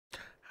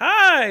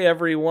Hi,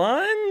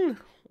 everyone!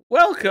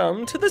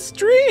 Welcome to the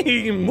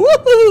stream!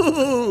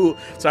 Woohoo!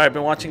 Sorry, I've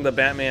been watching the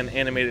Batman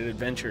Animated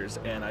Adventures,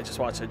 and I just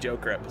watched a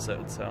Joker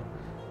episode, so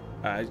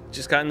I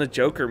just got in the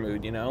Joker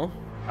mood, you know?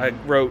 I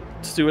wrote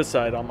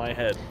suicide on my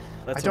head.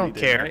 That's I don't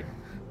care. Right?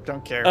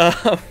 Don't care.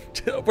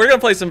 We're gonna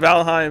play some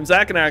Valheim.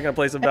 Zach and I are gonna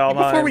play some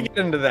Valheim. Before we get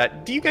into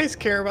that, do you guys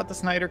care about the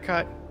Snyder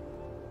Cut?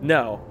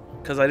 No,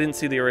 because I didn't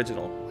see the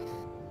original.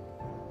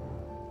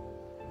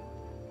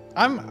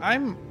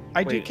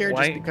 I do care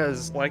just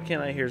because. Why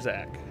can't I hear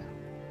Zach?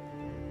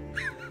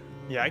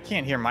 Yeah, I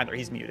can't hear him either.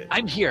 He's muted.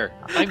 I'm here.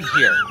 I'm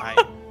here.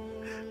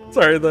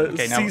 Sorry, the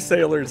Okay, sea now,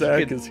 sailor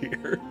Zach is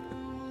here.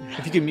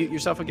 If you can mute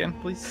yourself again,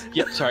 please.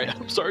 Yep. Sorry.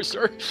 I'm sorry,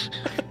 sir.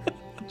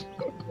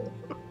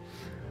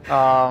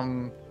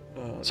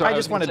 So I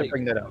just wanted to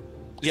bring that up.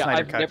 Yeah,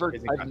 Snyder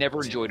I've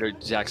never enjoyed a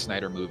Zack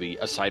Snyder movie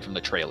aside from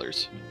the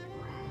trailers.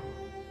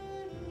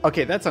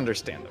 Okay, that's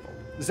understandable.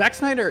 Zack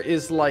Snyder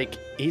is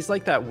he's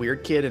like that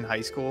weird kid in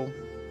high school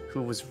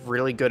who was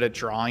really good at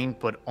drawing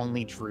but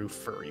only drew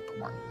furry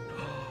porn.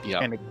 Yeah.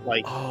 And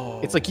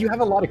it's like you have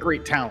a lot of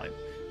great talent,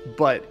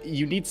 but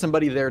you need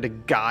somebody there to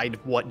guide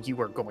what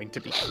you are going to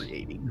be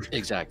creating.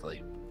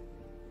 Exactly.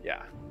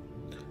 Yeah.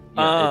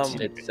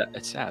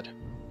 It's sad.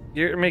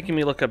 You're making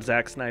me look up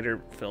Zack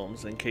Snyder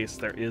films in case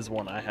there is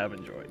one I have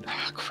enjoyed.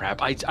 Oh,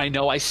 crap. I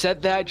know I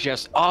said that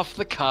just off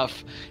the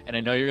cuff, and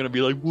I know you're going to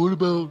be like, what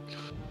about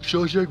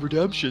Shawshank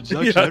Redemption?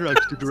 Zack Snyder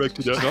actually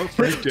directed that, not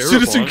Frank Darabont.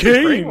 Citizen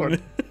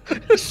Kane!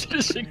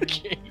 Citizen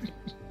Kane.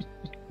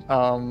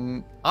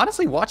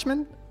 Honestly,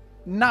 Watchmen,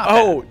 not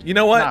Oh, bad. you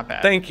know what? Not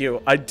bad. Thank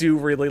you. I do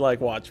really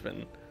like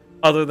Watchmen.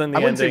 Other than the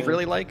I wouldn't ending. say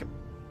really like,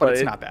 but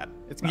it's not bad.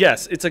 It's not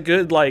yes, it's a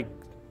good,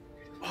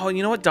 Oh,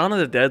 you know what? Dawn of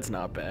the Dead's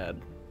not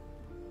bad.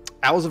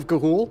 Owls of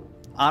Ga'Hoole,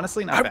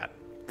 honestly, not bad.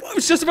 I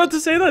was just about to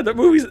say that. That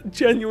movie's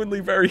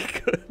genuinely very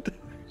good.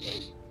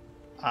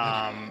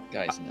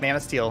 Guys, no. Man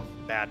of Steel,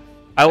 bad.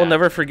 I will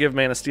never forgive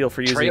Man of Steel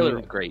for using Trailer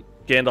was great.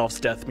 Gandalf's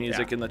death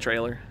music in the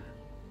trailer.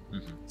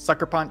 Mm-hmm.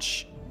 Sucker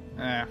Punch,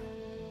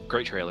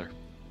 Great trailer.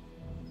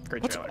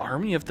 great What's trailer.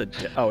 Army of the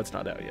Dead? Oh, it's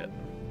not out yet.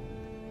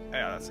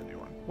 Yeah, that's a new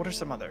one. What are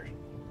some other?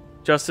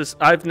 Justice.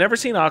 I've never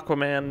seen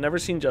Aquaman, never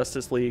seen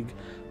Justice League.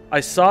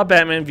 I saw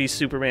Batman v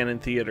Superman in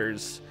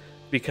theaters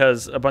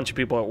because a bunch of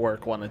people at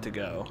work wanted to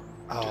go.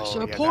 Oh,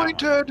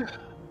 Disappointed.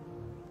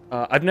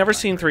 I've never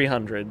seen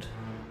 300.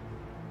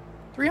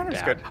 300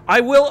 is good.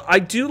 I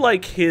do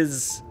like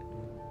his.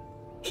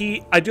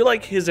 I do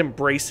like his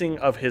embracing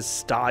of his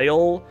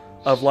style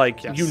of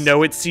you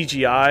know it's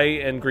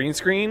CGI and green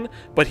screen,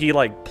 but he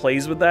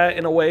plays with that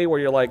in a way where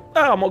you're like,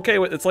 oh, I'm okay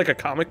with it's like a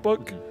comic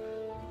book.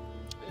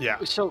 Yeah.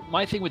 So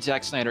my thing with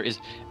Zack Snyder is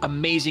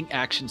amazing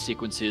action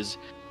sequences.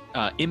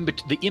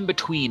 The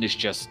in-between is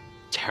just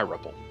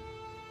terrible.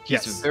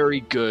 He's a very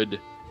good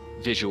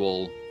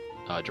visual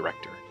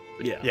director.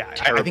 Yeah.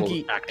 Terrible I think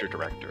he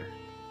actor-director.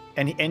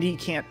 And he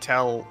can't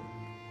tell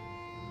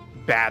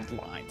bad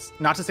lines.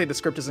 Not to say the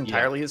script is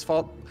entirely his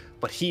fault,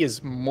 but he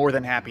is more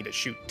than happy to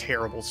shoot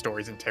terrible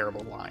stories and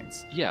terrible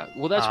lines. Yeah,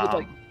 well, that's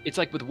what it's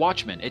like with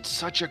Watchmen. It's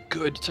such a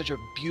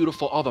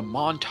beautiful. All the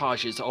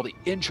montages, all the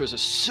intros are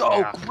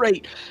so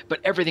great, but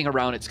everything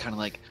around it's kind of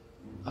like,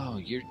 oh,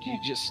 you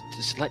just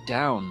let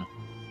down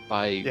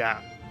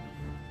by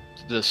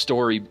the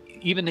story,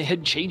 even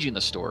him changing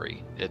the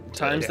story.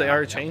 Times they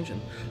are changing.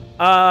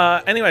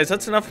 Anyways,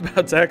 that's enough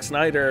about Zack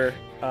Snyder.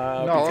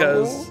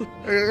 Because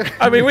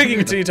I mean, we can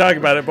continue talking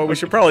about it, but we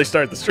should probably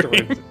start the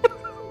stream.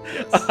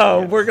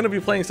 We're going to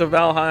be playing some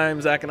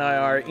Valheim. Zach and I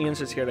are. Ian's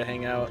just here to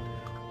hang out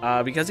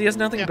because he has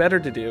nothing better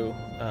to do.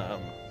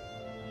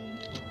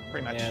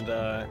 Pretty much. And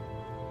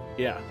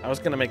I was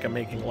going to make a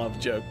making love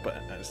joke,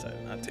 but I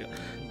decided not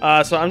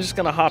to. So I'm just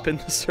going to hop in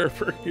the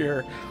server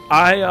here.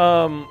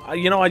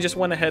 I just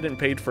went ahead and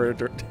paid for a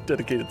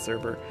dedicated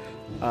server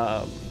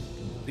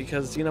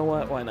because you know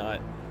what? Why not?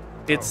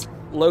 It's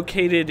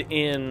located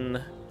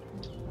in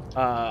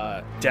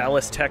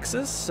Dallas,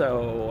 Texas,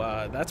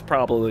 so that's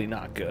probably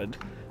not good.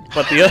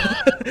 But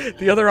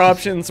the other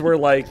options were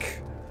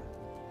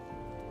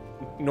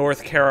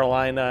North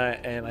Carolina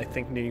and I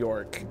think New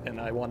York,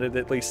 and I wanted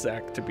at least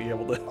Zach to be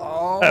able to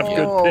have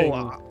good ping.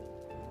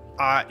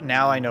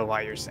 Now I know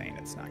why you're saying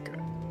it's not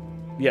good.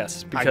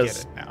 Yes, because I get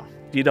it now.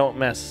 You don't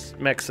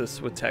mix us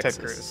with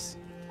Texas.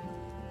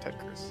 Ted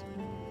Cruz.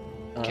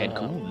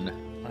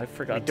 Cancun. I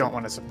forgot. We don't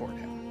want to support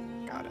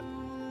him. Got it.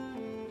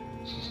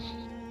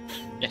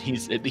 And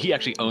he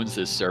actually owns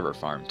this server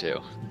farm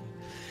too.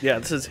 Yeah,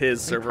 this is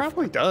his server. He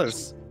probably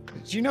does.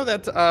 Did you know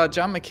that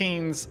John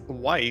McCain's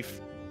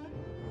wife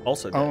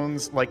also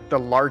owns the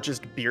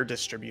largest beer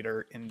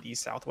distributor in the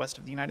southwest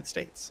of the United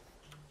States?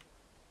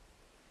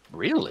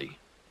 Really?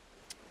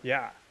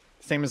 Yeah.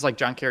 Same as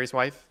John Kerry's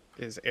wife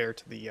is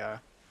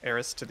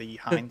heiress to the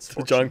Heinz to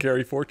fortune. John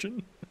Kerry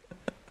fortune.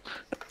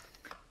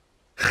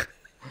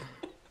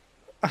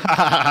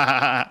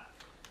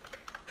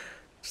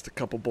 Just a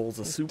couple bowls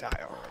of soup. Die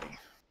already.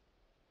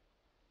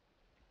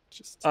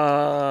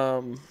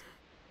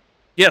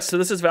 Yeah, so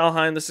this is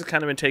Valheim. This has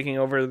kind of been taking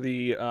over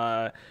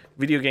the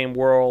video game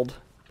world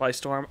by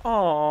storm.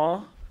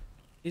 Aww.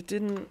 It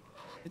didn't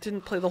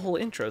play the whole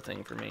intro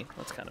thing for me.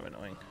 That's kind of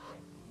annoying.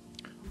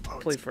 Oh,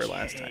 Played for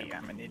last time.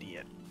 I'm an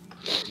idiot.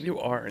 You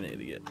are an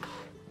idiot.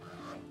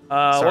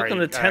 Sorry, Welcome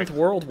to 10th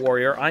World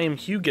Warrior. I am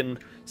Hugin,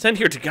 sent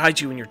here to guide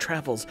you in your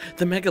travels.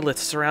 The megaliths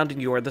surrounding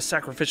you are the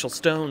sacrificial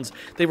stones.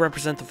 They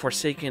represent the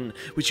Forsaken,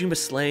 which you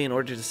must slay in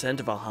order to descend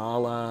to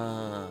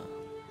Valhalla.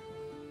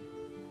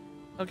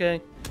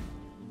 Okay.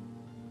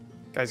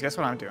 Guys, guess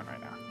what I'm doing right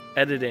now?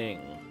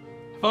 Editing.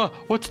 Oh,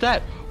 what's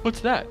that?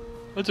 What's that?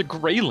 That's a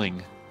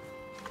grayling.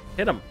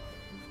 Hit him.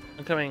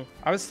 I'm coming.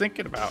 I was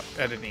thinking about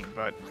editing,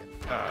 but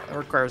it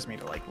requires me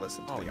to like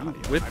listen to the You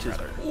audio. whipped I'd his...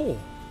 rather Oh.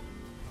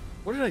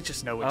 What did I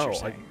just know what you're I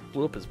saying.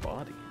 blew up his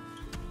body.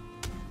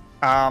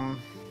 I'm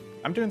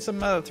doing some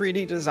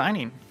 3D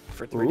designing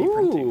for 3D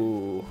printing.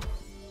 Ooh.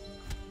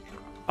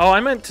 Oh,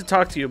 I meant to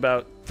talk to you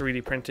about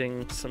 3D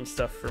printing some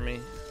stuff for me.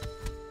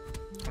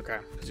 Okay.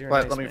 You're a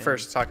But nice let me man.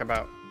 first talk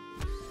about.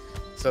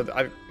 So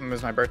it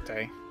was my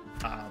birthday.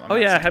 I'm Oh not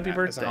yeah, saying happy that as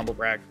birthday. a humble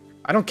brag.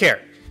 I don't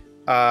care.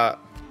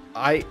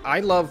 I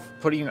love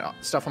putting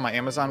stuff on my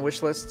Amazon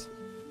wish list,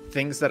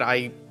 things that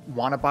I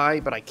want to buy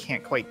but I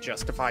can't quite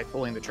justify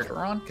pulling the trigger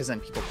on because then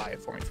people buy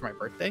it for me for my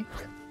birthday.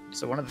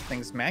 So one of the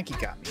things Maggie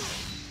got me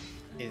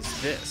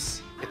is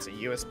this. It's a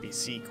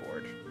USB-C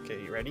cord.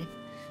 Okay, you ready?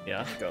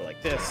 Yeah. Go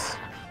like this.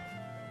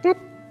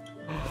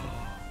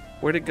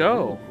 Where'd it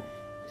go?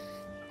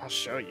 I'll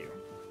show you.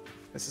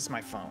 This is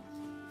my phone.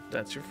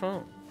 That's your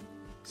phone.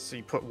 So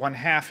you put one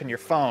half in your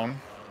phone,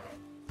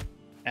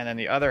 and then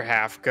the other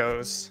half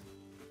goes,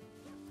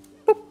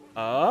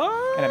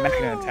 Oh. and a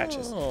magnet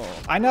attaches.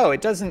 I know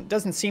it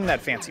doesn't seem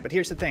that fancy, but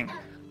here's the thing: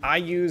 I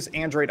use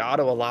Android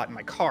Auto a lot in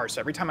my car, so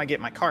every time I get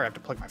in my car, I have to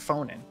plug my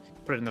phone in,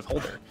 put it in the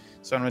holder.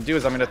 So what I'm gonna do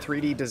is I'm gonna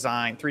 3D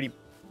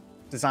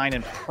design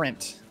and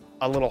print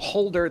a little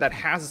holder that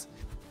has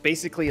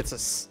basically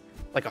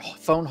like a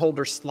phone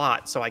holder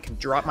slot, so I can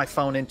drop my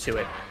phone into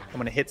it, and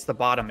when it hits the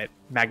bottom, it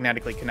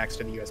magnetically connects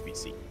to the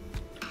USB-C.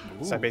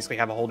 So I basically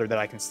have a holder that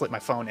I can slip my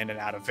phone in and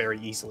out of very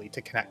easily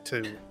to connect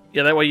to.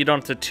 Yeah, that way you don't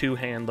have to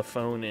two-hand the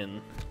phone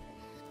in.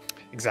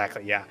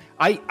 Exactly, yeah.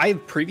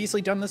 I've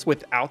previously done this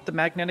without the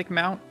magnetic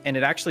mount, and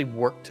it actually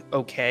worked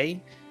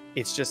okay.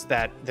 It's just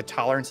that the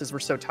tolerances were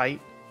so tight,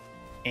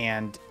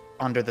 and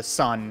under the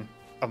sun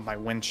of my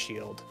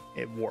windshield,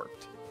 it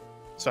worked.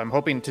 So I'm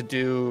hoping to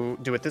do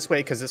it this way,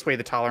 because this way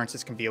the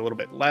tolerances can be a little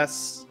bit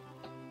less,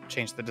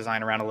 change the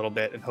design around a little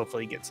bit, and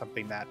hopefully get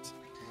something that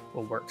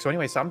will work. So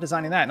anyway, so I'm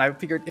designing that, and I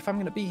figured if I'm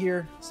going to be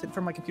here sitting in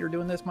front of my computer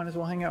doing this, might as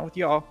well hang out with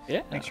y'all.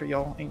 Yeah. Make sure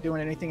y'all ain't doing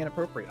anything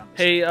inappropriate on this.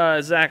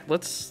 Hey, Zach,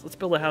 let's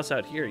build a house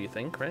out here, you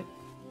think, right?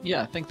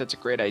 Yeah, I think that's a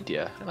great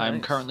idea. Kinda I'm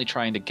nice. currently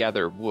trying to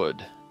gather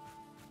wood.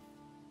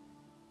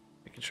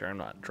 Making sure I'm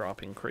not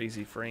dropping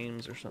crazy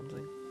frames or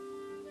something.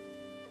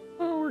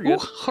 Oh, we're Ooh,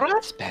 good.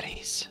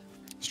 raspberries.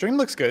 Stream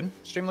looks good.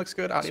 Stream looks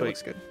good. Audio Sweet.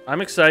 looks good. I'm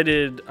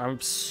excited. I'm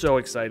so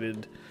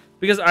excited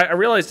because I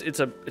realized it's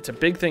a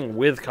big thing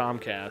with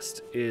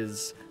Comcast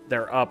is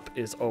their up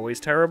is always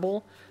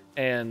terrible,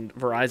 and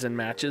Verizon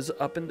matches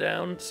up and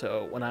down.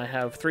 So when I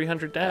have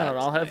 300 down,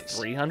 That's I'll have nice.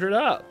 300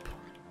 up.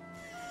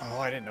 Oh,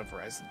 I didn't know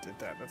Verizon did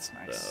that. That's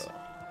nice.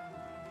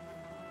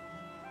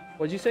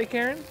 What'd you say,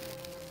 Karen?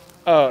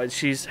 Oh,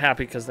 she's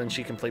happy because then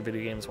she can play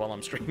video games while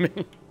I'm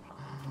streaming.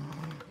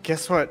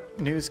 Guess what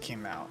news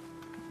came out,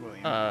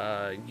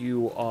 William?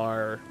 You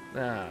are.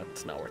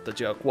 It's not worth the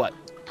joke. What?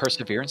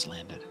 Perseverance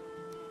landed.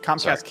 Comcast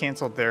sorry.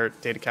 canceled their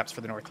data caps for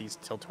the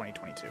Northeast till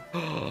 2022.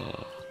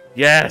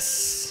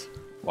 Yes.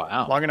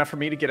 Wow. Long enough for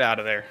me to get out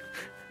of there.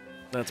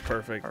 That's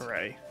perfect. All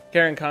right.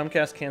 Karen,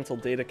 Comcast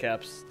canceled data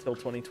caps till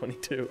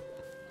 2022.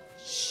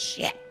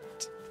 Shit.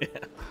 Yeah.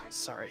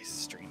 Sorry,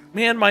 stream.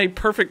 Man, my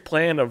perfect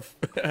plan of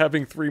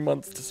having 3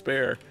 months to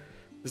spare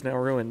is now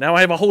ruined. Now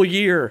I have a whole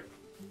year.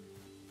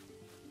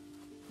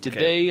 Did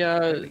Okay.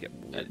 they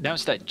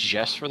announce that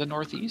just for the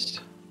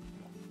Northeast?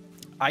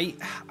 I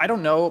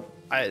don't know.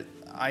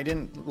 I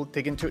didn't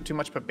dig into it too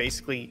much, but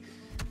basically,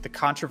 the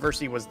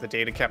controversy was the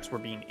data caps were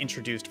being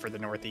introduced for the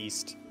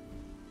Northeast,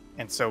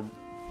 and so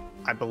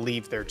I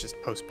believe they're just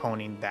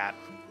postponing that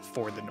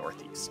for the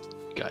Northeast.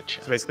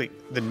 Gotcha. So basically,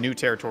 the new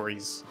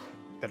territories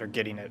that are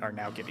getting it are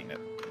now getting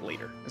it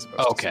later. As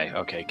opposed Okay, to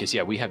okay. Because,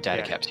 yeah, we have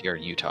data Yeah. caps here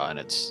in Utah, and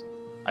it's,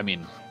 I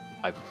mean,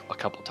 I've a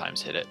couple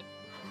times hit it,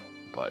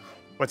 but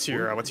What's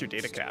your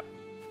data cap?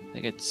 I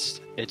think it's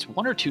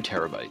 1 or 2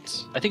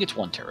 terabytes. I think it's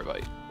 1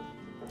 terabyte.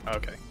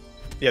 Okay.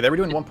 Yeah, they were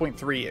doing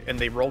 1.3, and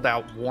they rolled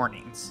out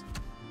warnings.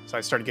 So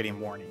I started getting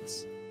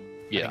warnings. I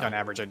think Yeah. on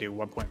average I do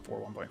 1.4,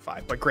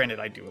 1.5. But granted,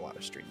 I do a lot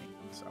of streaming,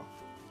 so.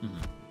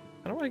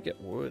 How do I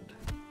get wood?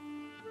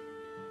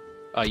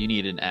 You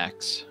need an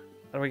axe.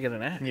 How do I get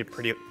an axe? You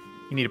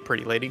need a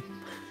pretty lady.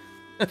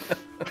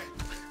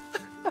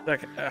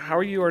 Zach, how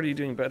are you already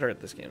doing better at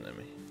this game than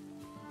me?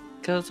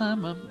 Because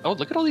I'm Oh,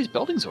 look at all these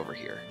buildings over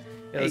here.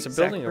 Yeah, there's a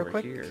Zach, building real over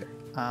quick, here.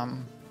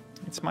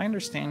 It's my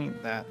understanding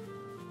that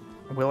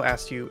Will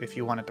asked you if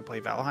you wanted to play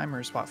Valheim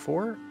or SWAT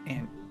 4,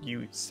 and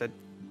you said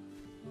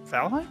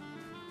Valheim?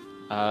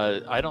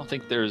 I don't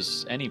think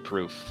there's any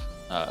proof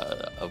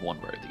of one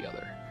way or the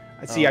other.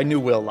 See, I knew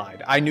Will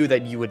lied. I knew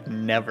that you would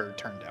never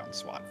turn down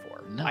SWAT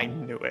 4. No. I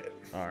knew it.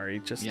 Sorry,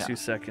 just Yeah. 2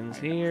 seconds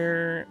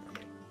here.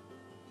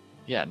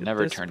 Yeah, Hit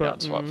never this turn down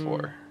SWAT button.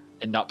 4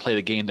 and not play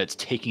the game that's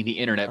taking the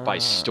internet by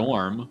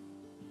storm.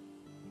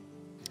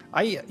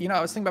 I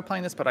was thinking about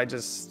playing this, but I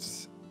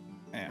just.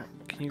 Yeah.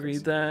 Can you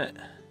read that?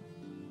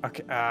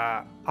 Okay.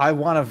 I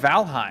want a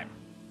Valheim.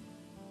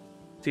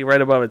 See,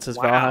 right above it says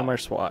Wow. Valheim or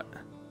SWAT.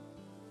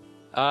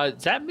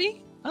 Is that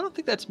me? I don't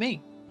think that's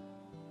me.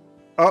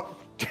 Oh.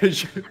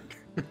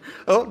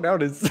 Oh, now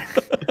it is.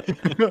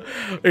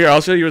 Here,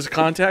 I'll show you his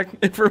contact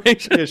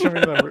information. Yeah, show me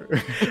the number.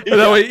 And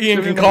that way Ian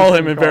Show me can the call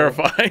number him so and we can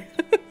call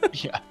verify.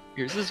 Yeah,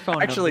 here's his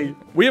phone Actually,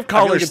 number. We have I feel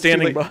like callers it's too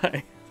standing late.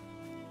 by.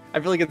 I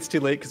feel like it's too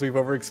late because we've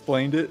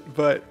over-explained it,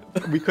 but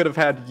we could have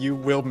had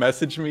Will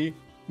message me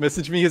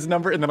his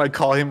number, and then I'd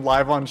call him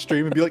live on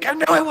stream and be like, I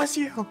know it was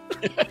you.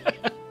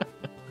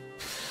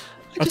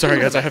 I'm sorry,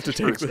 guys. I have to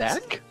take this.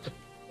 Zach?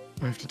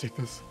 I have to take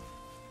this.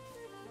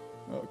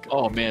 Okay.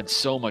 Oh man,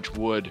 so much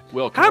wood.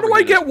 Will, come How over do I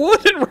here. get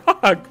wood and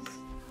rocks?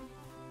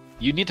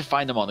 You need to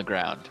find them on the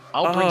ground.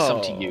 I'll bring some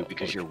to you Oh,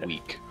 because you're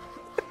weak.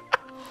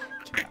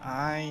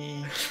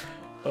 I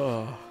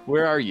Oh,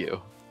 Where are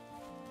you?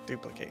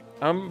 duplicate.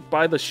 I'm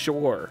by the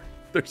shore.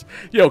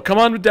 Yo, come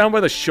on down by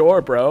the shore,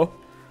 bro.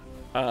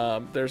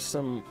 There's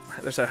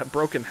a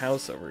broken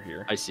house over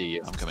here. I see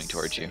you. I'm coming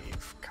towards you.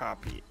 Save,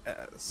 copy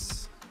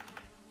as.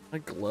 I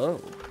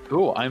glow.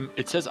 Ooh,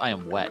 it says I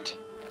am wet.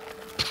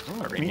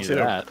 Oh, I me knew too.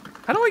 that.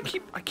 How do I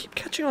keep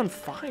catching on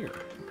fire?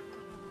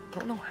 I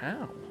don't know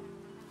how.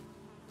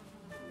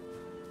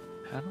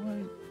 How do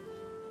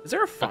I? Is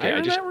there a fire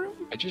in that room?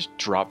 I just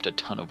dropped a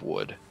ton of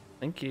wood,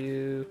 Thank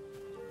you.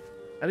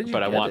 How did you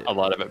but I get want it? a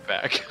lot of it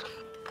back.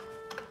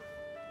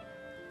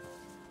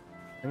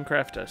 Then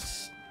craft a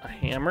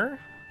hammer.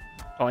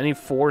 Oh, I need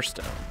 4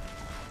 stone.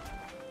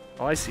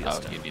 Oh, I see a Oh,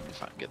 stone. you need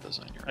to get those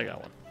on your. I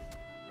got one.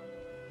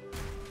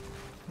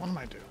 What am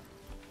I doing?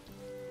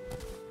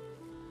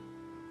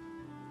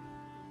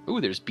 Ooh,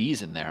 there's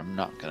bees in there. I'm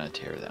not gonna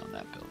tear down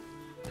that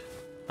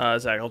build.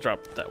 Zach, I'll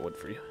drop that wood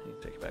for you. You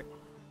can take it back.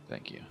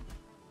 Thank you.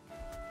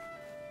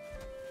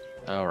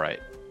 All right.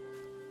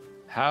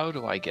 How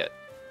do I get?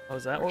 Oh,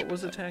 is that what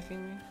was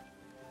attacking me?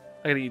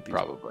 I gotta eat these.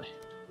 Probably.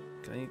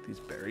 Can I eat these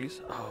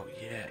berries? Oh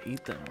yeah,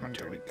 eat them, I'm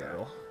dirty delete that.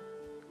 girl.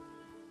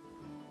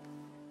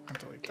 I'll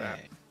delete that.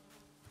 Okay.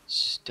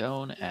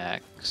 Stone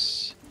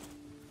axe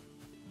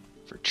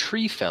for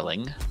tree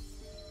felling,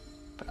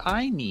 but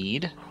I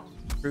need.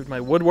 Improved my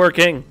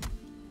woodworking.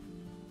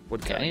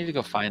 Wood Okay, I cutting. need to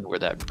go find where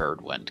that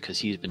bird went because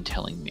he's been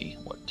telling me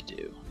what to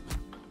do.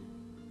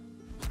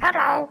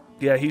 Hello.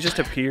 Yeah, he just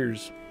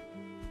appears.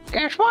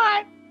 Guess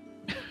what?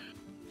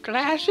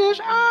 Glasses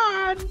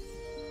on.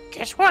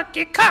 Guess what?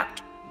 Get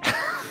cooked.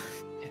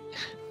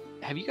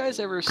 Have you guys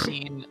ever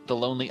seen The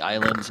Lonely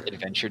Island's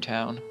Adventure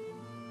Town?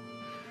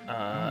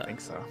 I don't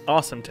think so.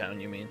 Awesome Town,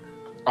 you mean?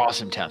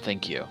 Awesome town,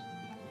 thank you.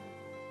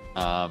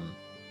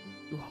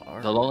 Too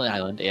hard. The Lonely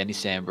Island, Andy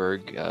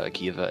Samberg,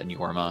 Akiva, and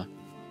Yorma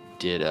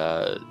did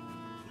a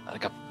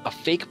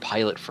fake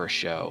pilot for a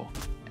show,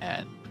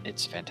 and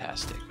it's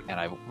fantastic. And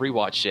I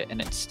rewatched it,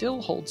 and it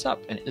still holds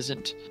up and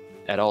isn't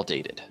at all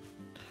dated.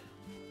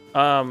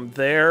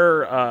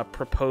 Their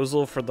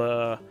proposal for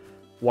the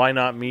 "Why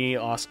Not Me"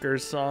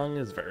 Oscars song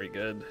is very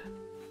good.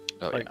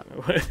 Oh Like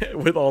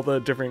with all the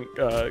different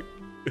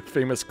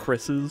famous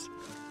Chris's.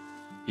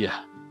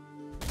 yeah,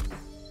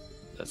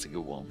 that's a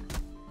good one.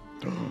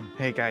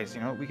 Hey guys,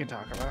 you know what we can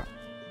talk about?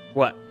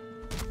 What?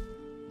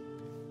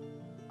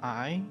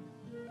 I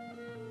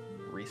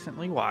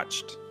recently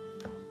watched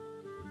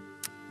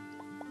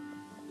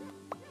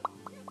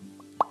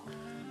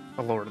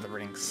The Lord of the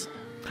Rings.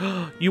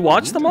 You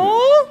watched them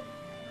all?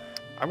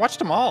 I watched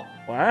them all.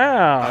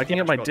 Wow! I can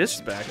get my theatrical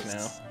discs back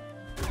editions.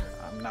 now.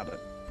 I'm not a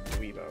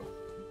dweebo.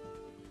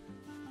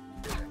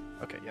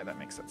 Okay, yeah, that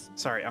makes sense.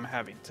 Sorry, I'm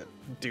having to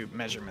do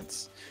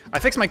measurements. I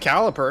fixed my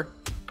caliper.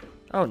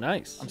 Oh,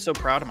 nice. I'm so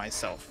proud of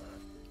myself.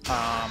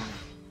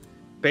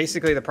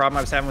 Basically, the problem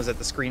I was having was that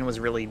the screen was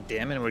really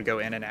dim and it would go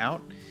in and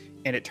out.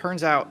 And it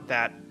turns out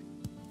that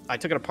I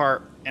took it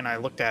apart and I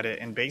looked at it,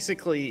 and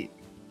basically,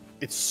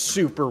 it's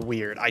super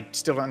weird. I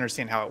still don't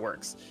understand how it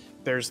works.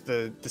 There's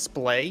the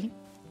display,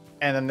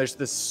 and then there's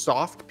this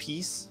soft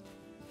piece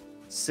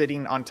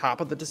sitting on top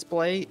of the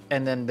display,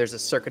 and then there's a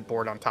circuit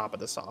board on top of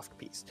the soft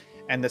piece.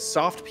 And the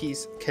soft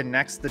piece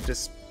connects the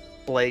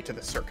display to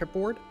the circuit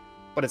board,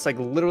 but it's like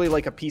literally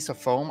like a piece of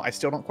foam. I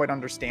still don't quite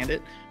understand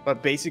it,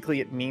 but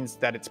basically it means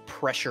that it's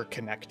pressure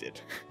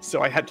connected.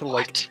 So I had to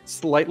like What?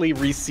 slightly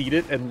reseat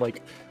it and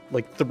like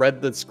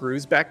thread the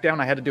screws back down.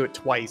 I had to do it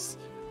twice,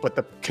 but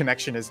the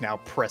connection is now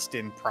pressed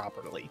in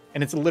properly.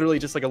 And it's literally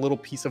just like a little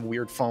piece of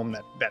weird foam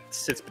that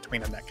sits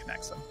between them that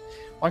connects them.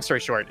 Long story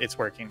short, it's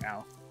working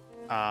now.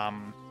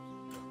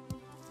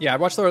 Yeah, I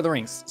watched Lord of the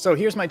Rings. So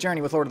here's my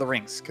journey with Lord of the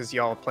Rings, because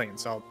y'all are playing,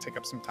 so I'll take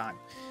up some time.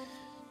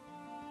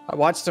 I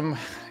watched them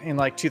in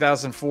like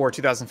 2004,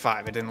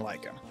 2005. I didn't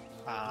like them.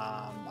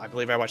 I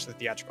believe I watched the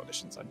theatrical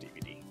editions on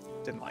DVD.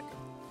 Didn't like them.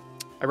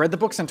 I read the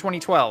books in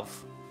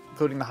 2012,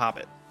 including The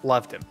Hobbit.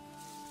 Loved him.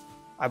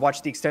 I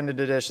watched the extended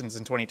editions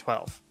in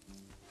 2012.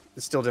 I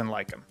still didn't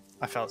like them.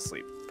 I fell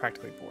asleep,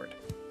 practically bored.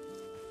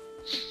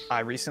 I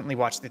recently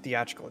watched the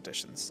theatrical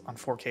editions on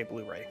 4K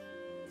Blu-ray.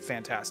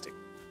 Fantastic.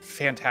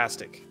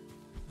 Fantastic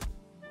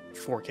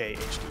 4K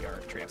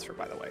HDR transfer,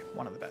 by the way.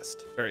 One of the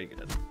best. Very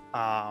good.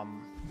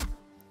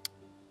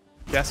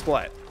 Guess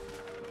what?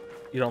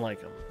 You don't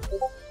like them.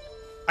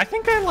 I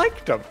think I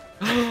liked them.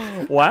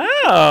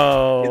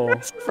 Wow. Isn't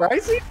that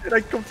surprising?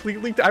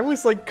 And I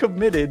was like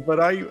committed, but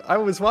I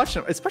was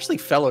watching them, especially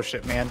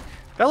Fellowship, man.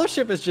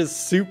 Fellowship is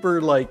just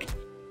super like,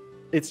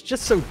 it's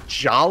just so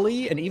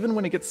jolly, and even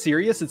when it gets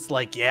serious, it's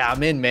like, yeah,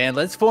 I'm in, man.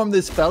 Let's form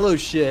this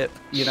fellowship,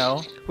 you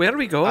know? Where are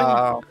we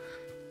going?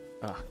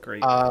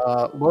 Great.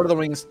 Lord of the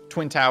Rings,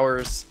 Twin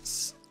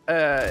Towers.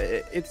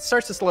 It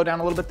starts to slow down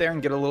a little bit there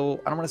and get a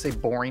little, I don't want to say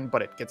boring,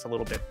 but it gets a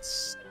little bit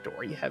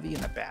story heavy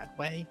in a bad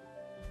way.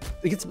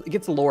 It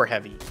gets lore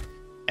heavy.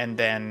 And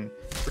then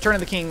Return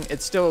of the King,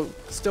 it's still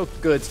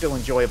good, still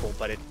enjoyable,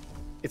 but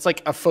it's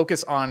like a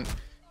focus on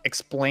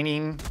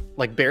explaining,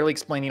 like barely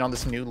explaining on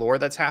this new lore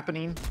that's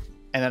happening.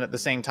 And then at the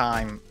same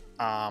time,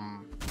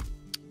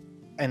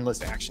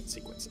 endless action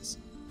sequences.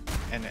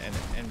 And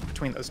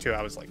between those two,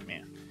 I was like,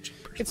 man,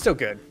 it's still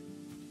good.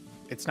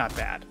 It's not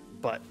bad,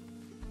 but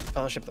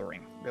Fellowship of the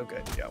Ring, real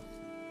good, yo.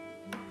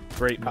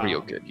 Great.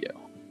 Real good, yo.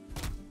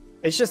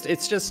 It's just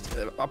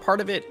a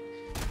part of it.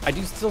 I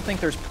do still think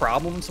there's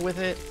problems with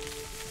it,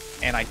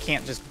 and I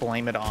can't just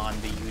blame it on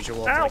the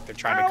usual, like they're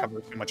trying to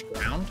cover too much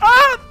ground.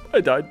 Ah! I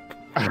died.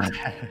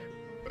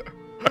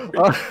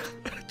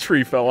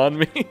 Tree fell on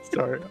me.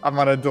 Sorry, I'm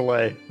on a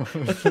delay.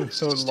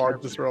 So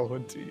log this roll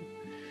into you.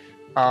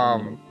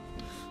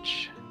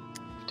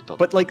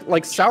 But like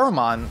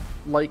Saruman,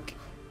 like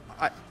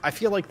I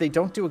feel like they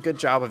don't do a good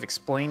job of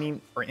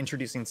explaining or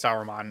introducing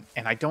Saruman,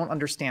 and I don't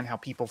understand how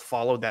people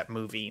follow that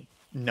movie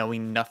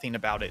knowing nothing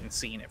about it and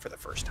seeing it for the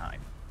first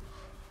time.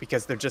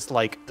 Because they're just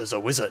like, there's a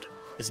wizard.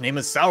 His name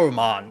is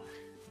Saruman.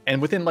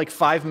 And within like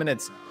 5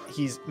 minutes,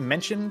 he's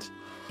mentioned,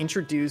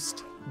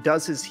 introduced,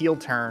 does his heel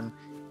turn,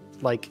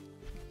 like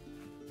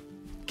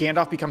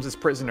Gandalf becomes his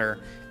prisoner,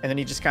 and then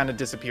he just kind of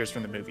disappears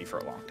from the movie for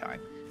a long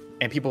time.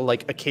 And people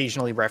like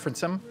occasionally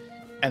reference him,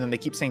 and then they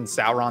keep saying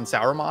Sauron,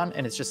 Saruman,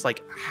 and it's just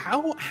like,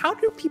 how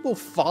do people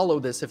follow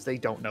this if they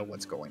don't know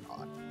what's going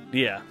on?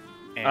 Yeah.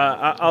 And,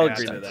 I'll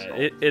agree to that.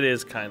 It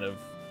is kind of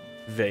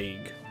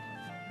vague.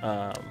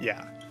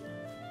 Yeah.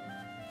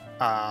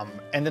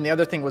 And then the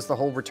other thing was the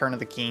whole Return of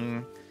the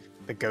King,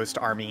 the Ghost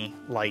Army,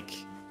 like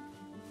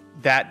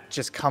that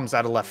just comes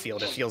out of left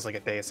field. It feels like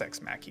a Deus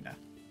Ex Machina.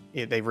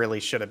 They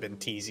really should have been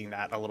teasing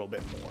that a little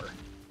bit more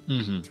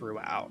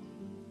throughout.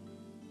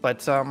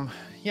 But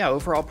yeah,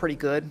 overall pretty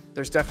good.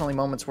 There's definitely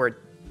moments where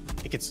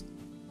it gets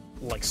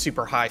like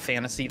super high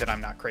fantasy that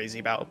I'm not crazy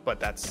about,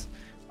 but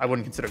I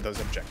wouldn't consider those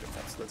objective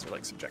faults. Those are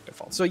like subjective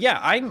faults. So yeah,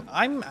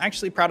 I'm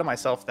actually proud of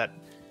myself that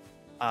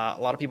a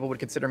lot of people would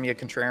consider me a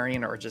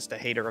contrarian or just a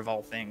hater of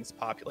all things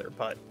popular,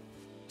 but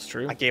It's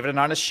true. I gave it an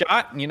honest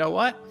shot, and you know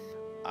what?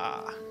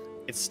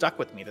 It stuck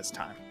with me this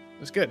time.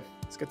 It was good.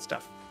 It's good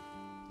stuff.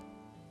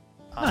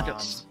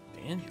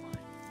 Dandelion.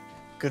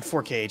 Good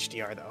 4K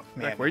HDR though.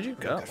 Man, Zach, where'd you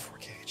go? Good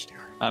 4K HDR.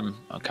 I'm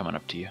coming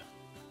up to you.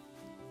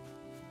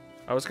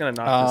 I was gonna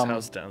knock this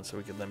house down so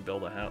we could then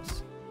build a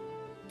house.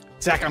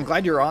 Zach, I'm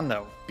glad you're on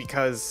though,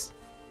 because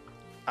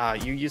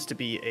you used to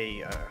be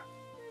a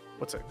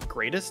what's it?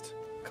 Greatest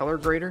color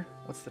grader?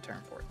 What's the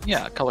term for it?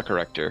 Yeah, color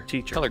corrector.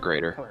 Teacher. Color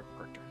grader. Color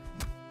corrector.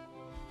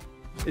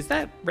 Is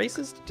that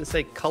racist to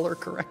say color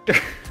corrector?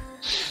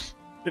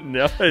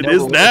 No, it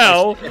is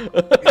now.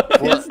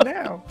 It is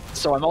now.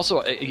 So I'm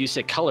also, you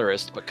say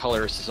colorist, but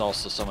colorist is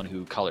also someone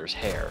who colors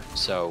hair.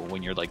 So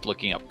when you're like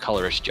looking up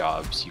colorist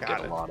jobs, you get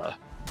a lot of.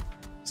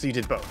 So you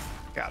did both.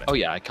 Got it. Oh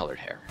yeah, I colored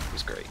hair. It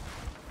was great.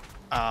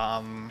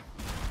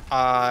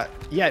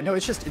 Yeah, no,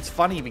 it's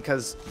funny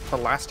because the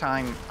last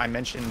time I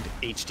mentioned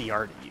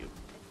HDR to you,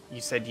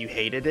 you said you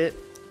hated it.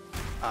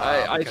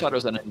 I thought it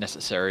was an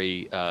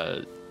unnecessary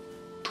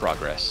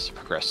progressive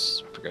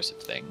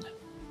thing.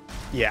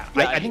 Yeah,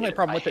 I think my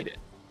problem with it.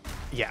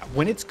 Yeah,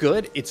 when it's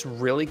good, it's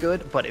really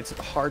good, but it's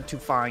hard to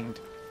find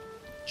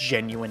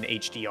genuine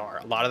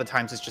HDR. A lot of the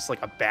times it's just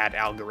like a bad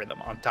algorithm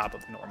on top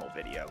of normal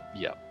video.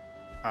 Yeah.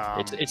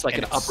 It's like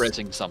an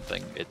up-resing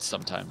something. It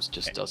sometimes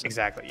just doesn't.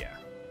 Exactly, yeah.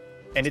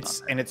 And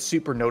it's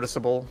super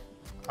noticeable.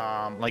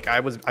 Like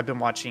I've been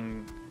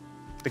watching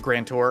the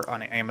Grand Tour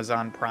on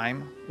Amazon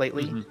Prime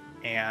lately,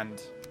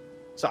 and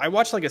so I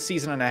watched like a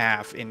season and a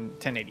half in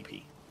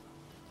 1080p.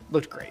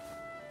 Looked great.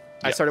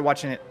 I started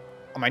watching it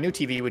on my new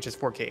TV, which is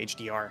 4K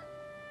HDR.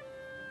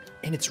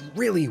 And it's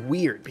really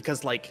weird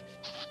because, like,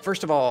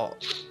 first of all,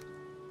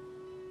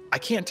 I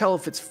can't tell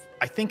if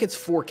I think it's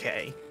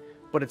 4K,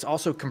 but it's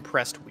also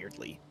compressed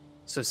weirdly.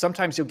 So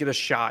sometimes you'll get a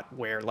shot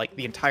where, like,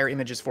 the entire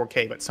image is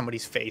 4K, but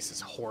somebody's face is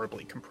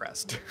horribly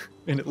compressed,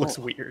 and it looks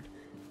weird.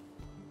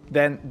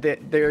 Then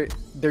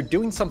they're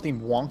doing something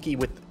wonky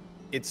with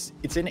it's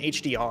in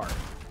HDR,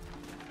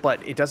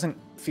 but it doesn't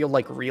feel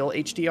like real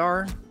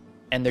HDR.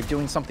 And they're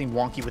doing something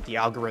wonky with the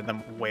algorithm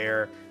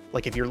where,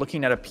 like, if you're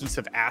looking at a piece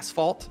of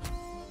asphalt,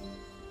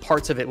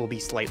 parts of it will be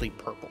slightly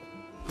purple,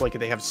 like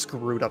they have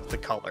screwed up the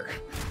color.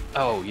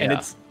 Oh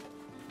yeah.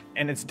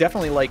 And it's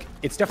definitely like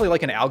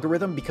an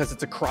algorithm because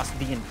it's across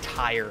the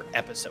entire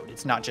episode.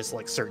 It's not just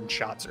like certain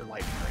shots or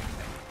lighting or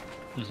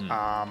anything.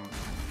 Mm-hmm.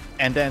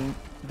 And then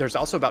there's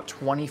also about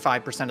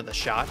 25% of the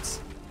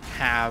shots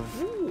have.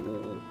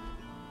 Ooh.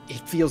 It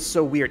feels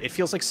so weird. It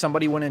feels like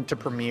somebody went into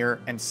Premiere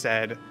and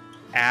said,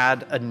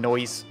 add a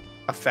noise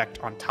effect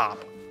on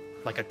top,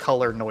 like a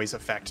color noise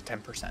effect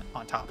 10%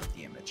 on top of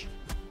the image.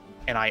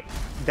 And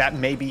that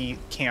may be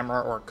camera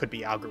or it could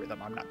be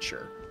algorithm, I'm not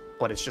sure.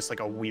 But it's just like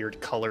a weird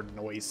colored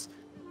noise,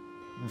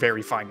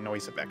 very fine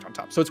noise effect on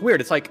top. So it's weird.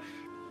 It's like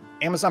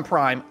Amazon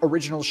Prime,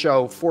 original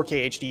show,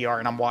 4K HDR,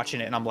 and I'm watching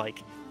it and I'm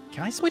like,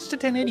 can I switch to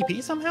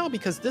 1080p somehow?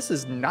 Because this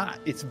is not.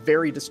 It's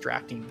very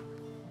distracting,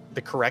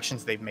 the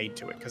corrections they've made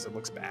to it, because it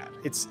looks bad.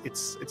 It's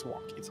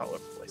wonky. It's all over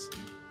the place.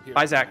 Here.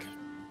 Bye, Zach.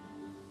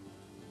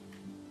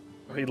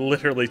 He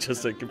literally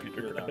just said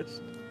computer crash.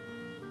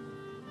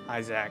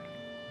 Hi, Zach.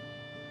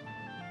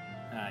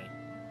 Hi.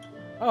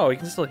 Oh, he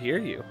can still hear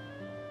you.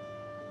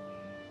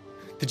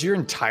 Did your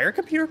entire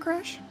computer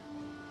crash?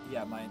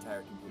 Yeah, my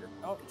entire computer.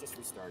 Oh, it just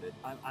restarted.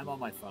 I'm on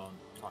my phone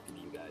talking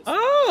to you guys.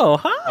 Oh,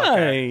 hi.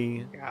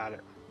 Okay. Got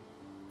it.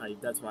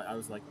 That's why I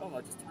was like, oh,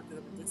 I'll just talk to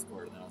them in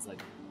Discord. And then I was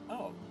like,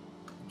 oh,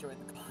 enjoy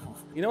the call.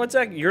 You know what,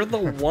 Zach? You're the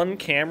one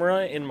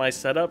camera in my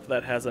setup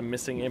that has a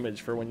missing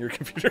image for when your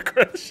computer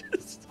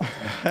crashes.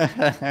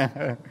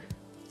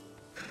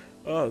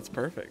 Oh, that's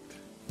perfect.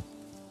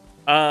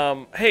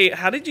 Hey,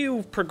 how did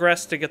you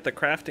progress to get the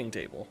crafting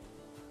table?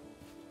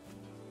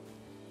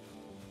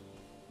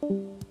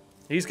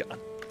 He's gone.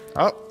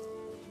 Oh,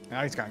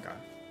 now he's gone.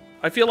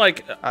 I feel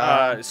like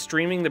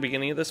streaming the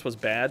beginning of this was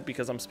bad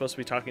because I'm supposed to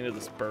be talking to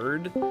this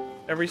bird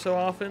every so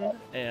often,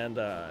 and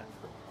that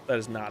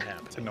is not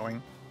happening. It's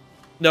annoying.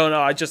 No,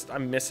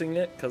 I'm missing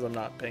it because I'm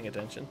not paying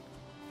attention.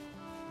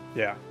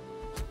 Yeah.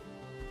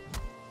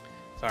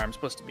 Sorry, I'm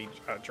supposed to be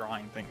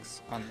drawing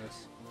things on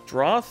this.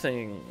 Draw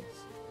things.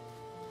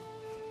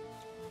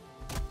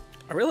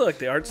 I really like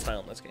the art style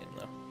in this game,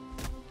 though.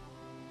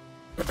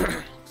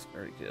 It's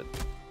very good.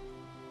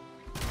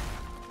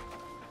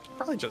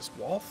 Probably just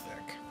wall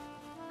thick.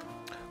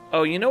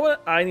 Oh, you know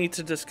what I need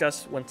to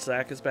discuss when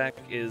Zach is back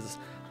is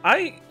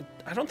I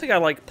don't think I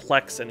like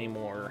Plex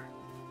anymore.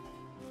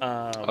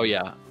 Oh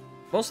yeah.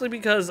 Mostly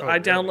because I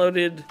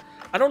downloaded.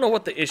 I don't know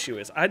what the issue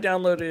is. I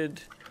downloaded.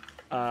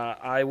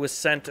 I was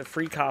sent a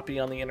free copy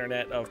on the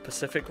internet of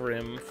Pacific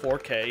Rim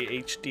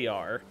 4K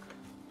HDR,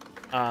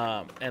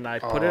 and I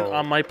put it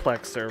on my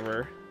Plex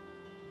server.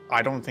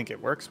 I don't think it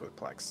works with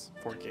Plex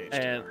 4K HDR.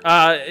 And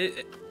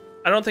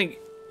I don't think.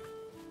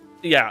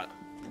 Yeah,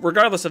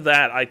 regardless of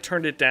that, I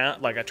turned it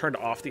down. Like I turned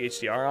off the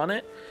HDR on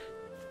it,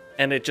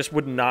 and it just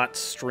would not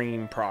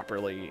stream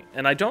properly.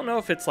 And I don't know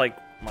if it's like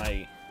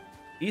my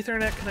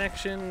Ethernet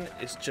connection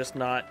is just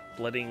not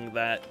letting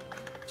that.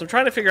 So I'm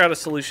trying to figure out a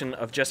solution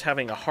of just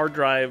having a hard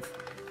drive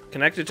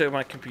connected to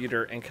my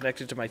computer and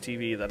connected to my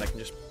TV that I can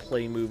just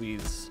play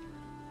movies.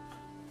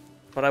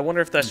 But I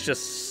wonder if that's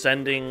just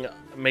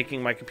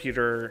making my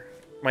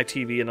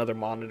TV another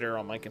monitor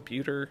on my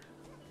computer.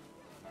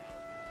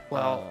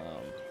 Well,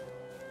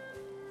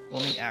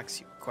 let me ask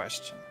you a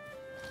question.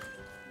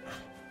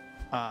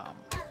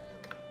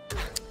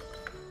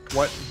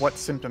 What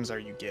symptoms are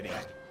you getting?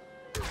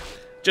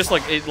 Just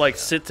like it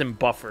sits in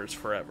buffers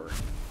forever.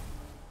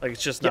 Like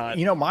it's just not.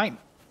 You know, mine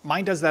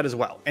does that as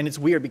well, and it's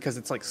weird because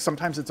it's like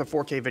sometimes it's a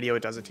 4K video,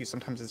 it does it too.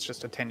 Sometimes it's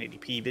just a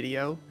 1080p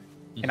video,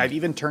 and I've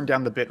even turned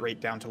down the bit rate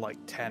down to like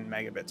 10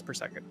 megabits per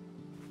second,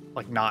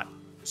 like not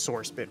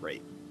source bit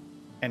rate,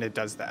 and it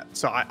does that.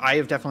 So I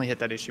have definitely hit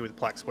that issue with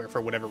Plex where for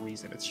whatever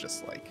reason it's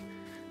just like,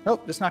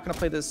 nope, just not going to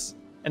play this,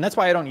 and that's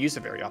why I don't use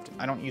it very often.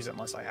 I don't use it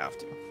unless I have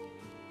to.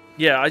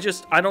 Yeah,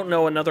 I don't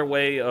know another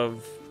way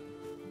of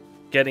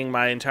getting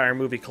my entire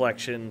movie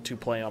collection to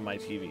play on my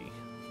TV.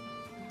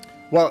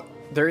 Well,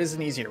 there is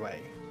an easier way.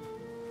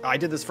 I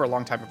did this for a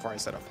long time before I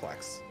set up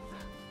Plex.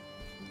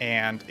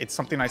 And it's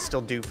something I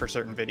still do for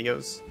certain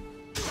videos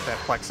that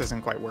Plex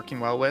isn't quite working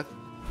well with.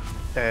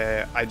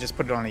 I just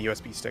put it on a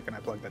USB stick and I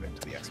plug that into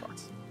the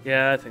Xbox.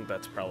 Yeah, I think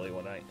that's probably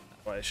what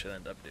I should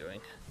end up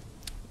doing.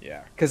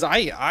 Yeah, because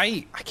I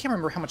can't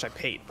remember how much I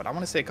paid, but I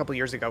want to say a couple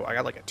years ago I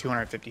got like a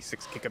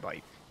 256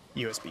 gigabyte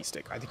USB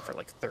stick, I think for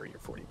like 30 or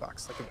 40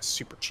 bucks. Like it was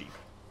super cheap.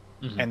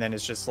 And then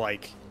it's just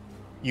like,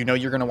 you know,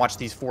 you're going to watch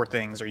these 4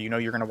 things, or you know,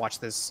 you're going to watch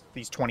these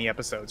 20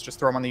 episodes. Just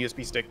throw them on the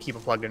USB stick, keep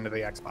it plugged into the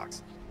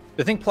Xbox.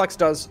 The thing Plex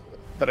does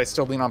that I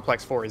still lean on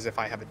Plex for is if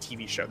I have a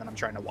TV show that I'm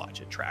trying to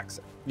watch, it tracks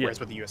it. Whereas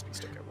with the USB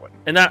stick, it wouldn't.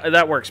 And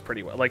that works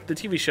pretty well. Like the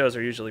TV shows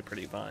are usually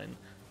pretty fine.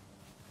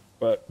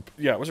 But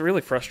yeah, it was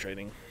really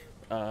frustrating.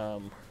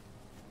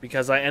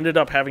 Because I ended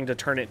up having to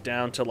turn it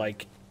down to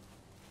like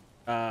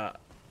 8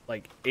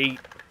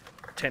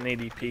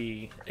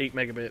 1080p, 8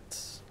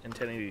 megabits in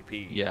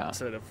 1080p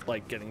instead of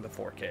like getting the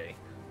 4K.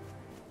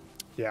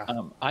 Yeah.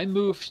 I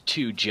moved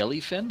to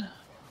Jellyfin,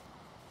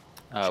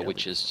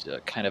 which is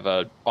kind of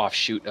a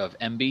offshoot of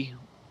MB,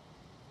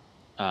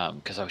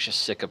 because I was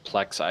just sick of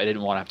Plex. I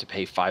didn't want to have to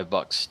pay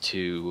 $5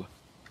 to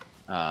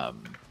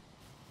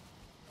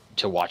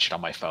to watch it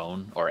on my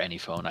phone or any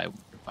phone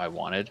I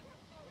wanted.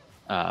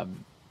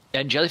 And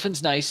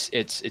Jellyfin's nice.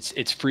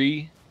 It's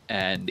free,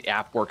 and the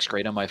app works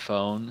great on my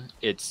phone.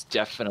 It's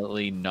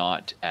definitely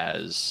not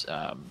as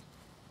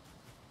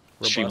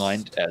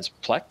streamlined as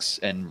Plex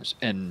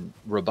and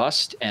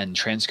robust, and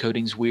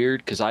transcoding's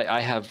weird because I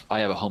have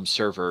a home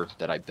server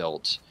that I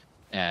built,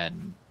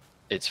 and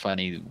it's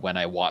funny when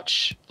I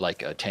watch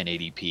like a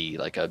 1080p,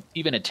 like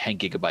even a 10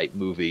 gigabyte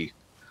movie,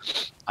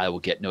 I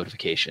will get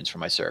notifications from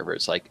my server.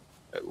 It's like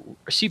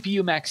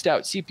CPU maxed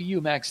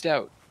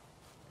out,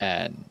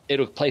 and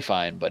it'll play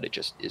fine, but it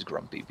just is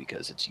grumpy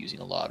because it's using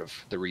a lot of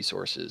the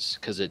resources,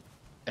 because I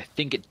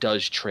think it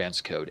does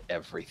transcode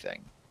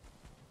everything.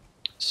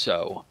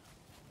 So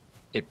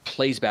it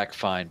plays back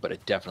fine, but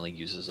it definitely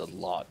uses a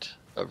lot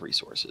of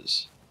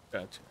resources.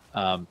 Gotcha.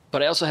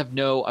 But I also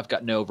I've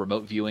got no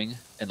remote viewing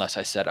unless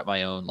I set up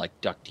my own like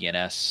duck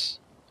DNS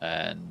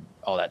and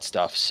all that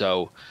stuff.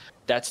 So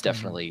that's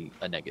definitely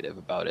a negative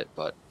about it.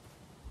 But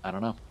I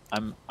don't know.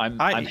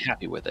 I'm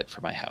happy with it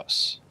for my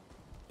house.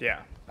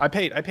 Yeah, I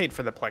paid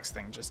for the Plex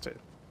thing just to,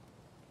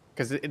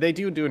 because they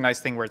do a nice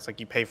thing where it's like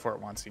you pay for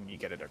it once and you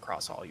get it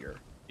across all your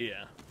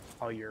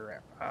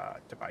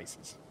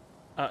devices.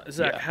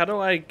 Zach, how do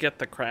I get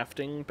the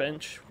crafting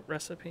bench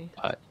recipe?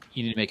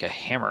 You need to make a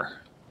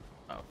hammer.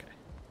 Okay.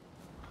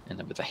 And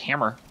then with the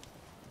hammer,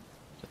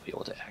 you'll be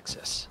able to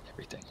access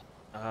everything.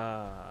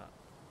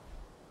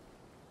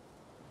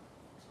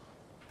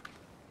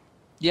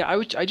 Yeah,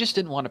 I just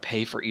didn't want to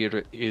pay for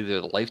either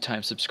the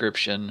lifetime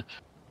subscription,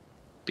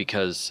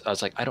 because I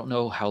was like, I don't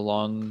know how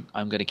long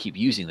I'm going to keep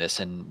using this,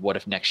 and what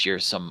if next year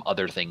some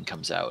other thing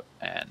comes out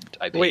and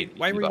I paid Wait,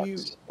 why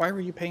 $80. were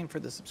you paying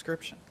for the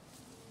subscription?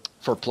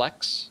 For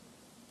Plex?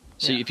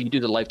 So if you do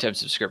the lifetime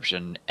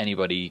subscription,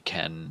 anybody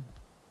can.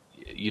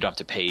 You don't have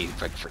to pay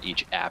for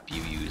each app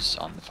you use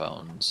on the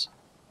phones.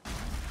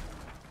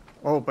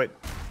 Oh, but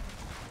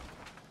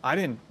I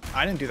didn't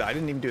do that. I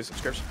didn't even do a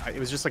subscription. It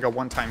was just like a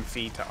one-time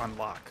fee to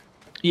unlock.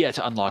 Yeah,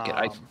 to unlock it.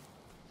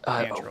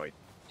 Android.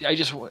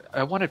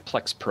 I wanted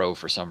Plex Pro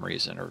for some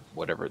reason, or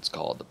whatever it's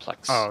called, the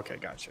Plex. Oh, okay,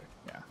 gotcha.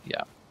 Yeah.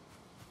 Yeah.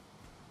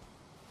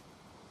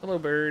 Hello,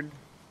 bird.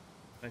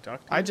 Can I talk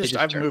to you?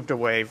 I've moved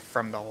away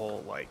from the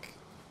whole like,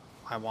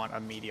 I want a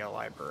media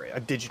library, a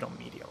digital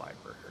media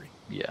library.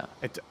 Yeah.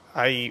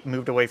 I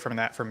moved away from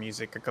that for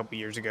music a couple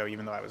years ago,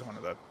 even though I was one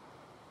of the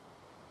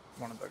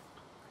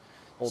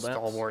Old apps.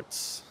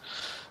 stalwarts.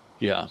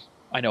 Yeah,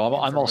 I know. I'm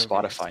all movies.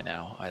 Spotify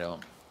now. I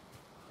don't.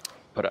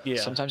 But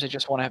Yeah. sometimes I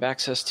just want to have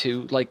access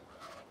to, like,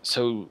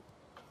 so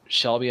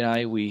Shelby and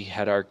I, we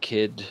had our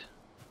kid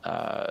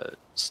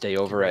stay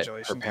over at her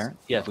Congratulations. parent.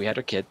 Yeah, we had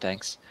our kid.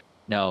 Thanks.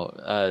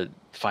 No,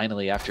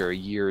 finally, after a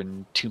year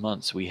and 2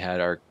 months, we had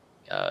our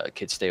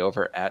kid stay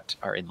over at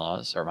our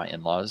in-laws, or my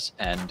in-laws,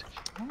 and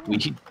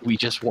we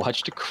just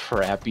watched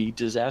crappy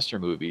disaster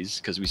movies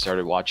because we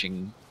started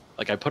watching.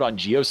 Like, I put on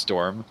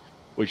Geostorm,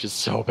 which is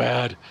so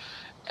bad,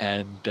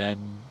 and then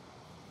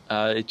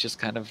it just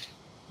kind of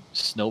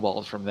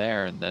snowballed from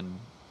there. And then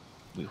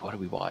what did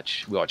we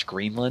watch? We watched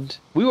Greenland.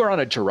 We were on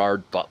a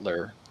Gerard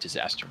Butler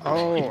disaster movie.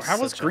 Oh,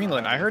 how was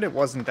Greenland? I heard it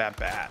wasn't that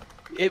bad.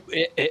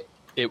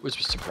 It was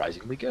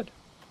surprisingly good.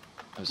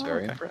 I was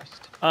very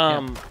impressed.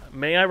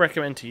 May I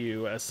recommend to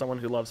you, as someone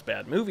who loves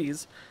bad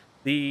movies,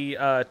 the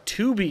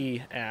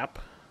Tubi app,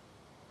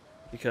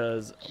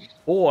 because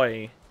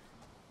boy,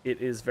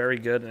 it is very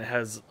good, and it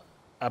has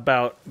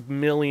about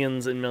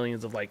millions and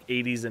millions of like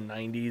 80s and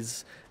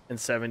 90s and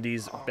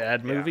 70s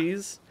bad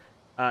movies,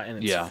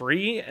 and it's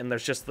free, and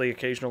there's just the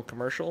occasional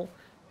commercial.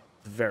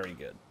 Very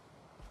good.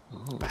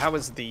 Ooh. How are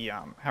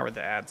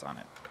the ads on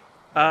it?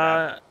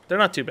 They're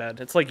not too bad.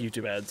 It's like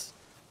YouTube ads,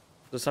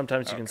 so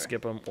sometimes you can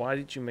skip them. Why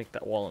did you make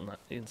that wall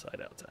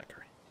inside out,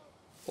 Zachary?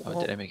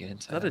 Oh, did I make it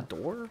inside Is that out? a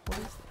door? What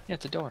is that? Yeah,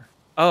 it's a door.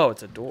 Oh,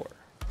 it's a door.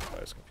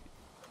 I was confused.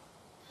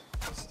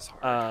 This is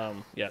hard.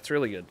 Yeah, it's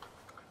really good.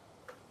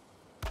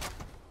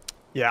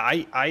 Yeah,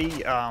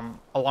 I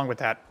along with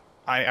that,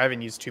 I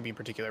haven't used Tubi in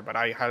particular, but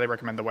I highly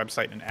recommend the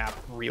website and app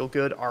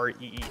Reelgood,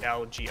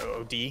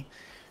 REELGOOD,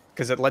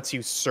 because it lets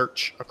you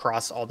search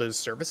across all those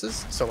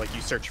services. So like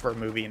you search for a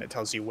movie and it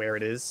tells you where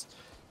it is.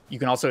 You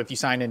can also, if you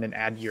sign in and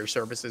add your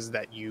services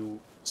that you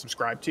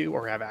subscribe to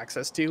or have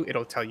access to,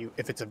 it'll tell you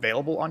if it's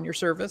available on your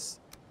service.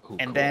 Ooh,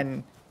 and cool.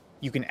 then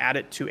you can add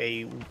it to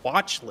a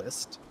watch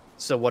list.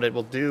 So what it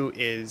will do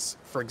is,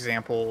 for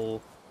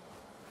example,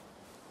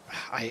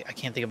 I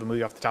can't think of a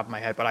movie off the top of my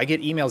head, but I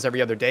get emails every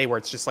other day where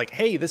it's just like,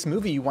 hey, this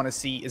movie you want to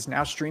see is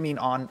now streaming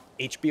on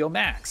HBO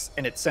Max.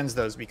 And it sends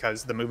those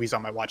because the movie's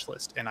on my watch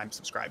list and I'm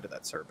subscribed to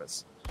that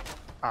service.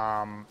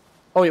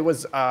 It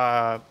was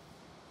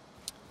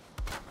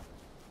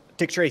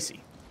Dick Tracy.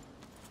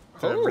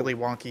 The really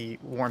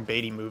wonky Warren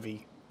Beatty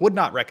movie. Would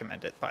not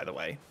recommend it, by the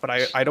way. But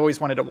I'd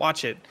always wanted to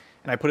watch it,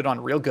 and I put it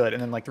on Real Good,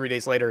 and then like 3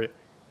 days later,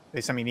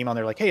 they sent me an email and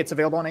they're like, hey, it's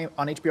available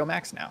on HBO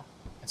Max now.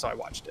 And so I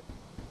watched it.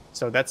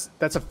 So that's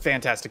a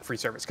fantastic free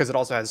service because it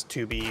also has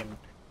Tubi and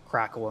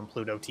Crackle and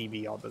Pluto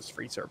TV, all those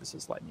free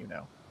services letting you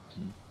know.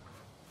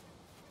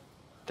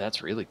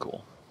 That's really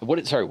cool.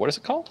 Sorry, what is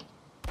it called?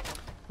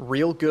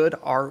 Real Good,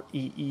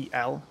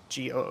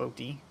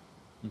 REELGOOD.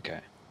 Okay.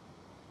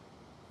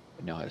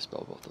 I know how to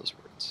spell both those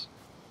words.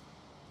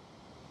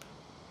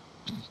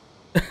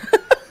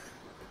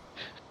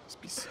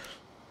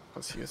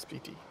 Plus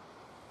USBD. Did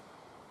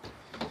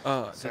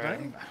I?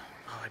 Sorry.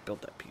 Oh, I built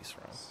that piece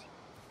wrong.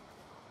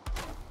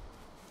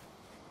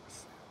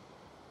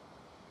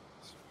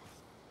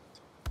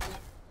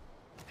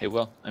 Hey,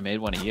 Will, I made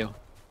one of you.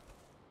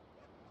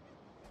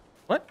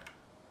 What?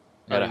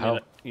 Got Oh, a hoe.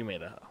 You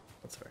made a hoe.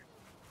 That's fair.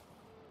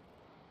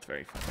 It's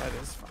very funny. That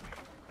is funny.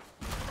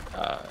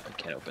 I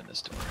can't open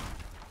this door.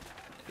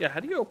 Yeah, how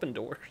do you open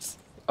doors?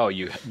 Oh,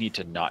 you need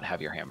to not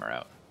have your hammer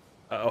out.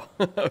 Oh,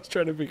 I was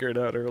trying to figure it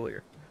out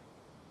earlier.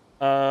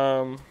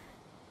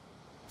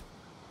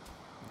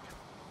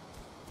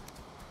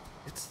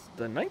 It's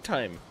the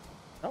nighttime.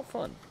 How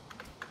fun.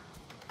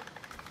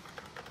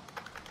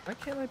 Why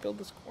can't I build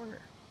this corner?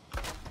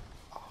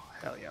 Oh,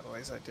 hell yeah,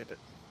 otherwise I did it.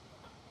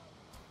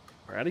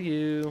 Proud of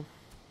you.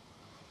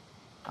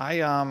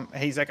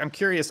 Hey, Zach, I'm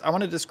curious. I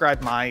want to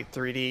describe my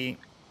 3D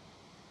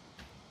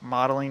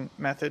modeling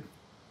method,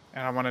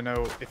 and I want to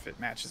know if it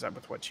matches up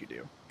with what you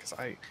do. Because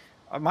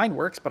mine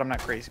works, but I'm not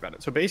crazy about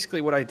it. So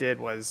basically what I did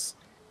was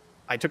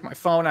I took my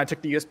phone, I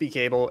took the USB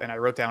cable, and I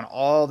wrote down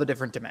all the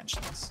different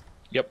dimensions.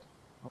 Yep.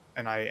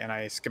 And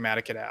I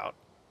schematic it out.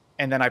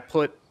 And then I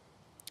tried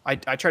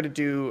to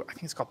do, I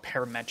think it's called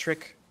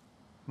parametric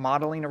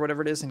modeling or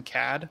whatever it is in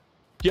CAD.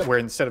 Yep. Where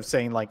instead of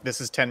saying like this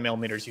is 10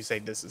 millimeters, you say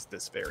this is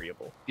this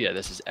variable. Yeah,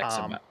 this is X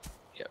amount.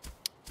 Yep.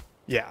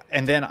 Yeah,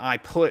 and then I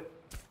put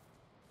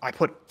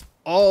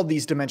all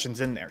these dimensions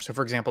in there. So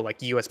for example, like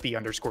USB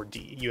underscore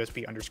D,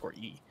 USB underscore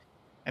E,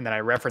 and then I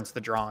reference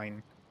the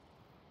drawing.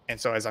 And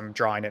so as I'm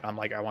drawing it, I'm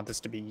like, I want this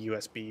to be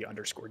USB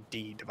underscore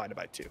D divided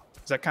by 2. Is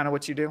that kind of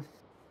what you do?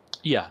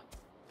 Yeah.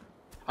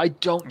 I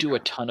don't do a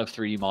ton of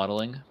 3D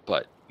modeling,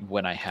 but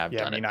when I have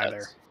done it,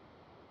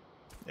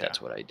 that's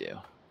what I do.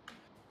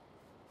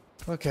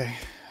 Okay,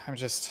 I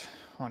just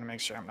want to make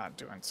sure I'm not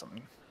doing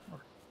something or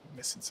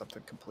missing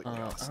something completely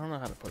I else. don't know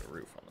how to put a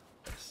roof on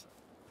the place.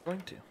 I'm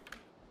going to.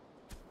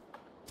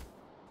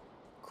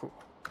 Cool.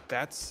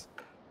 That's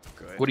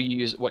good. What do you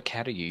use? What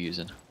CAD are you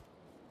using?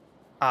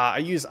 I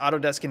use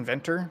Autodesk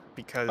Inventor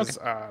because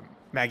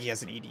Maggie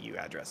has an EDU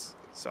address,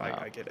 so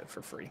I get it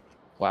for free.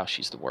 Wow,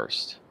 she's the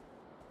worst.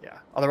 Yeah.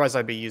 Otherwise,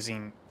 I'd be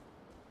using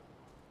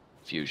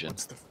Fusion.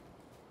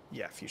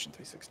 Fusion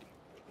 360.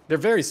 They're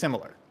very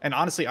similar, and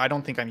honestly, I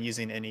don't think I'm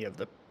using any of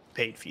the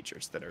paid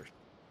features that are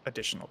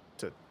additional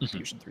to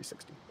Fusion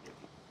 360.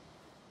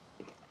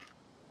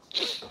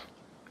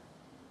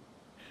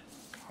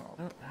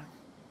 Oh.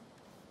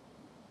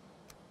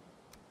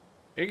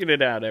 Figured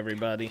it out,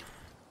 everybody.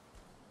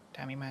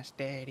 Tommy my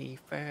steady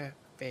fur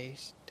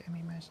face.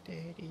 Tommy my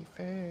steady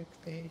fur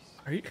face.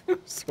 Are you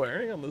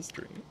swearing on the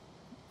stream?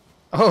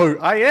 Oh,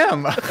 I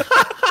am.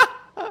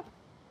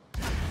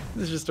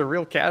 This is just a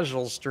real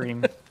casual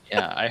stream.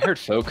 Yeah, I heard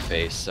folk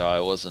face, so I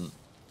wasn't.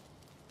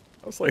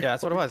 I was like, Yeah,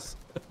 that's what it was.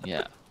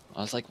 Yeah,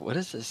 I was like, what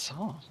is this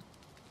song?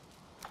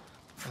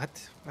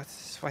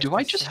 What's Do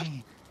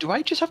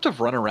I just have to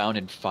run around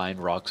and find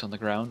rocks on the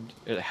ground?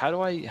 How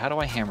do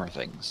I hammer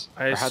things?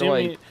 I Or how assume do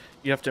I?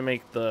 you have to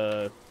make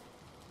the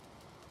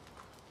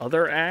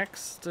other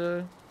axe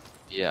to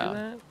do Yeah,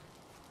 that.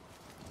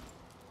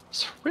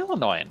 it's real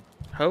annoying.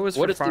 Hoe is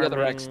What for does the other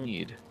farming. axe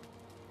need?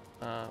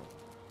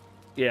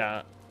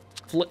 Yeah,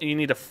 you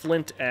need a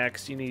flint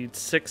axe. You need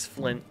 6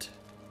 flint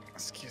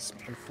Excuse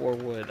me. and 4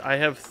 wood. I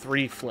have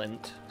 3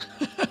 flint.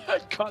 I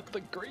caught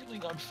the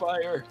grayling on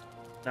fire.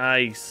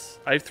 Nice.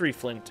 I have 3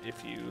 flint.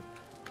 If you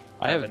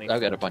I've any got a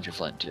flint. bunch of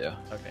flint too.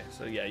 Okay,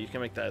 so yeah, you can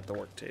make that at the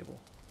work table.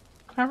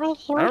 I I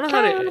don't know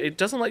how to. It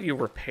doesn't let you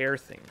repair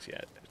things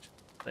yet. It's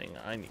the thing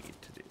I need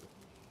to do.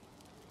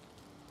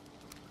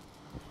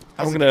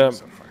 I'm How's it gonna going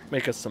so far?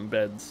 make us some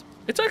beds.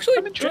 It's actually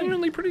I'm enjoying it.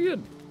 genuinely pretty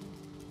good.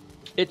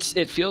 It's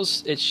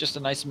just a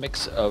nice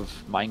mix of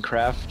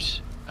Minecraft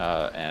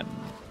and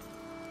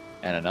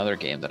another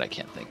game that I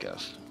can't think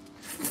of.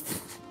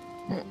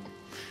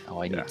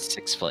 Oh, I need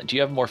 6 flint. Do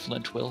you have more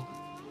flint, Will?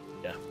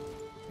 Yeah.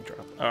 Drop.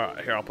 All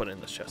right, here I'll put it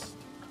in this chest.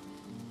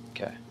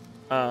 Okay.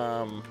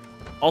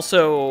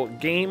 Also,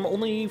 game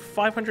only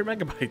 500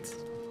 megabytes.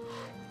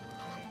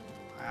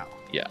 Wow.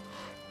 Yeah.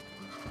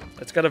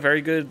 It's got a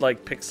very good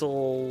like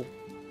pixel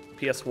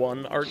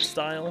PS1 art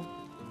style.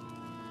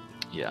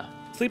 Yeah.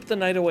 Sleep the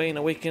night away and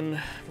awaken,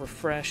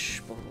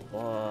 refresh, blah blah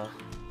blah.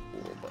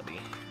 Cool, buddy.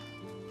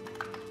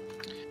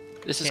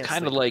 This is Can't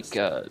kind of sleep like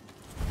this.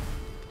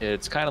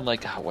 it's kind of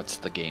like what's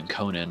the game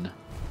Conan?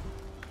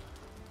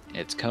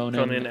 It's Conan,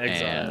 Conan and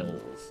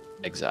Exiles.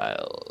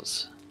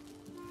 Exiles.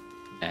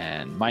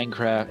 And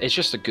Minecraft. It's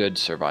just a good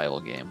survival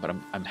game, but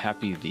I'm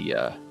happy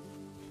the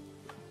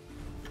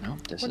no,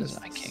 this What is is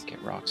I this? can't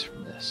get rocks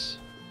from this.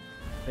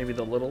 Maybe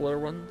the littler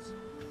ones.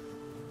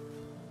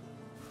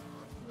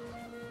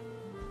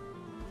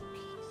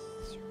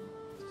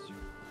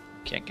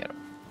 Can't get them.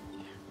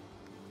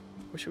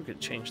 Wish we could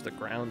change the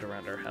ground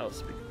around our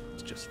house because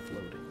it's just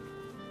floating.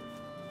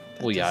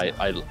 Well, yeah,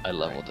 I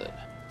leveled it.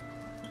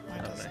 Why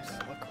Oh, doesn't nice.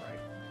 that look right?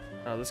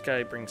 Oh, this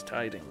guy brings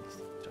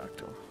tidings. Talk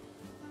to him.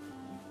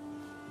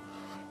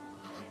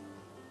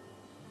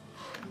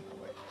 Oh,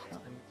 wait. No,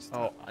 it's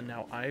Oh,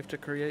 now I have to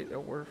create a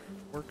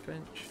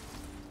workbench.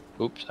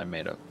 Oops,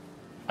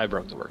 I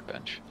broke the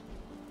workbench.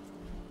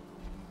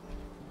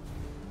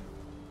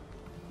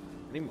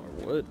 I need more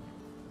wood.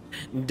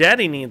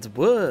 Daddy needs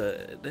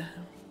wood.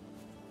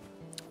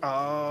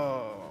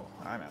 Oh,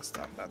 I messed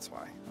up. That's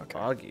why. Okay.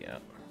 Foggy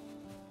out.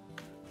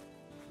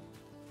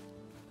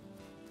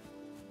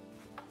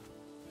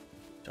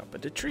 Jump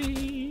at a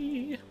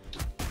tree.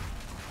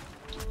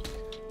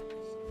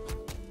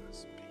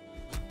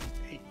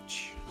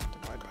 H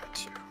divide by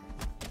 2.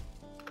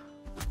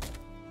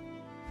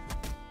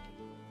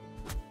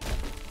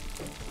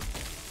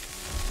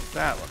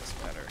 That looks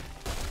better.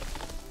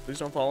 Please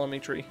don't follow me,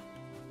 tree.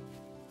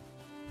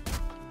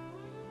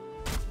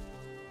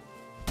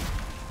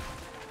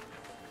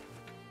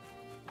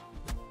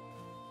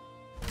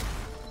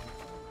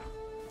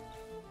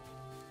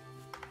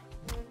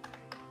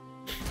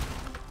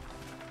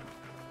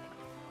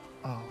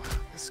 Oh,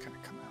 this is gonna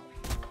come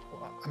out.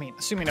 Well, I mean,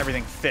 assuming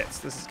everything fits,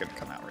 this is gonna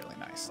come out really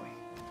nicely.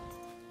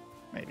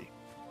 Maybe.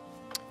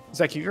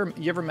 Zach, you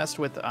ever messed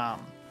with I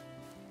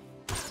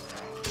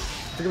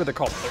forget what they're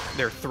called.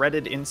 They're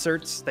threaded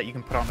inserts that you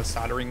can put on a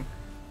soldering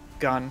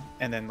gun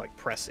and then like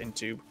press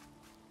into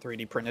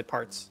 3D printed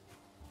parts.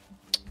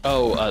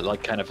 Oh,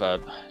 like kind of a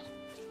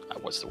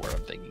what's the word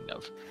I'm thinking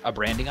of? A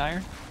branding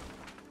iron?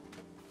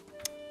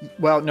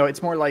 Well, no,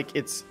 it's more like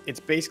it's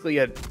basically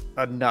a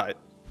nut,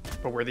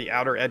 but where the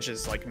outer edge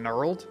is like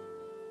knurled,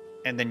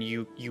 and then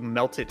you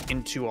melt it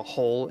into a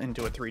hole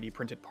into a 3D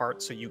printed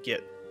part, so you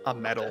get a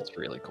metal That's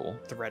really cool.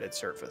 threaded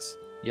surface.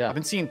 Yeah. I've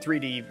been seeing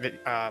 3D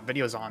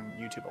videos on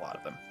YouTube, a lot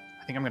of them.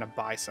 I think I'm gonna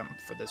buy some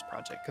for this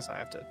project because I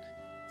have to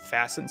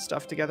fasten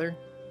stuff together,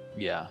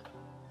 Yeah.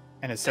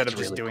 and instead That's of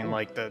just really doing cool.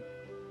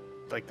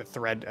 like the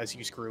thread as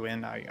you screw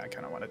in, I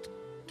kind of want to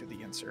do the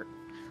insert.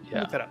 I'll Yeah.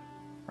 look that up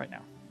right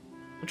now.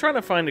 I'm trying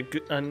to find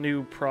a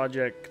new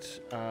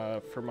project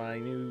for my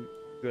new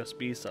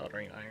USB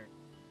soldering iron.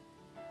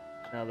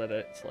 Now that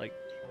it's like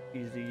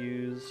easy to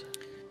use.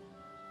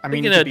 I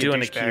mean, Thinking you of could be a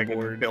doing a douchebag and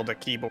keyboard. build a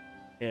keyboard.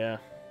 Yeah.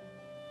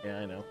 Yeah,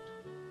 I know.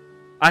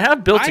 I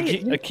have built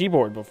a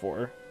keyboard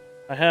before.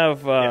 I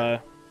have, oh,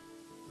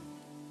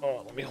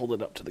 let me hold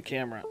it up to the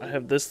camera. I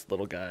have this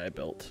little guy I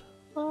built.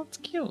 Oh, it's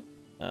cute.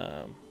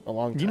 A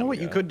long time You know what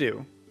you ago. could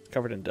do? It's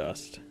covered in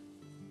dust.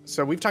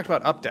 So we've talked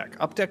about Updeck.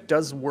 Updeck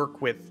does work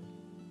with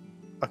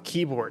a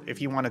keyboard if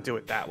you want to do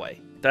it that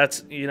way.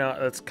 That's,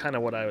 that's kind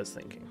of what I was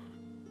thinking.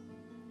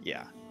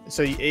 Yeah.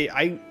 So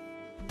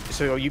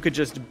so you could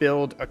just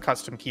build a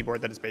custom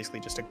keyboard that is basically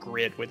just a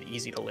grid with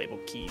easy to label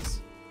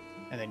keys,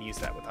 and then use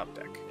that with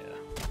Updeck.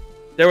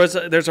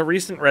 Yeah. There's a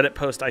recent Reddit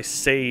post I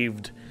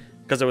saved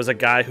because there was a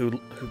guy who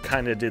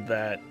kind of did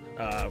that,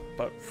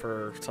 but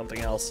for something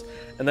else.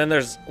 And then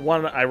there's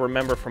one I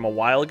remember from a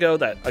while ago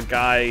that a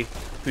guy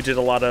who did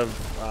a lot of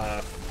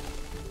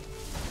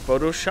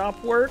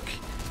Photoshop work,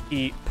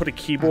 he put a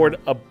keyboard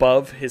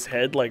above his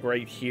head, like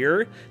right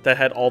here, that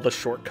had all the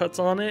shortcuts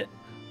on it.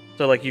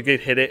 So like you could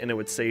hit it and it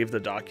would save the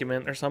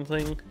document or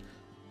something.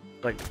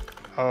 Like,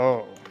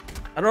 Oh,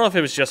 I don't know if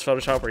it was just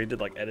Photoshop or he did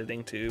like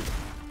editing too.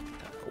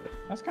 Kinda cool.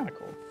 that's kind of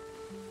cool.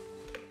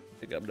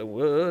 Pick up the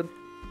wood.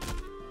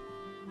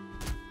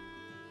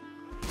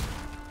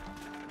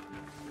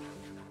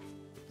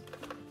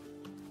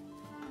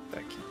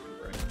 That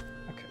keyboard, right?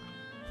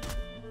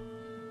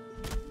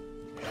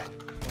 Okay.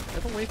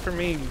 Get away from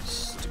me, you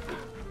stupid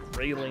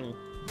railing. You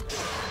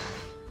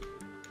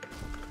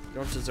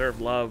don't deserve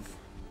love.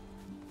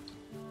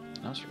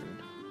 That's rude.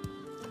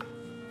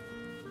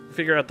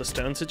 Figure out the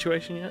stone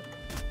situation yet?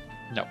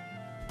 No.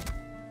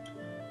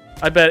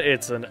 I bet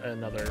it's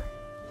another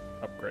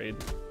upgrade.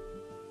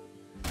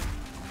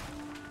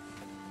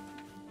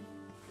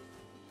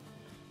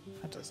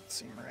 That doesn't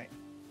seem right.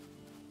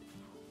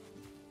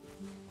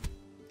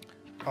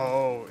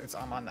 Oh,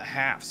 I'm on the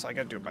half, so I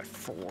gotta do it by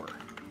 4.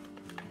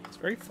 It's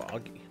very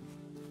foggy.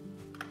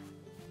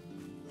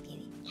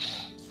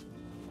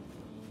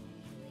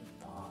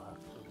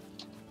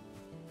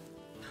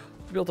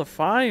 Build a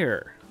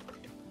fire.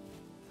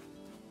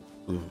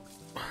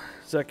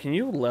 Zach, can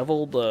you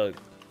level the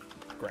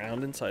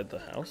ground inside the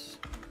house?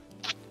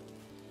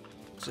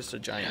 It's just a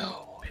giant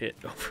pit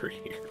over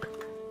here.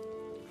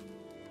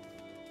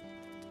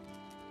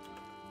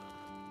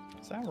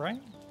 Is that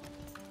right?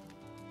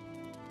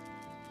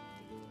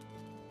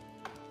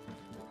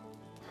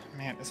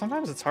 Man,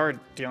 sometimes it's hard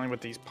dealing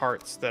with these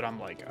parts that I'm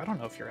like, I don't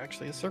know if you're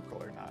actually a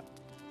circle or not.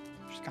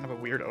 It's just kind of a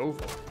weird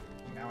oval.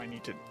 Now I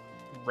need to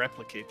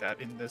replicate that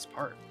in this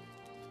part.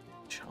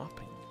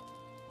 Chopping.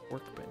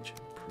 Workbench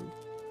improved.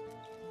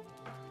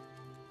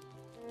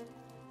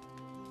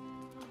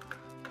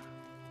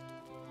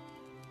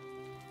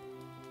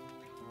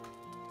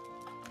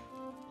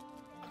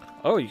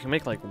 Oh, you can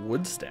make like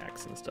wood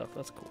stacks and stuff.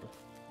 That's cool.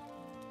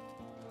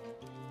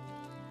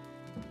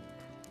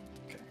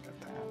 Okay, I got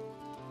that.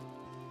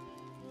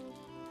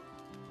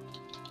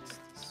 What's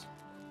this?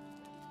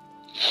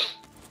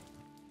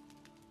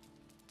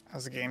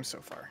 How's the game so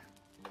far?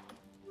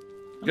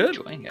 I'm Good.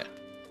 enjoying it.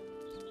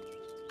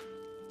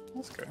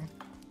 That's good.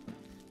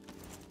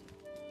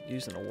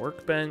 Using a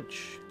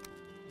workbench.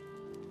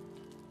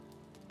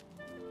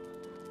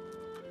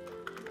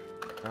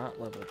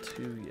 Not level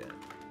 2 yet.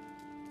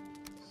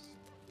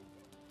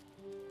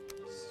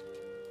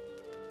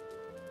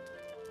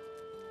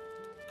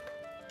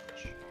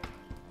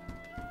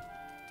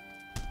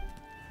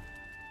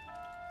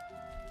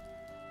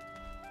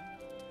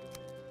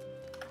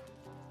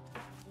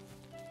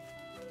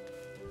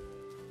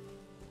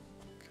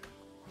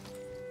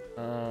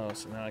 Oh,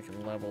 so now I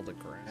can level the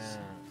ground.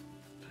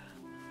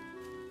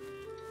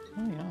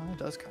 Oh yeah, it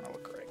does kind of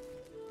look great.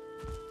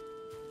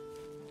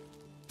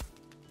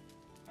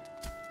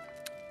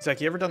 Zach,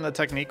 you ever done the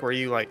technique where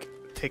you like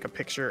take a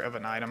picture of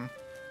an item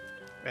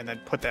and then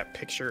put that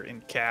picture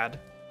in CAD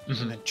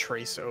Mhm. and then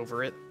trace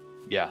over it?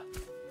 Yeah.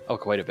 Oh,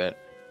 quite a bit.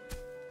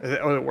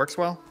 Oh, it works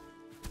well?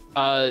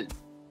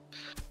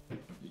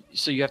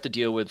 So you have to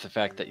deal with the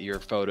fact that your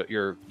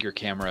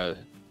camera,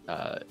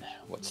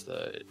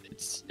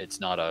 it's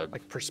not a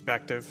Like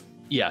perspective?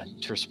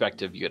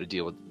 perspective. You got to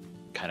deal with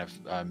kind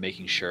of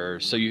making sure.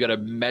 So you got to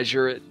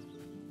measure it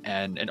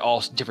and in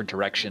all different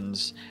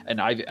directions. And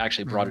I've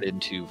actually brought it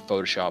into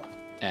Photoshop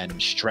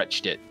and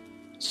stretched it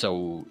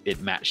so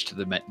it matched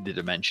the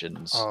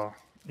dimensions. Oh,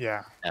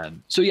 yeah.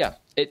 And so yeah,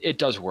 it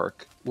does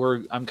work.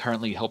 I'm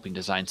currently helping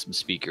design some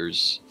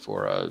speakers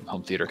for a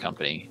home theater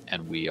company,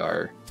 and we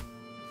are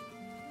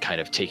kind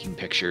of taking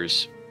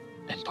pictures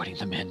and putting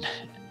them in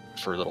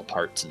for little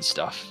parts and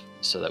stuff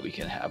so that we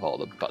can have all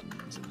the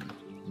buttons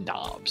and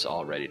knobs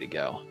all ready to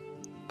go.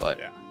 But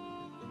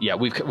yeah,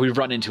 we've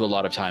run into a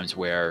lot of times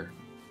where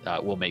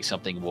we'll make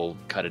something, we'll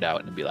cut it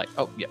out and be like,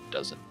 oh yeah,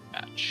 doesn't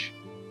match.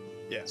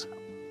 Yeah.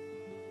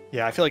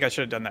 Yeah, I feel like I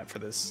should have done that for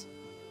this,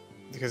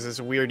 because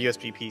this weird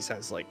USB piece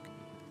has like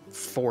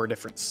 4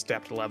 different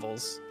stepped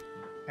levels,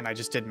 and I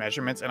just did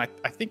measurements, and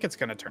I think it's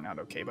going to turn out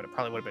okay, but it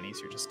probably would have been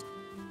easier just to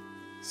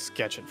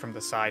sketch it from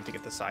the side to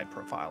get the side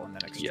profile and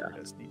then extrude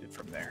as needed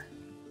from there.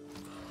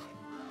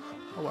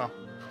 Oh well.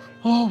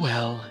 Oh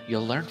well,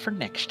 you'll learn for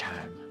next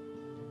time.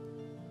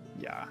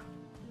 Yeah.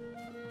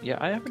 Yeah,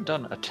 I haven't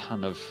done a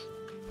ton of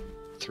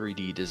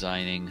 3D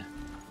designing,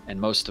 and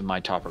most of my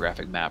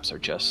topographic maps are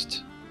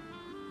just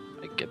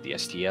I get the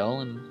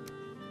STL and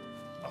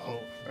Oh,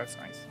 that's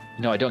nice.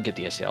 no, I don't get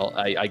the STL.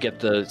 I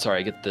get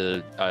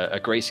a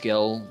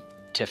grayscale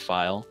TIFF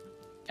file,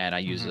 and I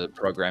use a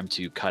program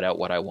to cut out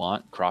what I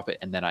want, crop it,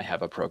 and then I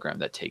have a program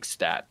that takes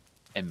that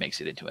and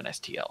makes it into an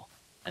STL,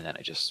 and then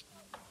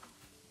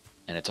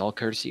and it's all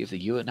courtesy of the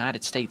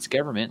United States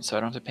government, so I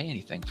don't have to pay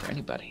anything for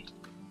anybody.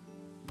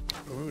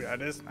 Ooh,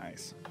 that is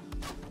nice.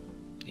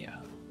 Yeah.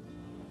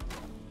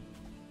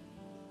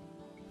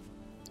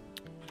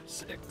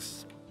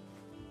 6.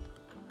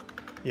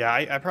 Yeah,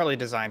 I probably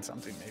design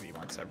something maybe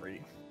once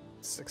every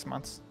 6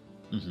 months.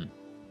 Mm-hmm.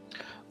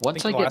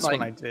 Once I think I the get last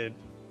one I did.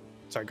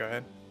 Sorry, go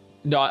ahead.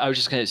 No, I was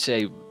just going to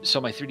say, so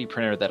my 3D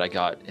printer that I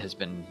got has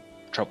been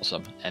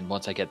troublesome, and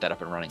once I get that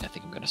up and running, I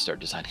think I'm going to start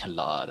designing a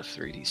lot of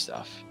 3D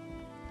stuff.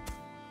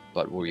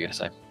 But what were you going to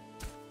say?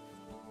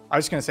 I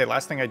was going to say,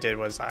 last thing I did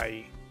was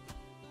I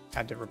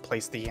had to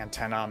replace the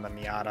antenna on the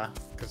Miata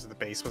because the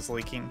base was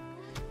leaking,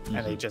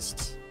 and they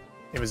just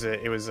it was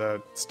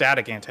a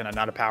static antenna,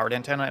 not a powered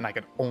antenna, and I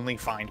could only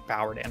find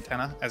powered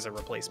antenna as a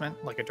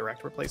replacement, like a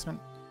direct replacement.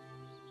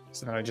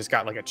 So then I just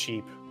got like a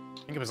cheap, I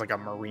think it was like a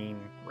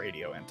marine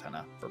radio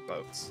antenna for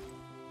boats.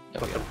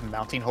 But the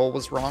mounting hole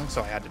was wrong,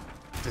 so I had to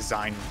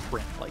design and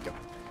print like a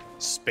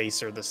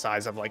spacer the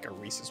size of like a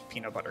Reese's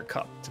peanut butter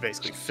cup to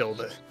basically fill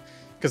the,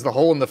 because the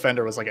hole in the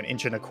fender was like 1.25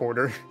 inches,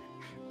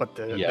 but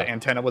the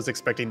antenna was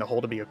expecting the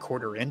hole to be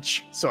 1/4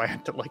 inch, so I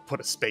had to like put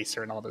a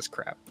spacer and all this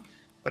crap.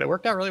 But it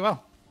worked out really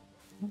well.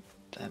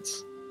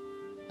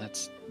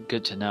 That's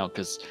good to know,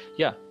 because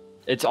yeah,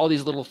 it's all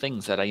these little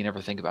things that I never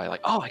think about.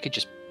 Like, oh, I could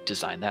just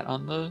design that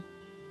on the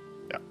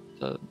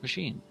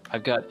machine.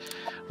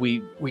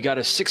 We got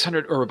a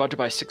 $600, or about to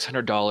buy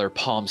 $600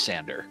 palm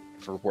sander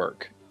for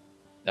work.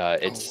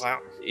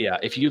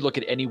 If you look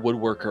at any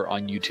woodworker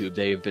on YouTube,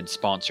 they have been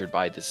sponsored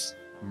by this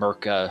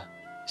Mirka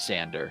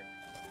sander,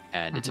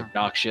 and it's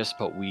obnoxious,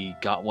 but we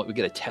got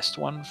a test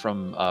one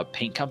from a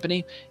paint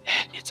company,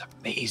 and it's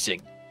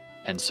amazing.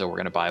 And so we're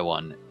gonna buy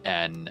one,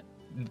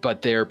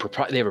 but they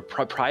have a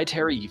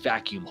proprietary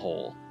vacuum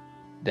hole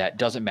that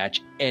doesn't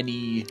match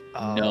any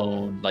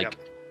known.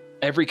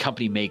 Every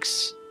company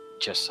makes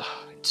just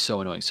it's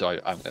so annoying. So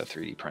I'm gonna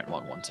 3D print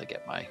one once I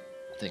get my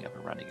thing up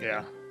and running.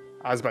 Yeah,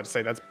 I was about to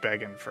say that's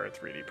begging for a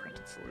 3D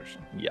printed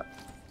solution. Yep.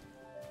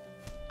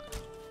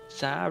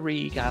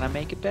 Sorry, gotta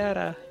make it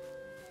better.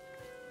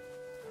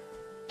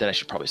 Then I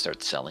should probably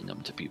start selling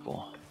them to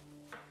people.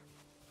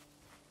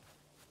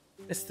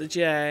 Mr.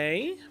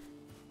 J.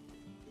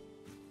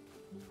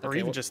 Or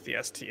even just the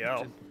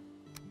STL.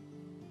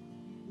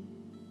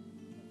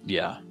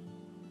 Yeah.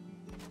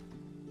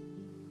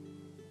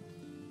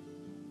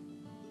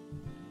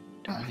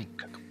 What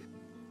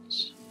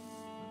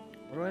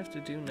do I have to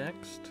do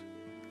next?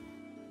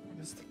 What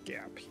is the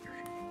gap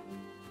here?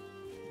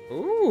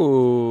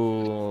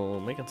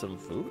 Ooh, making some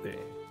foodie.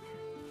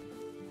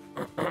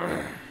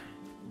 Oh,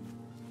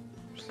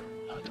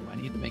 do I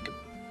need to make a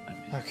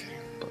Okay.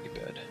 buggy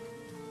bed?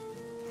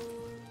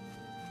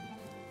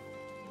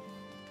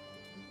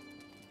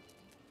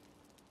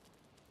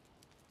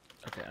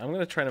 Okay, I'm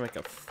gonna try to make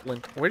a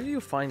flint. Where do you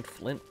find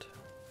flint?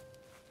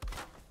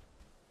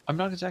 I'm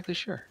not exactly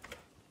sure.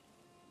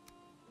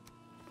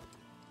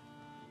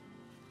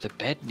 The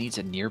bed needs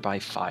a nearby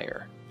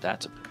fire.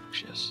 That's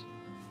obnoxious.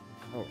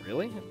 Oh,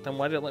 really? Then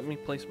why did it let me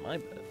place my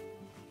bed?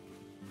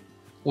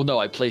 Well, no,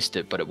 I placed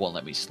it, but it won't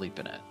let me sleep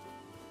in it.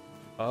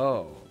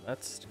 Oh,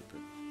 that's stupid.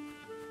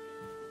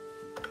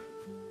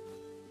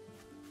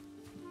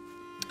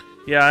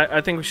 Yeah,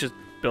 I think we should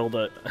build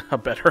a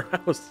better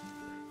house.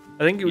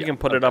 I think we can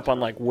put it up on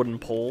like wooden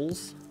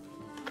poles.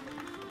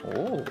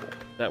 Oh.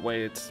 That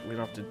way we don't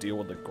have to deal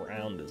with the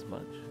ground as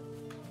much.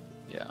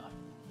 Yeah.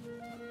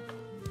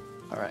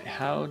 All right,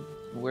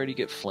 where do you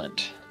get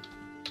flint?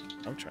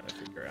 I'm trying to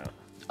figure out.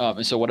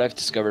 And so what I've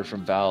discovered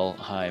from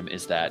Valheim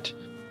is that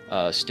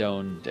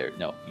stone there.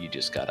 No, you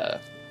just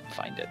gotta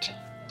find it.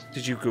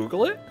 Did you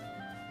Google it?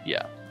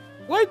 Yeah.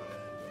 What?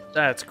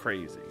 That's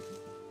crazy.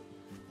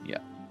 Yeah.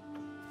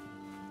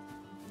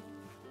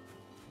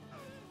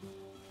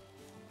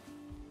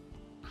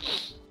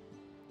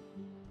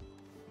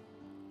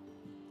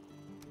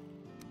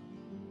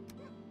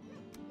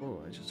 Oh,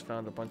 I just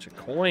found a bunch of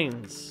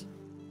coins.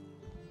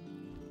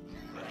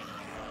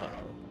 Uh-oh.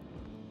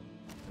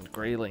 And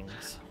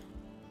graylings.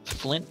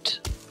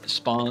 Flint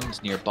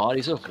spawns near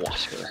bodies of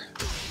water.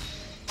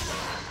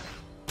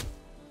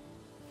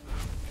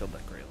 Killed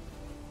that grayling.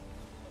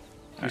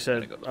 You Alright,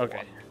 said I'm gonna go to the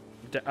okay.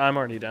 I'm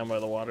already down by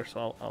the water,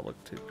 so I'll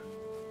look too.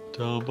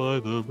 Down by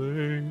the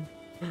bay,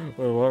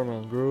 Where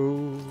watermelon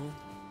grows.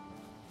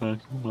 back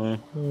to my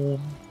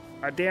home.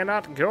 I dare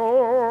not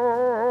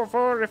go,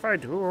 for if I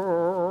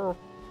do.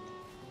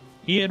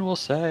 Ian will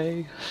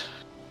say.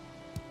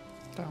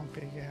 Don't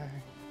be gay.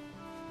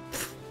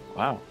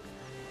 Wow.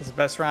 It's the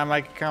best rhyme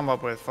I could come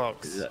up with,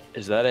 folks.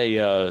 Is that a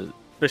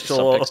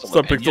Official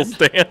Subpixel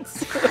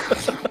stance.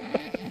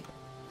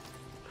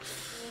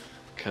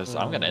 Because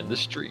I'm gonna end the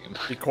stream.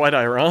 Be quite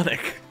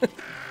ironic.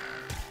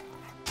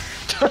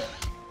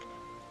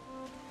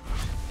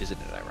 Isn't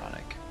it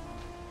ironic?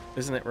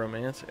 Isn't it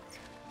romantic?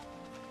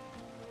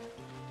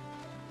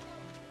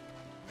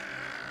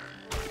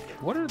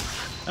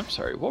 I'm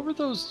sorry, what were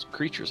those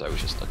creatures I was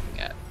just looking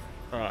at?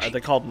 Are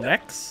they called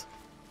necks?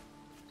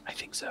 I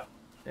think so.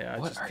 Yeah, I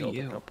What just are killed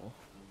you? a couple.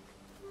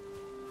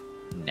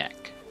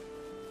 Neck.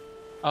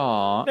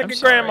 Aw, Neck I'm of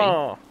sorry.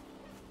 grandma.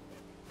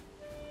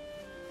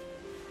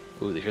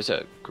 Ooh, there's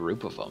a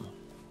group of them.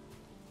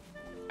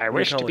 I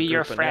wish to be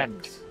your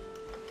friend.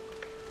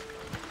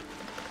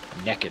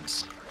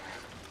 Neckeds.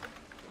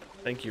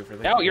 Thank you for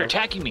thinking. No, you're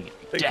attacking me.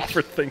 Thank Death. you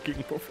for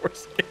thinking before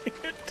saying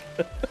it.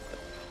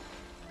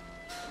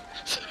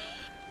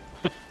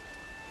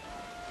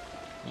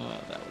 Oh,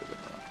 that would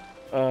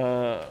have been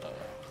wrong.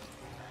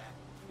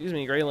 Excuse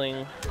me,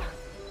 Grayling.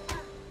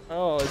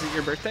 Oh, is it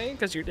your birthday?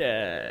 Because you're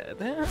dead.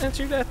 It's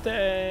your death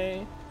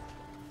day.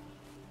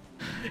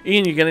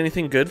 Ian, you get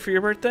anything good for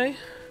your birthday?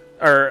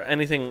 Or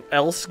anything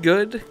else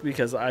good?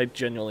 Because I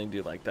genuinely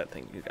do like that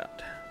thing you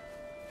got.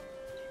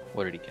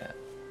 What did he get?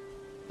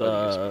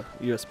 The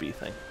USB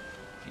thing.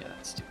 Yeah,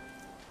 that's stupid.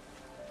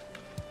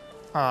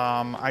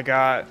 I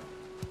got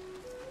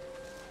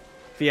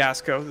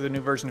Fiasco, the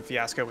new version of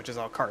Fiasco, which is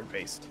all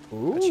card-based.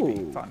 That should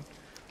be Ooh. fun.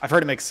 I've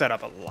heard it makes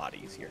setup a lot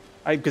easier.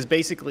 Because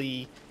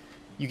basically,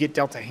 you get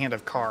dealt a hand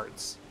of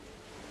cards,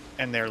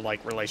 and they're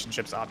like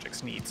relationships,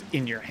 objects, needs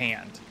in your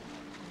hand,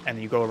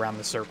 and you go around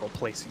the circle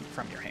placing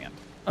from your hand.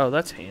 Oh,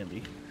 that's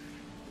handy.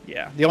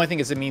 Yeah. The only thing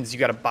is it means you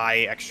got to buy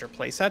extra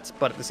playsets,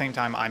 but at the same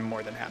time, I'm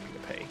more than happy to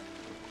pay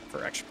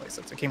for extra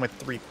playsets. It came with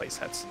 3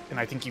 playsets, and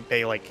I think you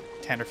pay like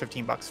 10 or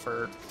 15 bucks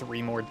for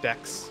 3 more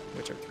decks,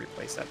 which are 3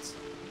 playsets.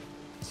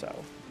 So,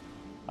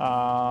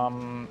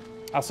 I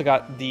also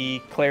got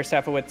the Claire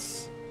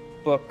Safowitz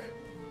book,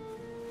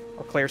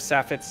 or Claire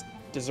Saffitz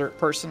Dessert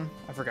Person.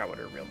 I forgot what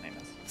her real name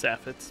is.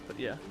 Saffitz, but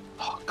yeah.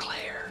 Oh,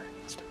 Claire.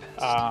 It's the best.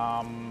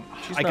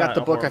 She's I not got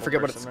the a book. I horrible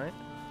forget what person, it's.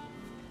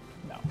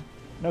 right?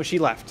 No, she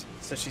left,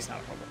 so she's not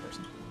a horrible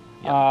person.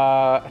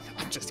 Yeah.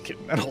 I'm just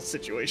kidding. That whole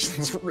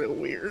situation's real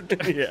weird.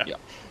 Yeah. Yeah.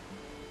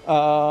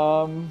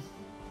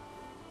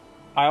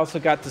 I also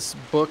got this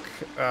book.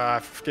 I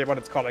forget what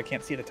it's called. I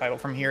can't see the title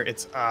from here.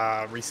 It's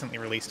recently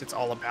released. It's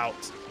all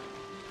about.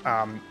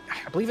 I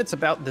believe it's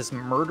about this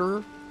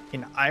murder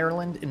in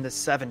Ireland in the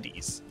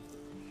 70s,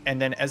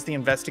 and then as the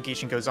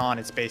investigation goes on,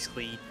 it's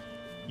basically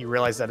you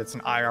realize that it's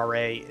an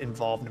IRA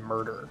involved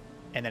murder,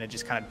 and then it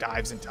just kind of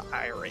dives into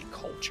IRA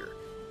culture.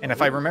 And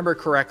if I remember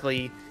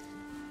correctly,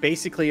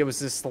 basically it was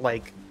this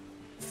like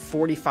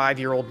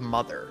 45-year-old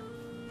mother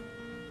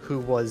who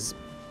was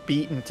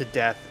beaten to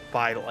death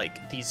by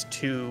like these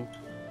 2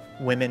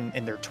 women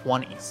in their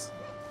 20s,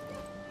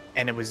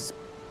 and it was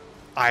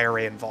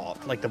IRA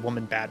involved. Like the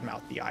woman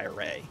badmouthed the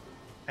IRA,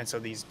 and so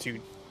these 2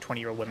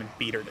 20-year-old women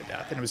beat her to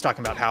death. And it was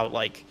talking about how,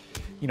 like,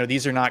 you know,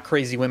 these are not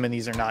crazy women,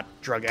 these are not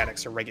drug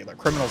addicts or regular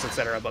criminals,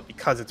 etc. But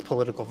because it's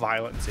political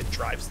violence, it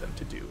drives them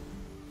to do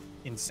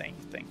insane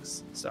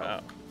things.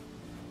 So,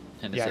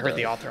 And yeah, I heard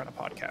the author on a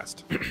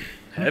podcast.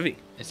 Heavy.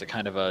 Is it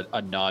kind of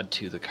a nod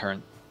to the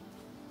current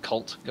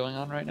cult going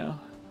on right now?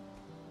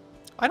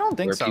 I don't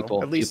think Where so.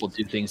 people, At least people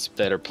do things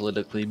that are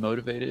politically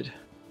motivated?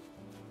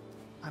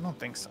 I don't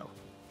think so.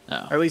 No.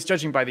 Or at least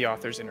judging by the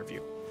author's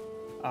interview.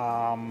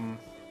 I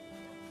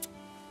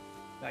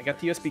got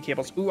the USB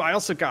cables. Ooh, I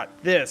also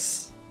got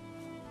this.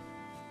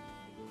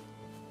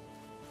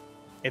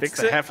 It's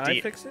Fix the it? hefty.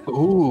 I fix it?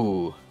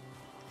 Ooh.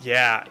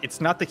 Yeah, it's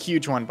not the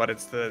huge one, but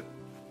it's the.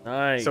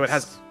 Nice. So it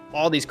has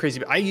all these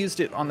crazy. I used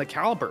it on the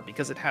Caliber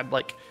because it had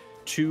like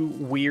 2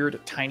 weird,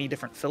 tiny,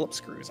 different Phillips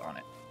screws on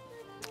it,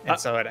 and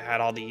so it had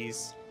all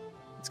these.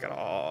 It's got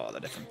all the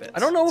different bits. I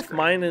don't know It's if great.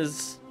 mine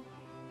is.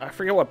 I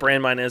forget what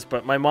brand mine is,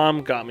 but my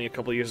mom got me a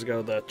couple years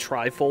ago the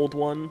trifold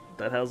one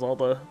that has all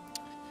the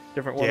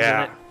different ones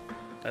Yeah. in it.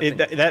 I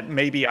think- That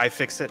maybe I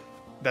fix it.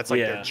 That's like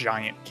Yeah. their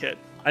giant kit.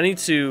 I need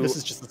to. This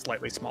is just a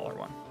slightly smaller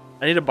one.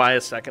 I need to buy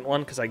a second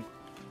one because I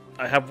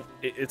have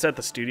it's at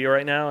the studio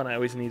right now, and I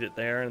always need it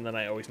there, and then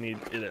I always need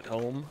it at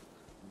home.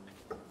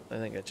 I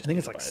think I think need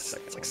it's to like buy a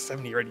second it's like one.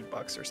 70 or 80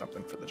 bucks or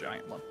something for the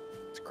giant one.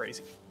 It's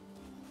crazy.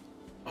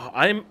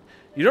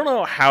 You don't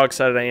know how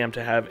excited I am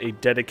to have a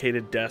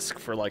dedicated desk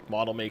for like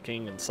model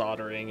making and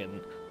soldering and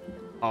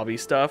hobby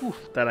stuff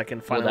that I can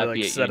Will finally that be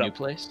like at set your up. new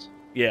place?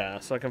 Yeah,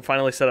 so I can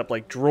finally set up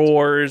like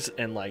drawers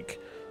and like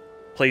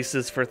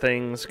places for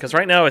things. Because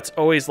right now it's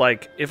always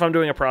like if I'm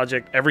doing a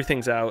project,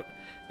 everything's out,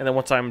 and then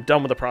once I'm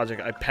done with the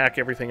project, I pack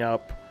everything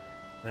up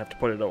and have to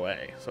put it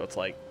away. So it's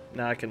like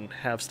now I can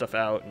have stuff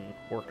out and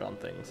work on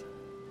things.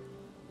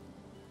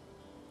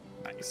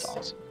 Nice. That's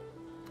awesome.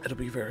 It'll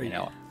be very You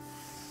know,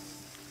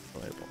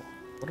 enjoyable.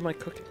 What am I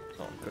cooking?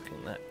 Oh, I'm cooking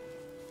that.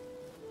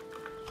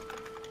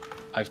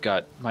 I've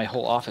got my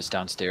whole office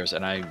downstairs,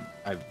 and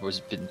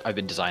I've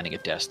been designing a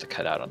desk to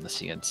cut out on the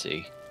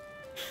CNC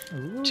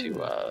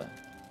to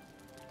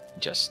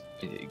just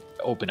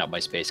open up my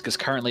space, because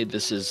currently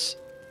this is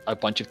a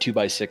bunch of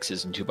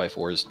 2x6s and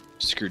 2x4s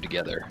screwed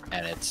together,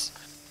 and it's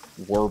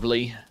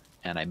warbly,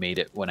 and I made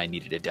it when I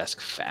needed a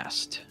desk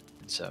fast,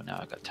 and so now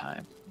I've got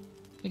time.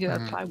 Look at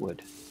that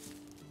plywood.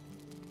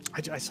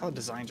 I saw a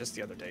design just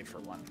the other day for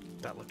one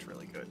that looked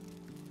really good.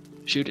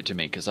 Shoot it to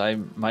me, because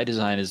my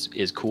design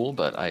is cool,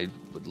 but I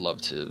would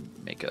love to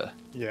make a.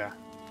 Yeah.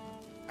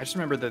 I just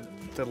remember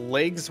that the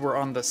legs were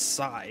on the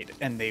side,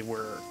 and they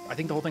were. I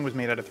think the whole thing was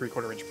made out of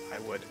 3/4 inch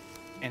plywood,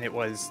 and they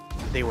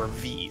were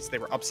V's. They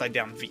were upside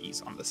down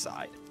V's on the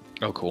side,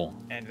 Oh, cool.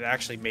 and it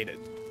actually made it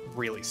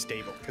really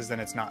stable because then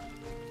it's not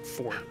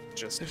 4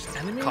 just There's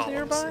enemies columns.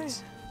 nearby?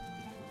 It's-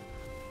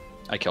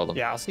 I killed him.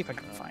 Yeah, I'll see if I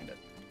can find it.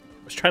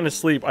 I was trying to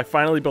sleep. I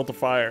finally built a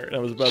fire, and I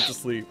was about to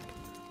sleep.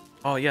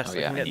 Oh yes, Oh, I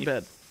yeah, can I get in need-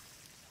 bed.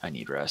 I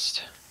need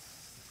rest.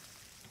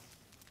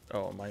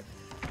 Oh my.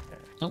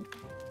 Nope.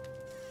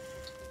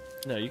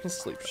 No, you can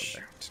sleep out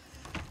there.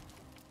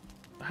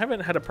 I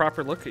haven't had a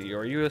proper look at you.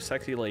 Are you a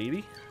sexy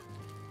lady?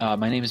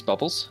 My name is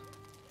Bubbles,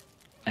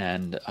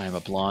 and I'm a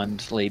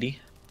blonde lady.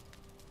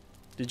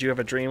 Did you have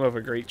a dream of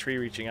a great tree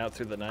reaching out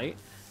through the night,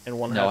 and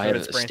one No, I half of had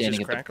its a branches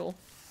standing at the- crackle?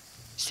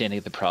 Standing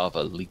at the prow of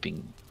a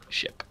leaping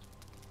ship.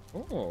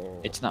 Oh.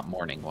 It's not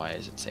morning. Why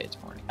does it say it's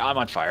morning? I'm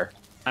on fire.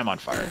 I'm on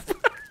fire.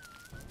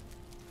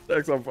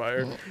 Zach's on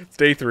fire. It's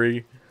day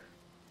 3.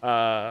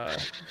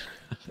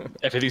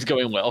 Everything's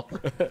going well.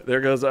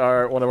 There goes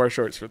one of our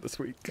shorts for this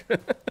week.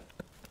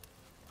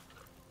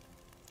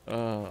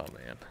 Oh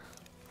man.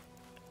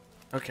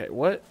 Okay,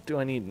 what do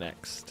I need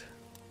next?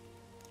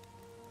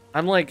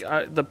 I'm like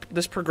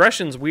this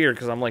progression's weird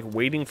because I'm like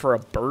waiting for a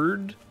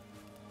bird.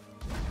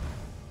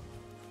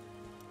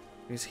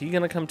 Is he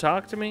gonna come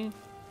talk to me?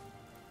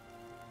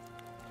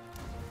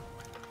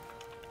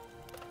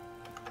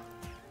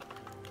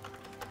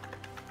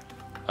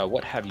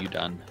 What have you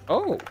done?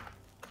 Oh,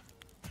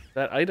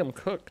 that item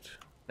cooked.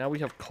 Now we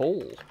have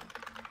coal.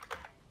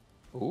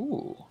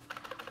 Ooh.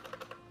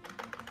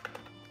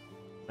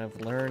 I've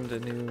learned a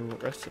new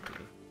recipe.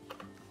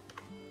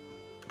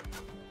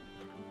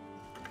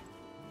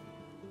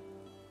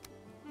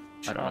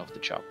 I don't know if the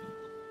chopping.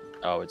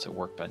 Oh, it's a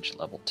workbench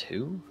level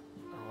 2.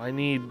 Oh, I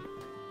need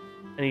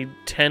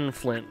 10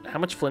 flint. How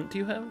much flint do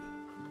you have?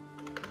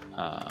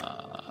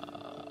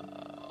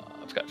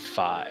 I've got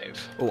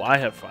 5. Oh, I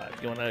have 5.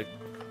 You want to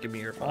give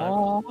me your 5?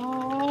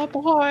 Oh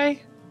boy.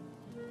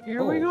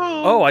 Here we go.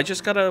 Oh, I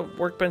just got a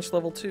workbench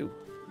level 2.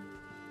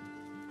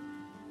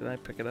 Did I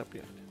pick it up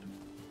yet?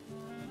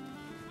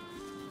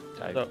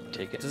 I So,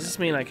 take it. does this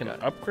No, mean I you can got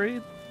it.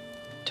 upgrade?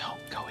 Don't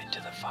go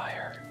into the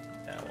fire.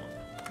 Yeah, I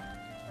won't.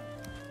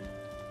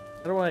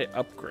 How do I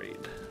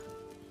upgrade?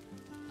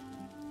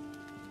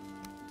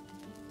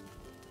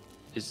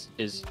 Is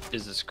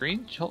the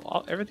screen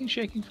everything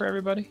shaking for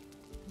everybody?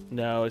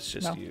 No, it's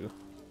just No. you.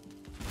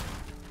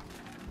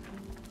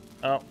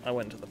 Oh, I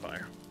went into the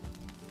fire.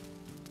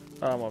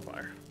 Oh, I'm on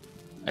fire.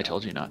 I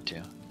told you not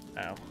to.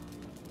 Ow.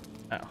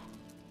 Ow.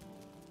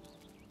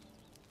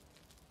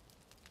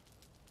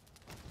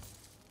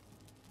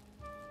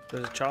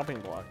 There's a chopping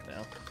block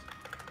now.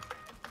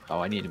 Oh,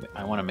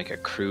 I want to make a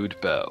crude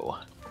bow.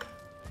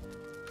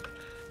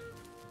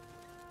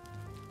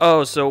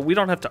 Oh, so we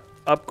don't have to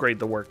upgrade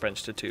the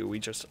workbench to 2. We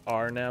just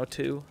are now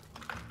 2.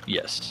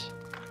 Yes.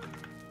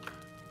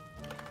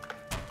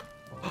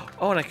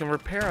 Oh, and I can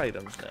repair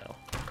items now.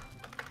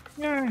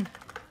 Yeah.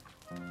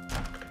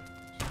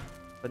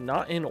 But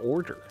not in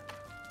order.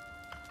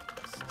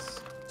 That's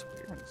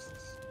weird.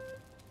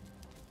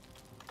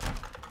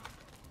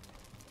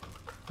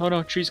 Oh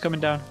no, trees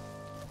coming down.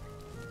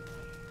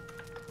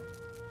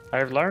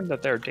 I've learned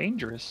that they're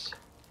dangerous.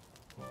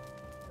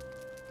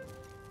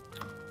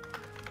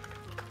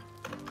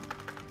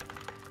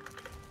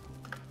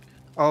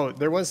 Oh,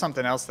 there was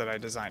something else that I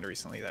designed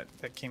recently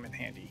that came in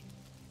handy.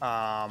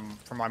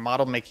 For my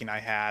model making, I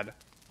have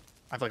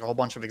like a whole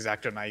bunch of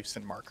X-Acto knives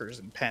and markers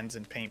and pens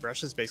and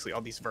paintbrushes, basically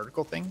all these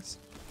vertical things.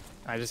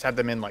 I just had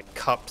them in like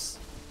cups.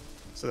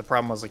 So the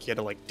problem was like you had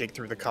to like dig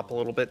through the cup a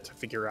little bit to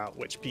figure out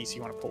which piece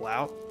you want to pull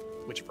out,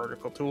 which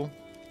vertical tool.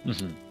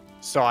 Mm-hmm.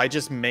 So I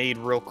just made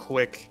real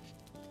quick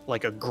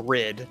like a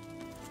grid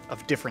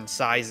of different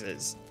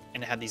sizes,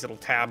 and it had these little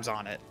tabs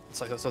on it.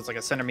 So it's like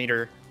a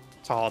centimeter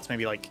tall. It's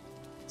maybe like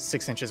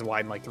 6 inches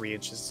wide and like 3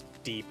 inches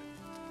deep.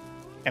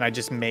 And I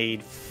just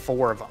made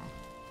 4 of them,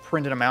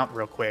 printed them out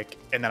real quick,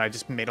 and then I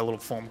just made a little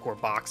foam core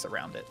box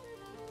around it.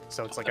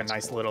 So it's like a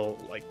nice little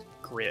like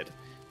grid.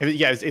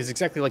 Yeah, it's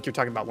exactly like you're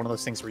talking about, one of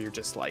those things where you're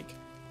just like,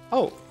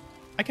 oh,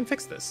 I can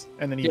fix this.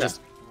 And then you just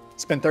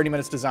spend 30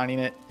 minutes designing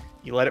it,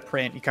 you let it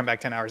print, you come back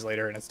 10 hours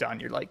later and it's done.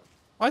 You're like,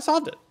 oh, I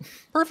solved it.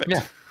 Perfect.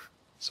 Yeah.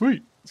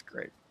 Sweet. It's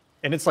great.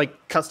 And it's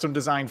like custom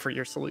designed for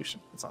your solution.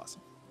 It's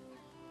awesome.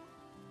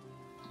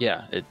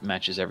 Yeah, it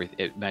matches everything.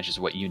 It matches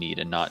what you need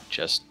and not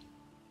just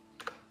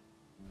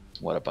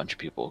what a bunch of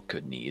people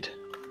could need.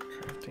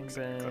 Crafting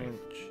bench.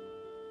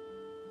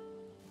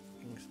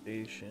 Crafting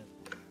station.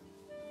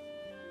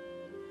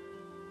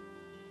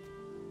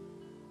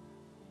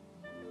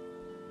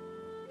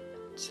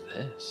 What's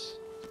this?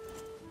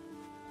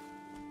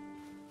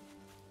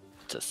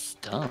 It's a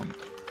stump.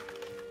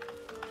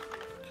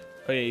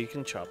 Oh yeah, you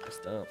can chop the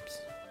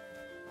stumps.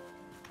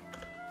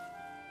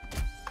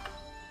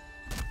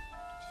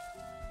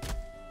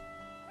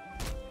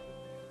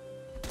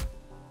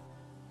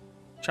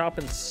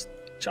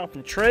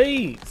 Chopping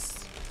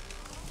trees.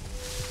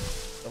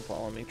 Don't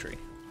follow me, tree.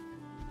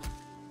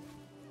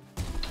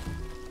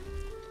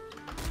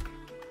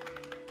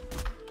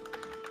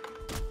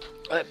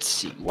 Let's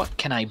see, what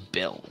can I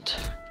build?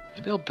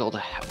 Maybe I'll build a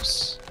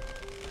house.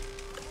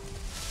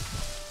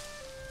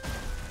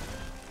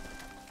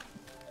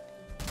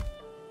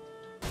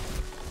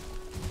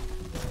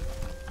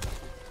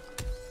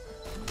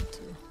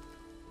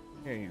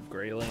 Here, you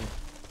grayling.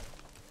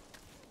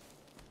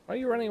 Why are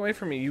you running away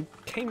from me? You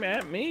came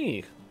at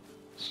me.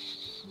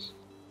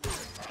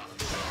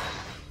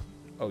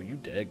 Oh, you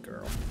dead,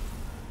 girl.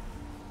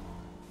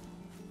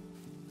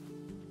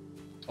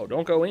 Oh,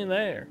 don't go in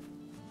there.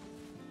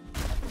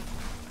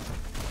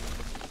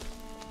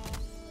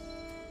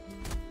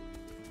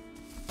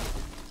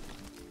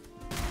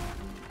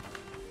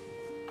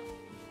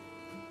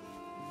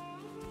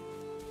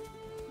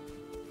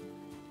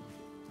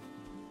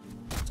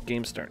 This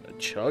game's starting to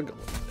chug a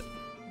little bit.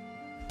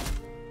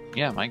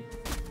 Yeah, my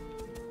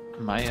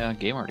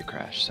game already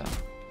crashed, so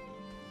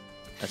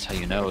that's how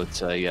you know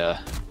it's a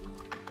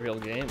Real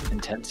game.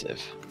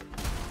 intensive.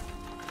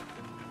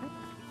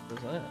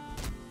 What's that?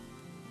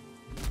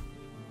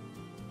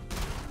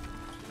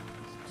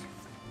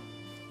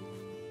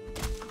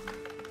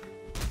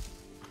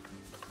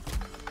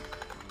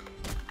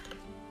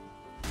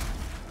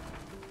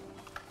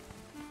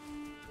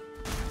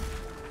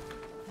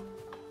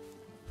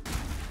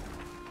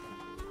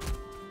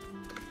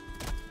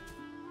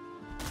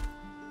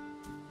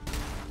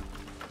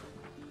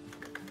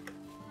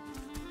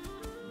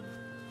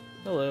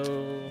 Hello.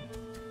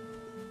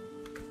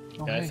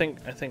 Oh, Yeah, hey.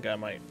 I think I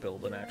might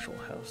build an actual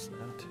house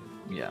now too.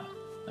 Yeah,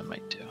 I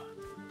might too.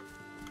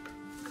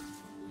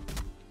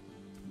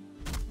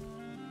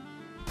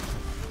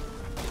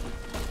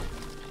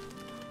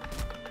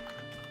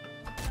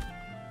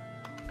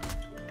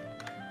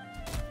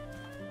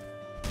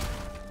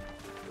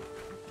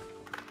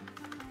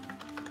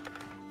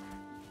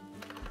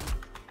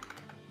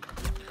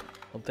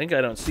 I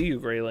don't see you,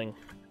 Grayling.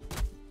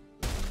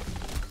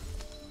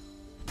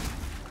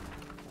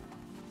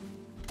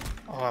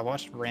 Oh, I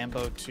watched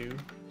Rambo 2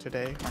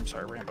 today. I'm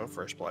sorry, Rambo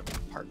First Blood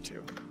Part 2.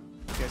 You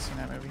guys seen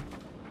that movie?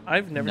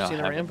 I've never No,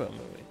 seen a haven't. Rambo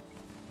movie.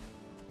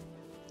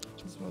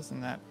 Just wasn't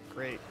that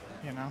great,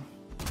 you know?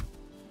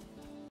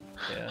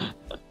 Yeah.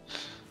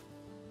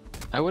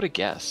 I would have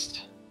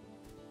guessed.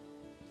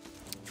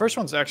 First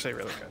one's actually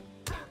really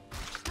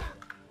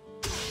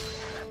good.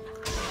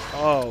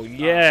 Oh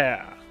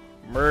yeah,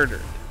 murdered.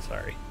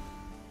 Sorry.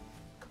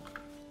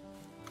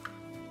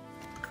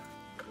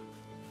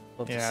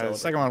 Love to Yeah, the celebrate.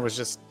 second one was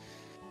just...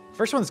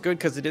 First one's good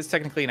because it is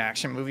technically an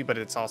action movie, but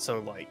it's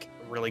also like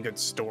a really good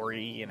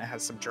story and it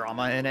has some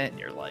drama in it, and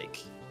you're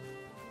like,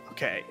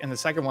 okay. And the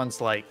second one's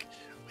like,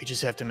 we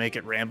just have to make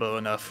it Rambo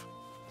enough.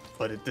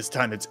 but this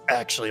time it's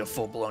actually a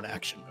full-blown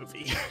action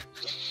movie.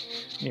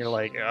 And you're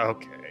like,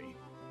 okay.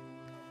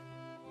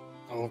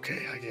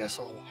 Okay, I guess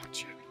I'll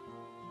watch it.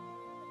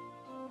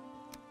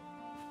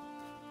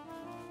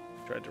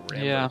 Tried to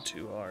Rambo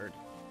too hard.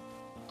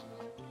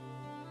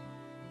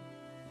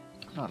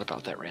 Not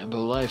about that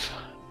Rambo life.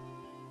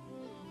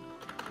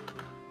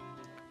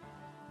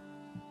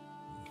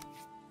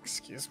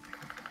 Excuse me.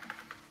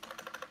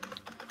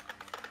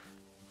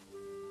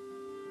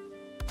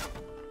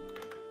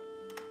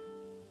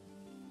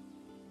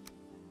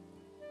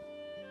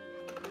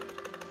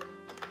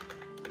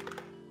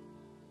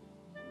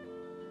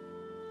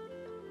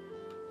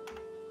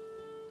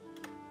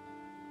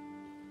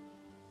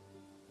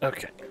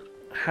 Okay,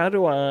 how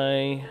do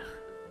I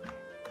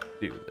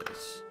do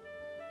this?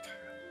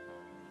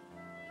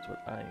 That's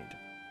what I need.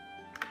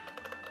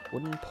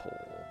 Wooden pole.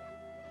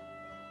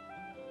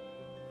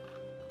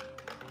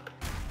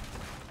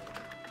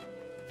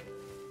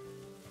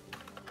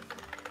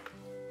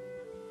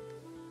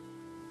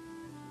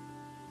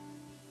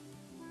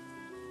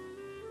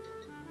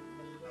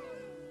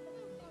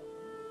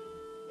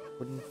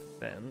 Wooden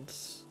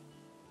fence.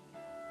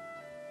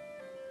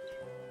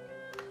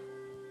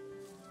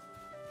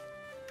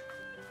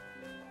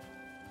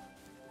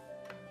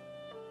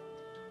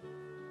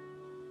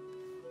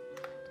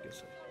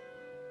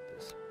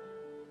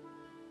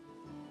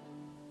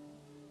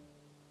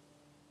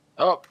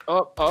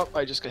 Oh,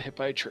 I just got hit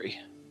by a tree.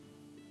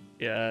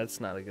 Yeah,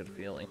 it's not a good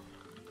feeling.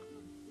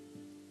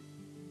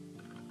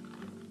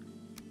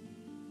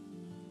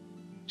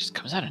 Just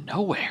comes out of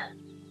nowhere.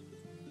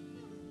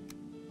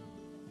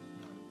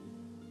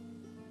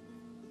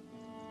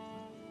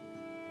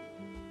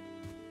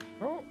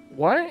 Oh,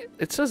 why?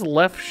 It says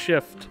left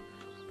shift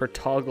for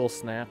toggle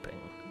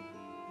snapping.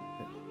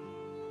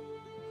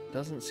 It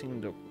doesn't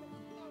seem to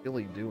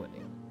really do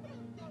anything.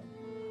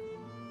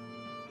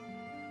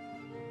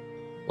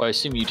 Well, I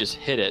assume you just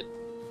hit it.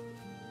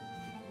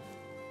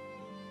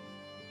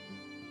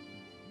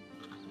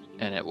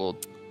 And it will...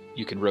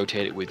 You can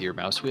rotate it with your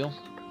mouse wheel?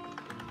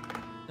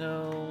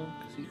 No,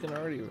 because you can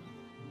already...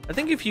 I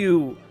think if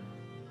you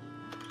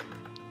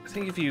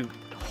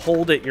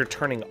hold it, you're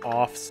turning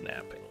off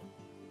snapping.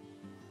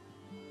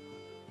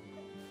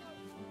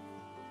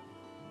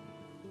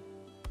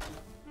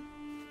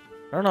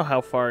 I don't know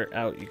how far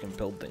out you can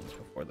build things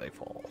before they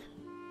fall.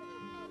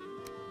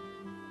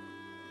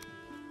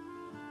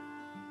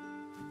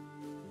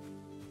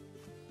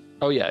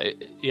 Oh yeah,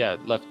 yeah.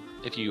 Left.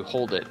 If you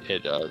hold it,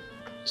 it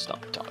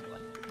stops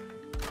toggling.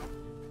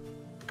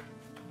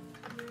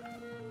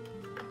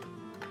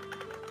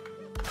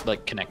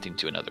 Like connecting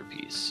to another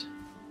piece,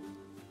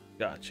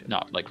 Gotcha.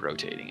 not like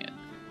rotating it.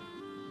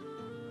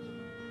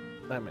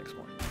 That makes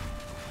more.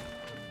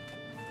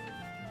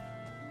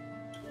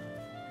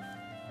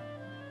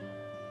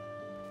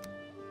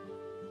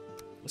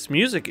 This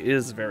music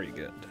is very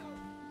good.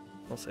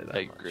 I'll say that.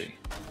 I much. agree.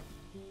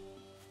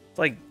 It's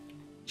like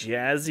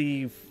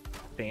jazzy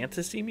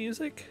fantasy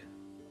music.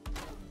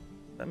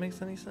 If that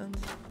makes any sense?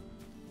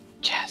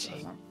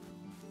 Jazzy.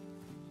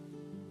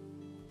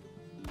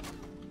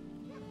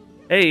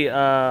 Hey,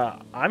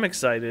 I'm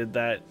excited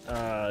that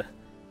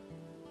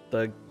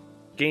the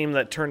game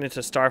that turned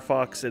into Star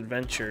Fox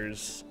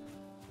Adventures,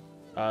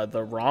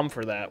 the ROM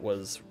for that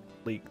was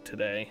leaked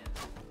today.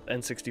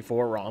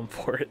 N64 ROM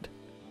for it.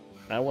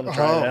 I want to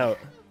try it out.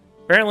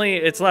 Apparently,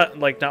 it's not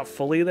not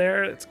fully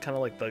there. It's kind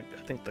of like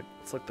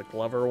it's like the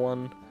Glover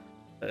one.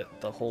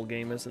 That the whole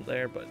game isn't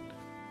there, but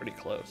pretty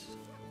close.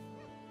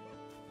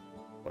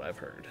 What I've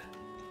heard.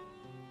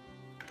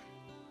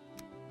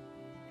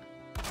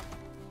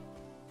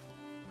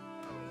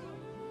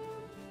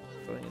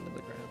 Going into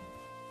the ground.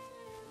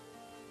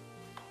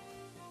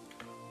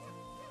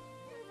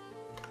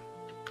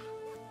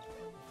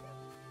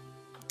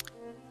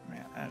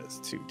 Man, that is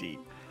too deep.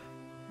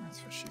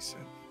 That's what she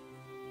said.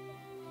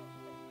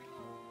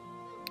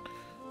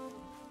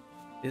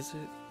 Is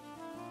it?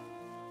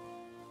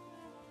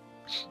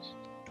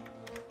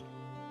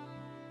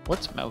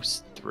 What's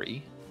mouse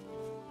 3?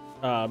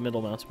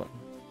 Middle mouse button.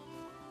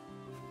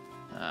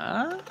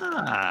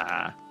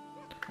 Ah,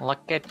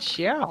 look at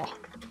you.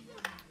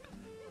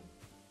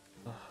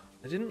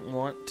 I didn't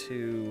want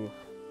to.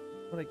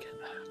 What I get?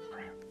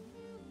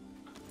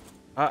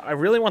 I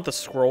really want the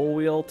scroll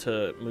wheel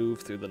to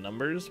move through the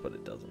numbers, but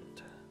it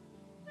doesn't.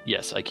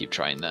 Yes, I keep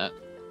trying that.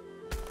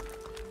 I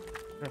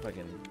don't know if I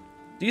can.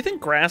 Do you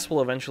think grass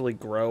will eventually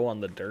grow on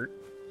the dirt?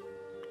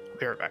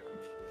 Be right back.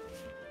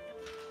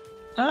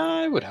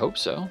 I would hope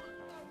so.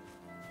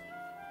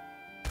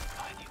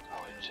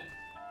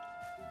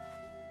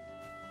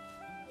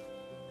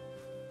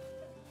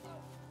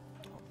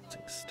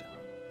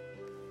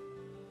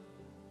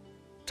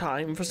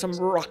 Time for some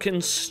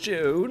rockin'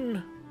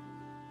 stone.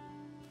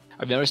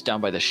 I've noticed down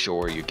by the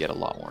shore you get a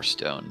lot more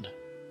stone.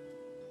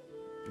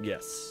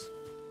 Yes.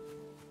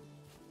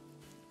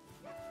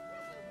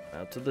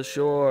 Out to the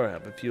shore,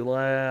 have a few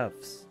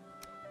laughs.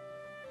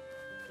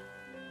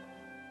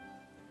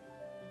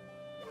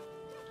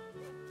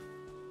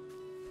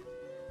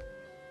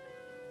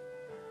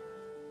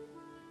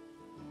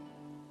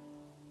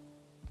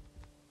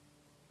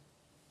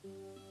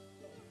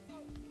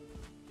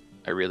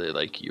 I really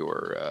like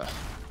your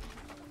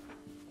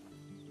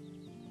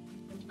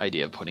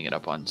idea of putting it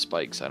up on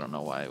spikes. I don't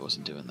know why I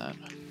wasn't doing that.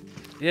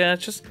 Yeah,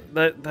 it's just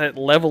that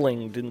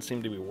leveling didn't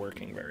seem to be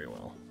working very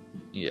well.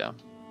 Yeah.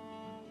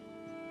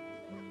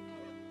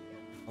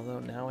 Although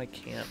now I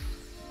can't.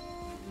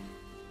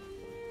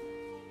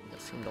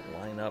 It seem to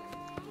line up.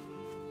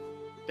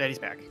 Daddy's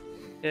back.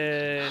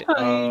 Yay.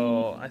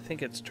 Oh, I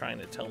think it's trying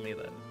to tell me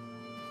that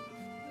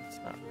it's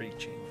not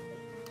reaching.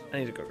 I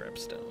need to go grab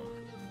stone.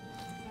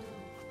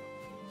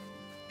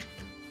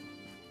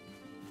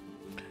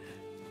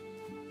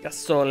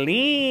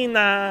 Gasolina!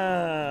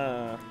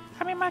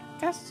 Have my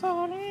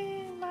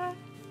gasolina.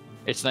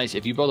 It's nice.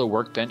 If you build a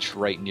workbench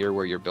right near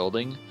where you're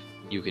building,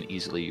 you can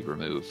easily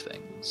remove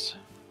things.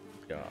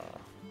 Yeah.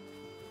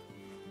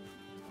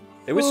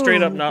 It was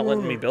straight up not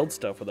letting me build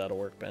stuff without a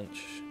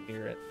workbench.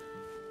 Hear it.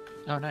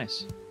 Oh,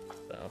 nice.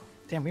 So,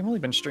 Damn, we've only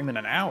been streaming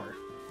an hour.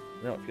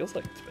 no, it feels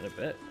like it's been a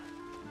bit.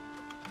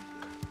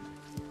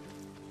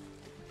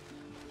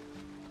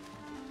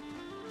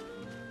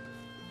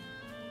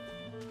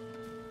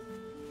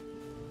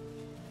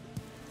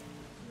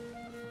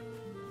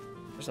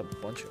 There's a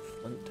bunch of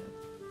flint.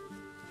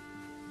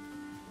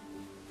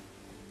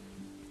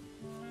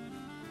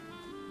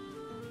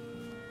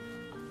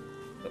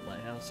 Put my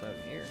house out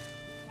here.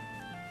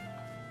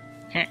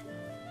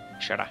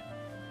 Shut up.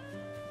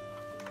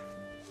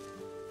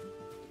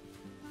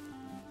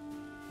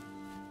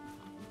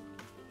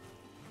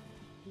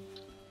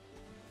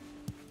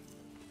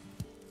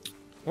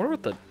 What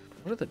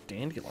are the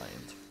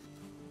dandelions?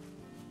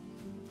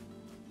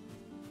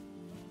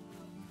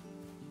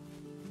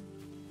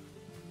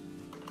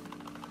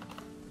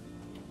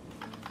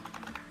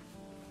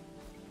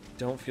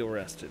 Don't feel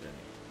rested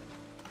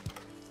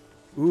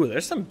anymore. Ooh,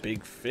 there's some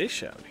big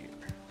fish out here.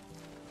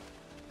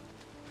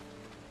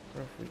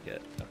 What if we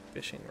get a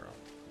fishing rod?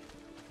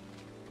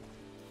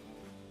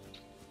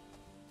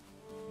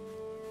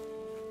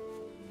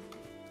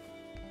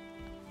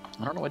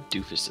 I don't know what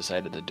doofus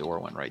decided the door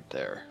went right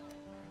there.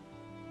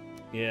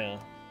 Yeah.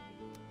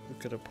 We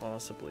could have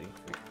possibly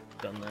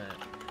done that.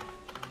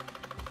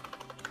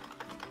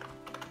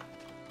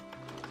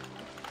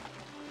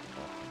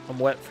 I'm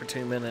wet for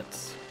 2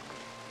 minutes.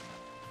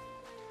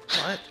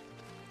 What?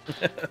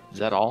 Is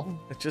that all?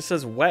 It just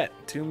says wet,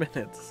 2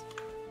 minutes.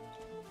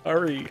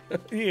 Hurry,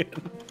 Ian.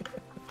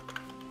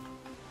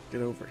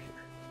 Get over here.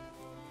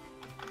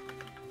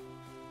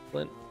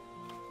 Flint.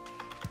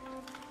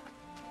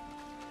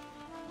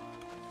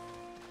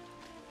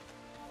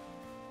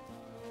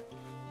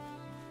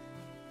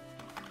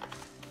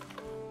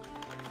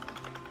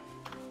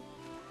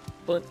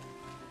 Flint.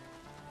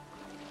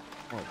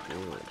 Oh,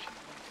 good.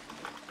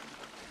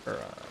 Or,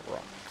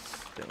 rocks.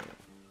 Thing.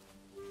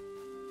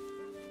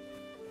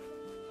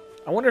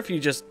 I wonder if you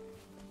just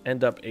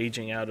end up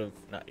aging out of,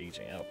 not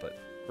aging out, but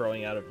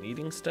growing out of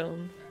needing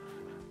stone.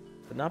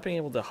 But not being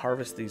able to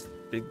harvest these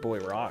big boy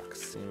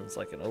rocks seems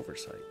like an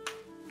oversight.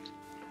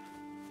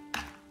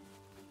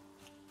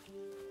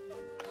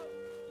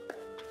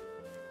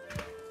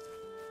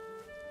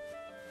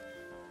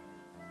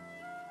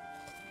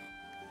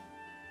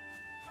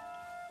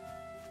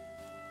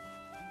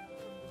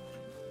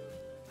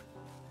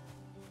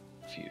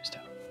 Fused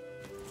out.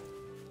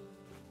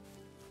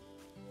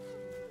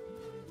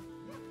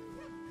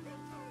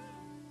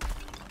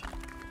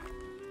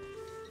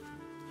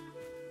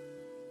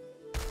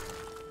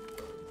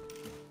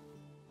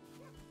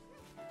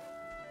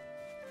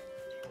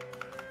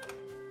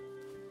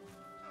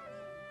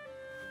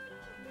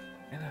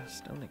 And out of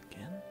stone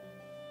again?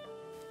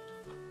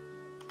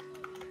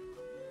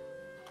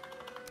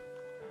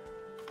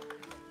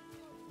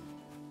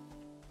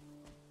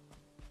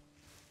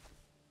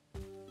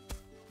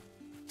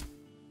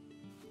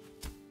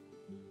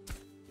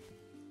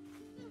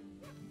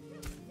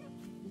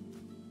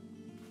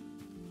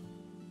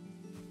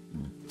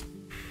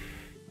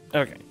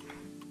 Okay.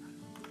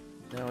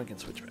 Now I can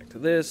switch back to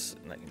this,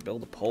 and I can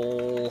build a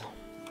pole.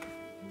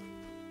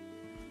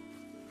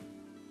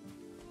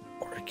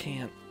 Or I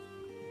can't.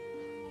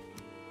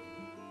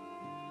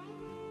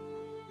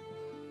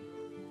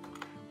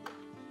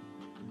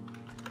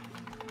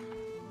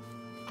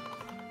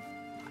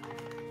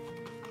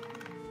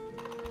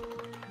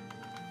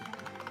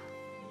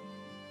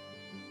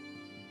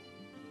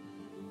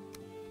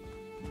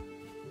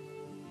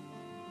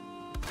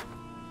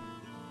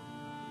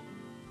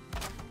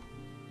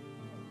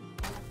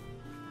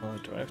 Oh,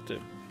 do I have to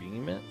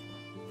beam it?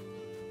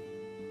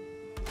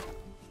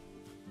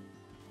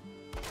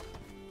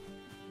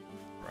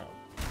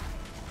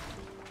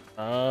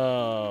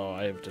 Oh,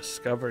 I have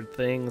discovered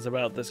things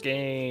about this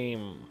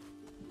game.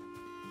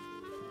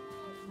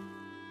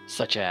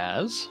 Such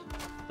as?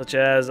 Such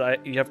as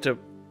you have to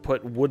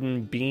put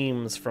wooden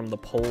beams from the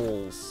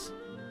poles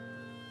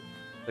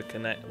to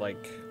connect,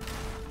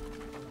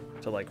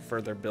 to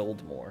further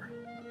build more.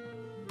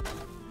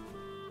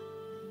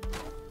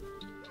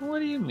 What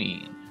do you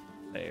mean?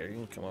 There, you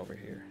can come over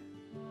here.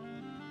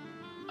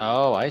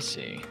 Oh, I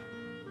see.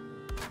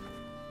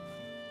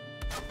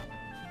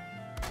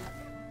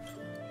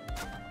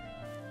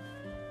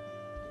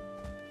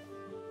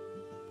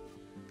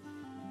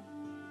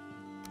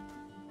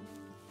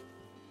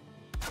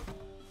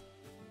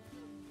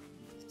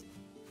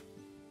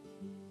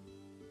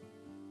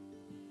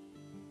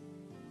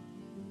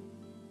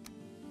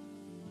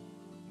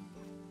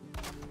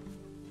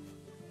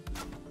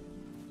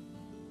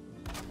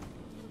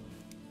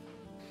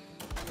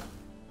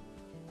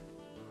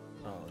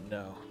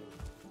 No.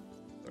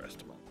 The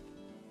rest of them.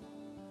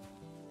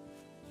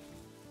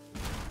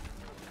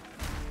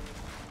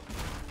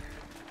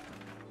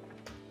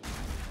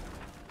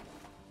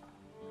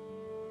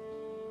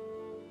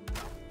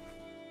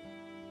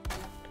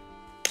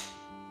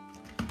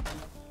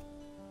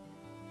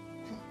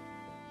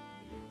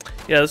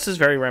 Yeah, this is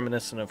very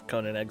reminiscent of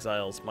Conan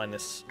Exiles,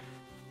 minus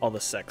all the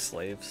sex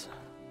slaves.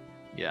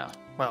 Yeah.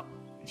 Well,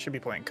 you should be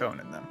playing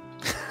Conan then.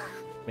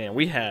 Man,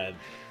 we had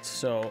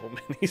so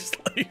many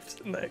slaves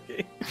in that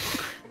game.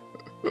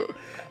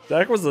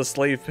 Zac was the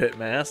slave pit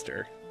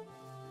master.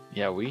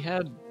 Yeah, we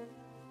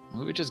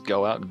would just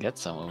go out and get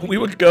someone. We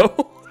would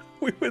go,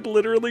 we would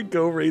literally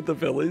go raid the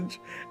village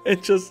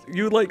and just,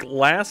 you like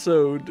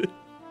lassoed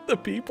the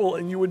people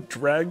and you would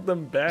drag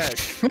them back.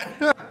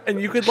 And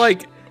you could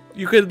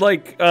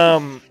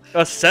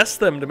assess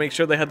them to make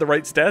sure they had the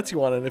right stats you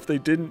wanted. And if they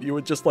didn't, you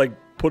would just like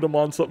put them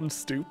on something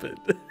stupid.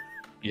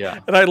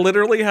 Yeah. And I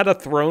literally had a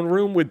throne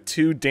room with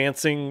 2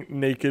 dancing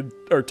naked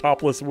or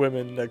topless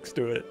women next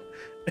to it.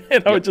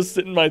 And I would just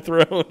sit in my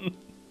throne.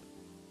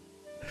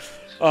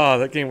 Oh,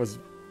 that game was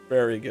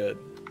very good.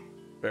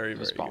 Very,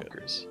 very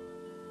bonkers.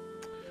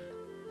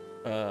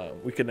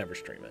 good. We could never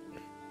stream it.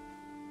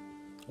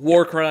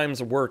 War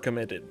crimes were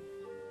committed.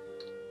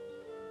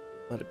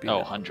 Let it be.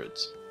 Oh,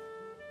 hundreds.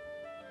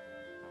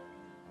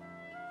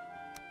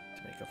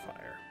 To make a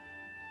fire.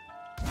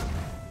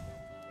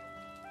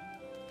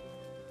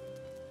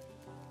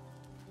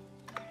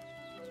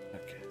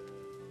 Okay.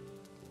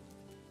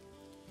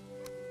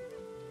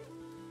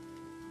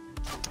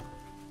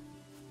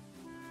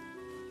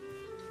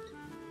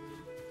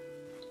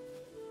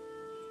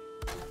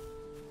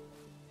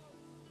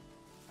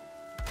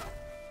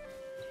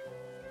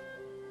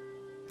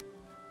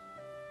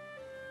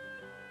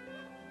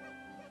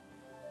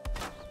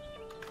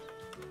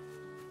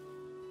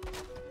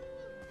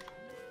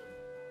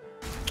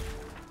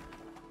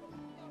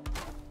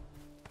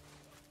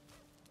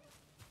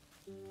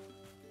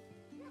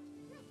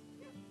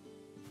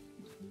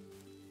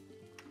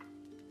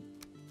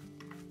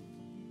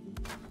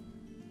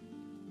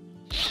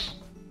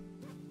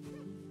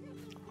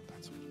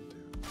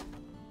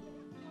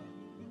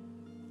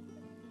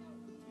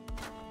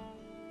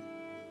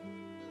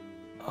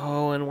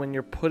 Oh, and when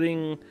you're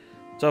putting...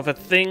 So if a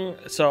thing...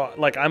 So,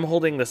 like, I'm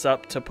holding this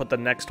up to put the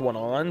next one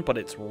on, but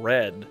it's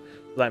red.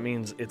 That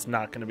means it's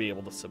not going to be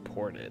able to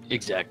support it.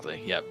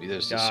 Exactly. Yep.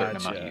 There's a certain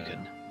amount you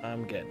can...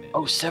 I'm getting it.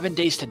 Oh, 7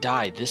 Days to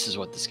Die. This is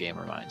what this game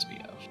reminds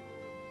me of.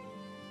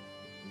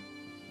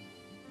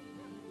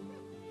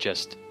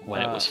 Just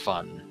when it was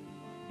fun.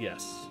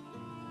 Yes.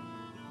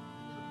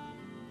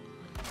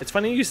 It's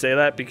funny you say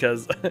that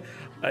because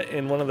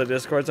in one of the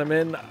Discords I'm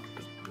in,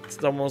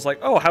 someone was like,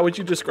 oh, how would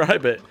you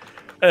describe it?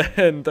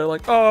 And they're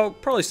like, oh,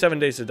 probably 7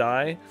 Days to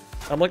Die.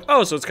 I'm like,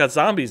 oh, so it's got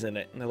zombies in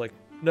it. And they're like,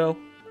 no.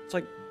 It's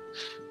like,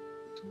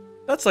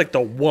 that's like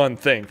the one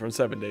thing from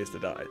 7 Days to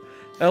Die.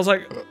 And I was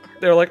like,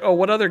 they're like, oh,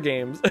 what other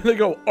games? And they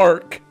go,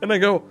 Ark. And I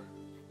go,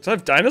 does it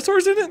have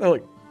dinosaurs in it? And they're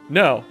like,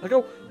 no. I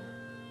go,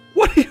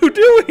 what are you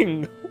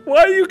doing?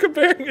 Why are you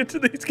comparing it to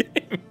these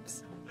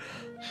games?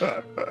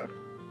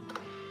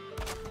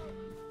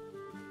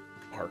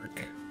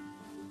 Ark.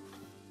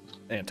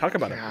 Man, talk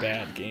about a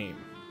bad game.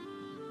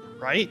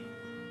 Right?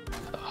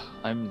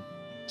 I'm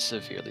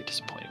severely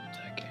disappointed with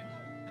that game.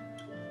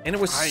 And it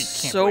was I can't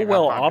so believe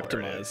well how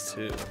popular it optimized,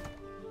 too.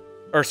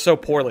 Or so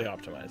poorly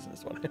optimized,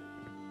 is what I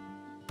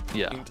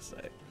Yeah. mean to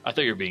say. I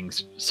thought you were being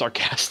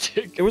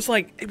sarcastic. It was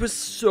like, it was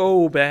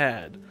so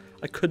bad.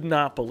 I could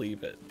not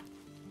believe it.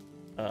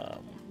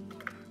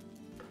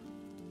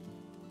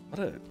 What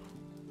a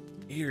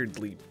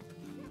weirdly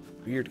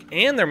weird.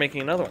 And they're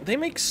making another one. They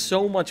make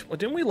so much.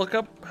 Didn't we look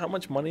up how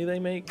much money they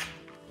make?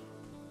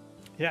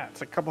 Yeah,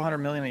 it's like a couple $100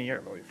 million a year,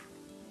 I believe.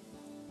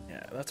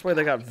 Yeah, that's why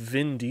they got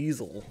Vin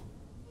Diesel.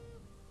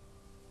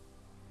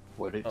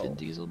 What did Vin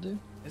Diesel do?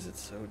 Is it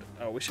so?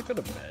 Oh, we should go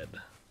to bed.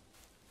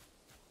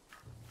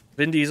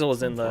 Vin Diesel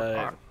was in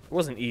the. It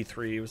wasn't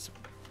E3. It was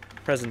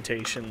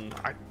presentation.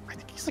 I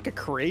think he's like a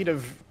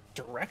creative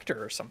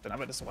director or something of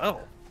it as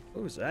well.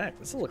 Oh, Zach,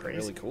 this will look Crazy.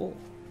 really cool.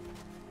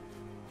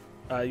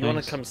 You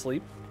want to come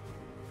sleep?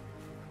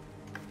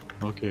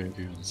 Okay, if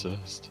you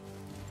insist.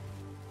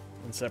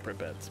 In separate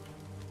beds.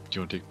 Do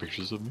you want to take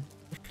pictures of me?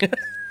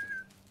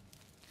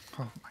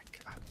 Oh my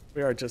god.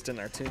 We are just in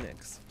our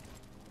tunics.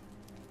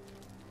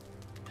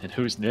 And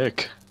who's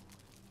Nick?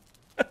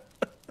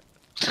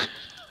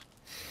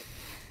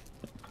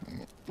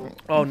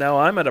 Oh, now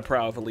I'm at a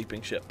prow of a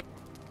leaping ship.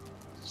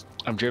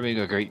 I'm dreaming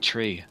a great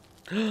tree.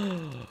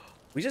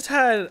 We just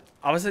had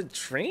opposite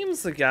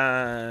dreams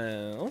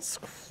again. That's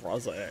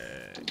crazy.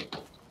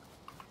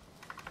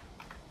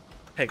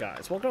 Hey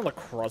guys, welcome to the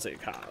Crazy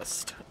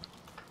Cast.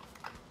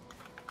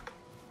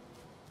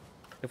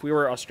 If we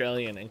were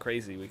Australian and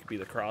crazy, we could be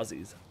the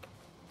Crazies.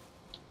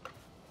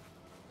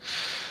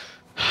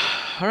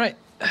 All right,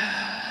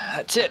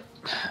 that's it.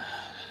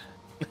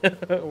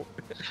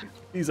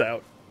 He's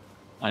out.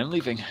 I'm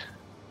leaving.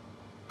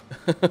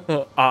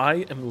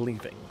 I am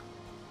leaving.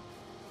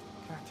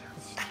 God,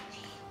 that's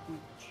huge.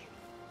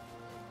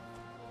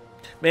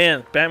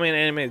 Man, Batman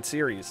animated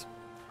series.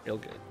 Real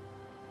good.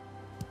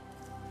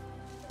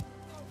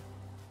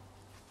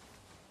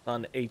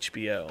 On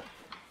HBO.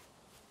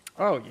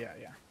 Oh, yeah,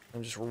 yeah.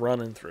 I'm just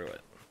running through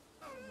it.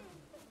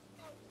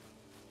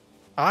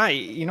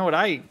 You know what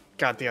I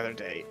got the other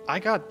day? I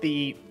got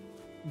the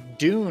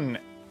Dune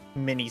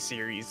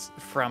miniseries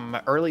from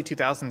early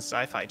 2000s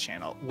Sci-Fi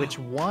Channel, which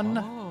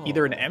won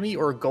either an Emmy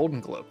or a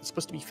Golden Globe. It's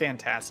supposed to be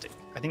fantastic.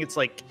 I think it's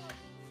like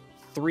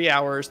 3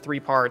 hours, 3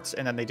 parts,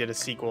 and then they did a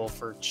sequel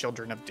for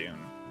Children of Dune,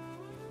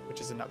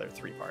 which is another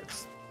 3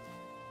 parts.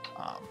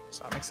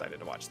 So I'm excited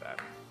to watch that.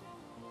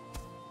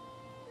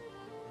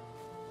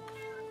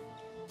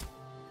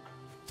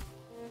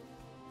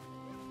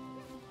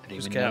 I didn't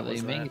Whose even cat know they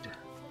was that? made.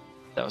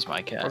 That was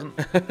my cat.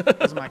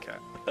 That's my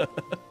cat.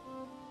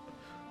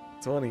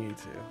 It's one of you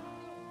two.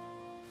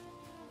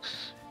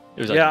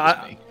 It was Yeah,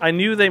 just me. I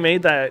knew they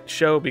made that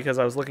show because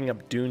I was looking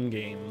up Dune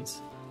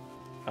games,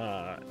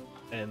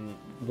 and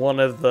one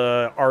of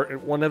the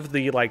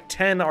like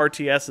 10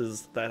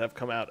 RTSs that have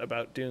come out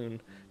about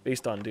Dune,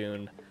 based on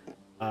Dune,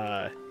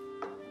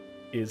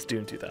 is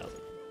Dune 2000.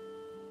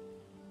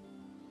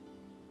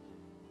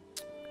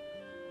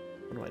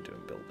 What am I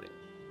doing building?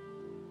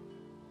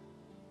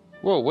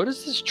 Whoa, what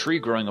is this tree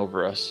growing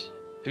over us?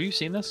 Have you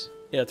seen this?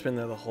 Yeah, it's been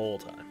there the whole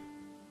time.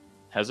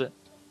 Has it?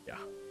 Yeah,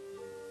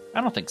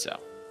 I don't think so.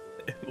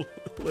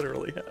 it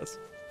literally has.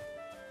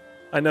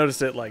 I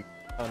noticed it like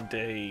on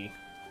day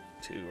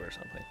 2 or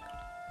something.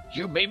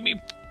 You made me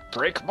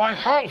break my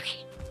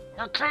house.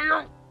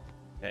 Okay.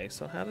 Okay,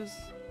 so how does...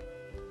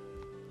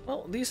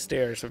 Well, these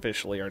stairs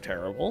officially are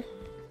terrible.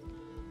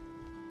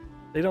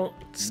 They don't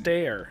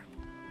stare.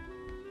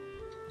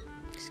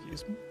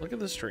 Excuse me? Look at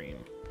the stream.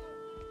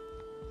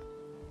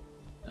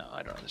 No,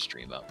 I don't have the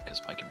stream up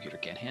because my computer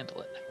can't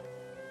handle it.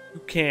 You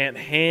can't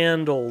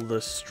handle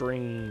the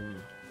stream.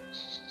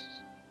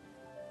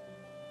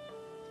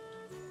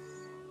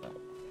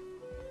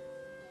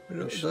 I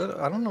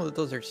don't know that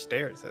those are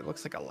stairs. It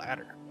looks like a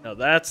ladder. No,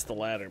 that's the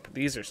ladder, but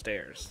these are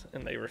stairs,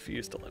 and they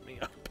refuse to let me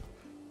up.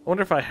 I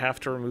wonder if I have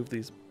to remove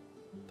these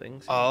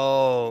things.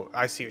 Oh,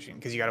 I see what you mean,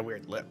 because you got a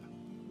weird lip.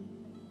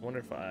 I wonder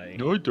if I...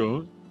 No, I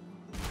don't.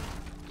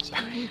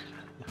 Sorry.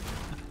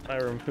 If I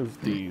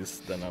remove these,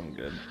 then I'm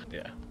good.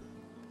 Yeah.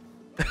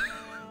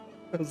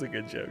 That was a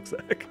good joke,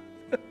 Zach.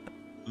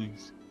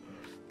 Thanks.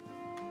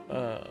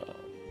 Oh,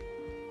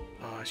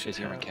 I should Is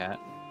your have... cat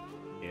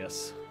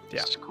Yes.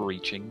 Yeah.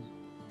 screeching?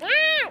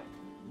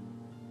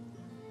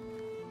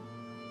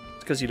 It's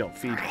because you don't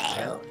feed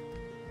them.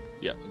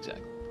 Yeah,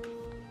 exactly.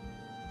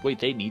 Wait,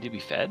 they need to be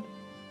fed?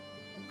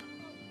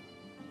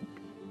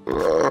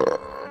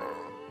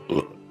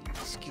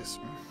 Excuse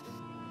me.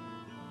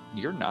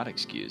 You're not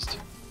excused.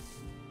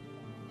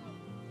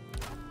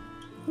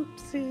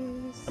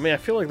 Oopsies. I mean, I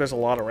feel like there's a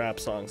lot of rap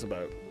songs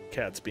about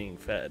cats being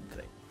fed.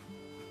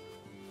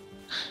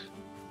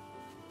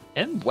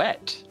 And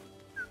wet.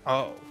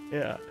 Oh.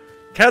 Yeah.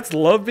 Cats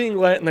love being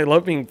wet and they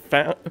love being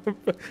fed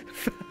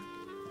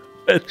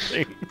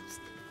things.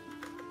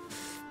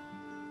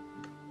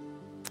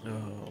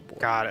 Oh, boy.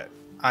 Got it.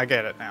 I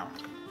get it now.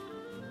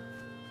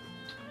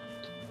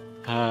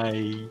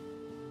 Hi.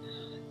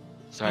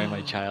 Sorry,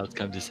 my child's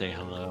come to say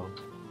hello.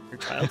 Your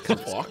child can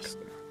walk?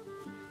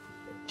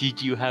 Did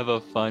you have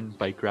a fun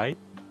bike ride?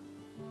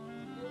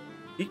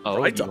 He Oh,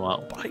 rides you a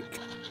want- bike.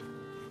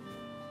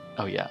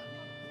 Oh, yeah.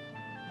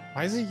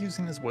 Why is he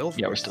using his will?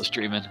 Yeah, we're still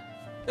streaming.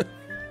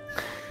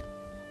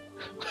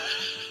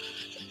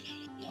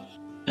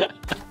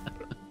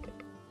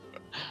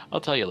 I'll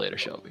tell you later,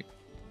 Shelby.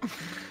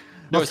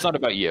 No, it's not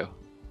about you.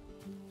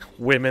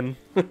 Women.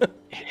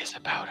 It is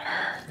about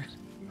her.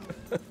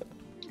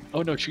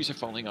 Oh no, trees are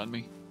falling on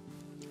me.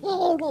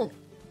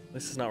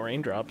 This is not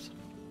raindrops.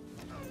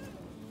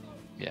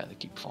 Yeah, they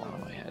keep falling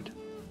on my head.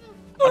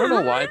 I don't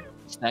know why the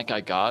snack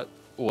I got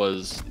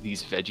was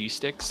these veggie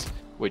sticks,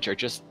 which are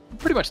just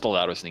pretty much the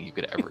loudest thing you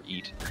could ever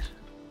eat.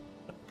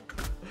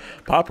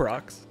 Pop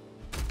rocks.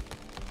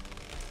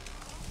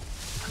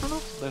 I don't know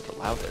if they're the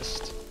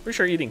loudest. Pretty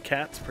sure eating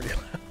cat's pretty loud.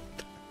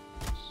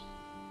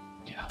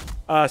 Yeah.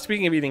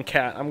 Speaking of eating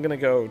cat, I'm gonna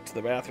go to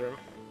the bathroom.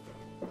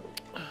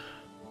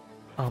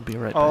 I'll be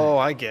right back. Oh,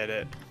 I get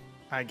it.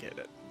 I get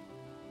it.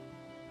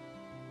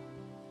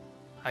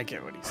 I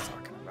get what he's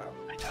talking about.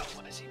 I know,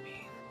 what does he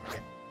mean?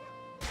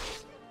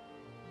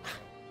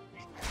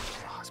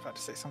 Oh, I was about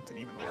to say something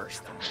even worse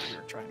than what we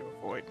were trying to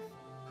avoid.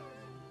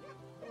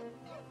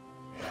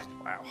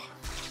 Wow.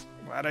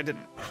 Glad I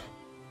didn't.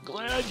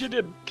 Glad you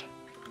didn't.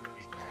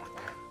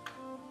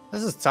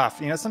 This is tough.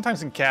 You know,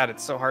 sometimes in CAD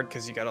it's so hard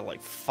because you gotta like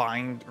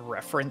find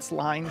reference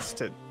lines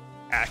to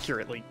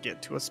accurately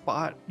get to a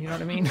spot. You know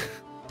what I mean?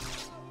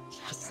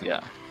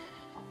 Yeah.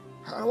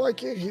 How I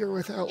get here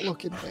without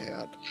looking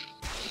bad.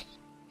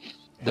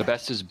 The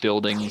best is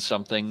building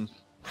something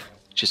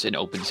just in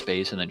open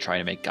space and then trying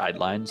to make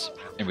guidelines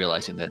and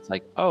realizing that it's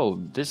like, oh,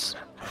 this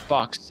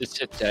box it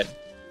sits at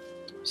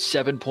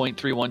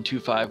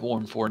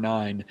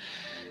 7.3125149.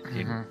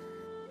 Mm-hmm.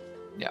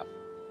 Yeah.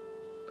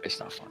 It's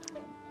not fun.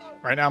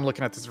 Right now I'm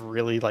looking at this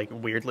really like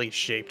weirdly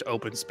shaped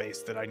open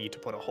space that I need to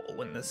put a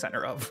hole in the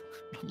center of.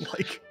 I'm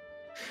like,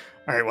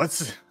 all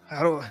right,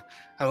 how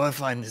do I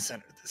find the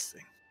center of this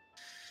thing?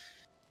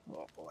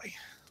 Oh boy.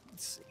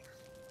 Let's see.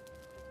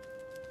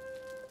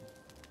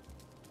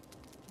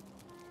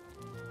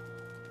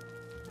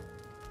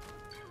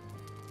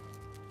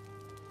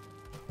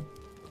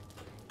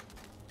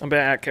 I'm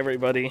back,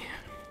 everybody.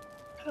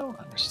 I don't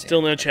understand.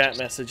 Still no chat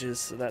messages,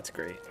 so that's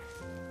great.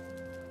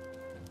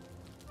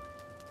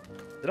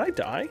 Did I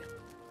die?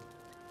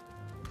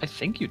 I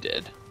think you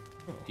did.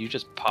 You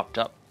just popped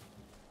up.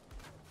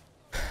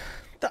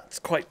 That's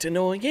quite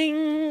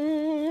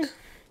annoying.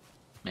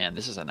 Man,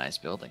 this is a nice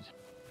building.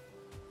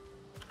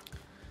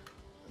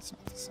 That's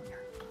not the center.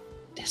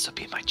 This will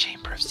be my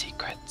chamber of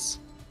secrets.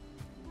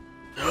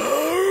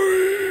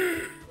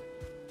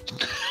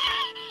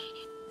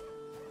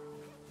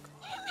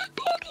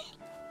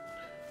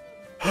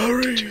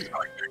 Hurry! Did you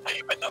write your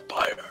name in the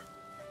fire?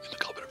 In the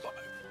goblet of fire?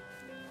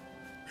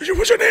 Did you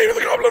put your name in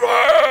the goblet of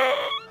fire?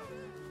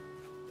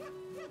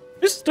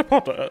 Mr.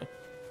 Potter,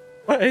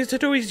 why is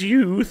it always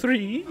you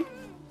three?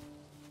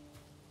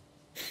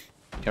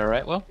 You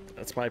alright, Will?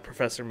 That's my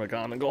Professor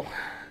McGonagall.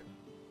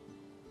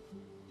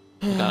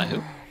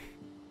 Who?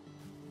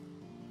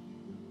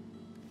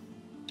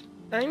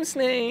 I'm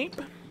Snape.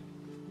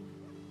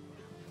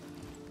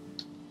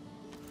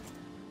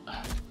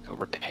 Go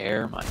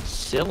repair my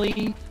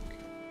silly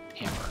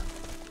hammer.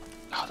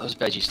 Oh, those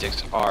veggie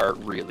sticks are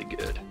really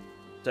good.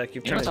 Zach,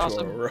 you've You know turned what's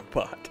into awesome? a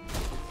robot.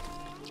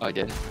 Oh, I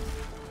did.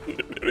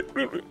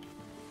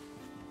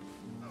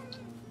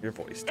 Your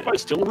voice did. Am I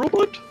still a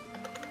robot?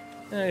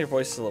 Yeah, your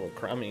voice is a little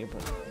crummy,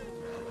 but...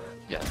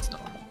 Yeah, it's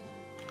normal.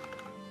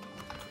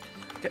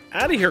 Get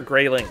out of here,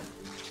 Grayling.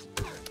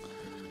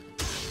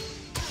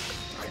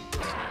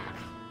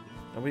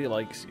 Nobody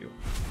likes you.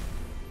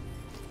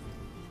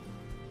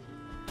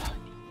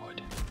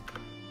 Wood.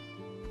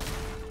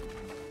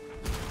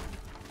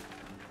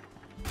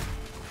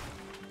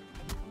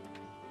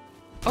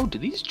 Oh, do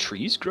these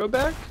trees grow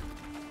back?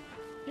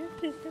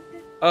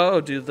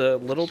 Oh, do the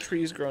little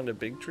trees grow into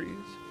big trees?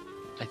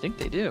 I think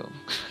they do.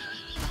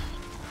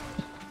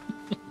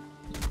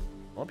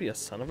 I'll be a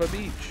son of a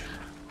beach.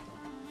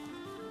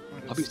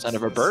 I'll be son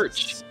of a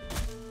birch.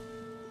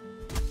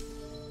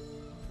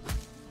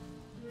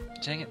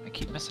 Dang it, I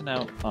keep missing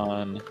out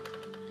on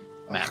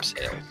map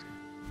sales.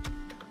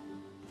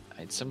 I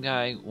had some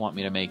guy want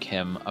me to make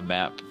him a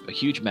map, a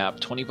huge map,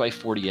 20 by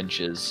 40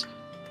 inches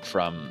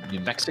from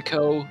New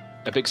Mexico,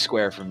 a big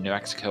square from New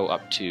Mexico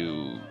up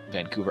to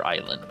Vancouver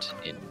Island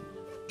in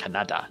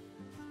Canada.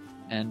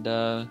 And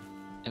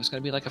it was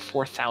going to be like a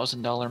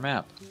 $4,000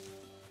 map.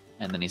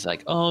 And then he's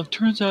like, oh, it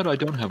turns out I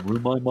don't have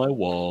room on my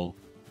wall.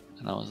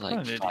 And I was like,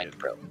 What an idiot.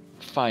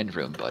 find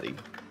room, buddy.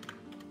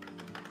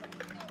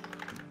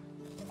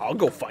 I'll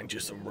go find you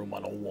some room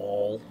on a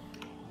wall.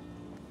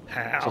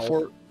 How?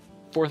 So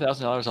for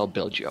 $4,000, I'll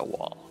build you a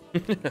wall.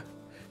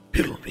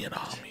 Build me an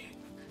army.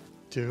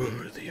 Do it.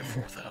 Worthy of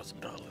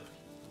 $4,000.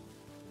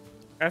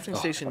 Crafting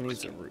station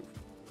needs a roof.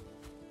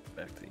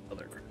 Back to the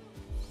other crap.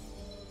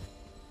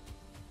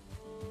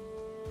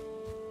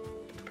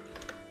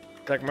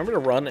 Zach, remember to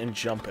run and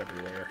jump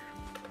everywhere.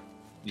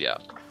 Yeah.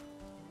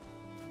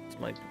 It's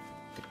my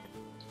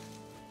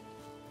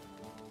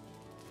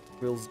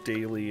Will's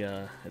daily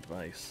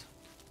advice.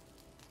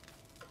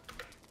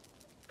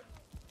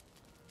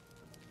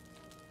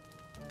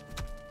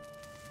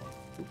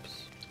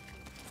 Oops.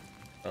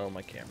 Oh,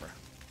 my camera.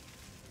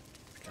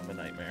 Become a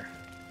nightmare.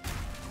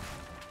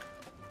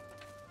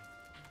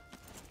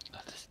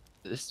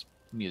 This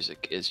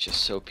music is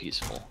just so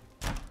peaceful.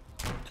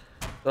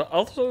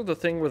 Also, the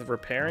thing with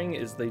repairing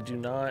is they do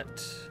not...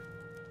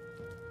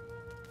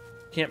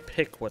 can't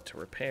pick what to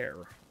repair.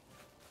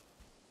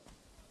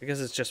 I guess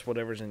it's just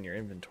whatever's in your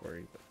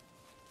inventory, but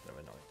kind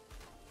of annoying.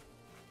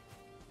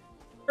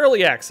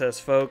 Early access,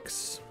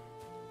 folks.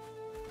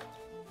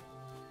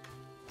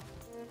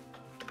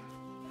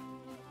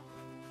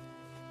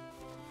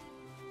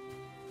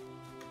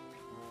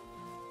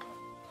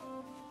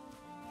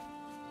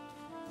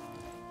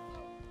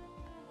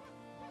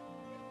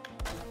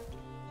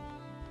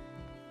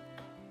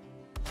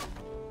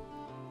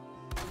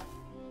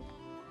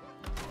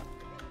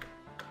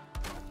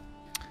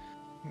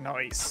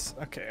 Nice.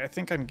 Okay, I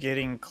think I'm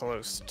getting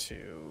close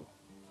to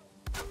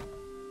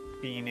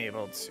being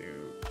able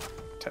to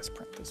test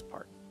print this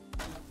part.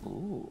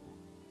 Ooh.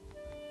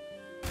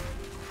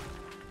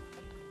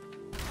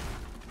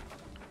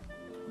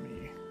 Let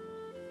me...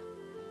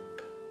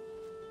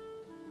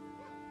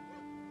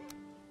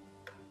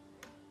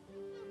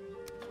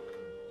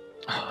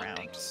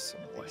 around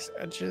some of these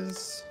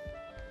edges.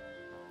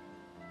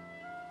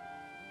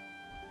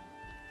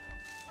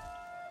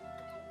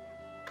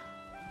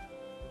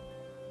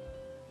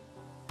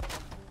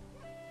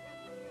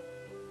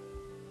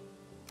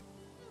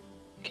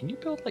 Can you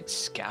build like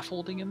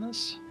scaffolding in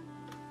this?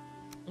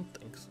 I don't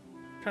think so.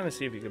 I'm trying to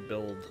see if you could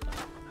build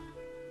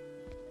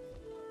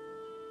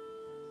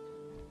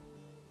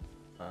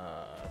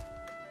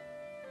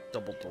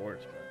double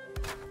doors,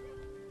 but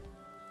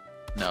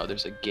No,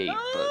 there's a gate,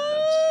 but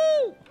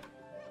No!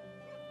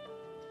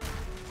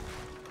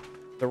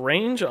 The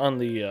range on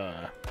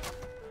the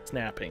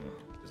snapping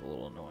is a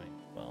little annoying.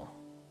 Well,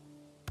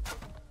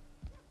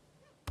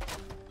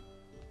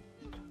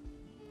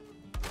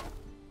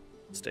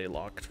 stay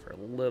locked for a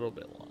little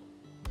bit long.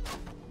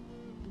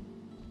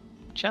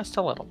 Just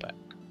a little bit.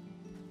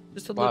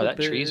 Just a wow, little that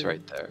bit. tree's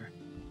right there.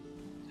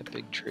 It's a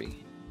big tree.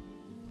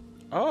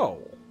 Oh,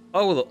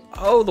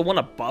 the one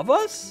above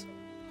us?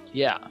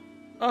 Yeah,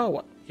 Oh,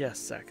 what? Yes,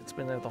 Zach. It's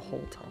been there the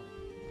whole time.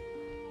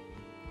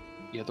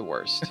 you're the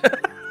worst.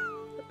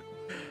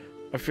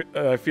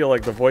 I feel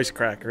like the voice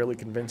crack really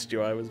convinced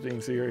you I was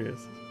being serious.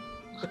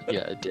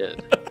 Yeah, it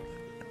did.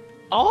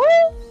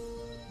 Oh!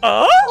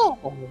 Oh!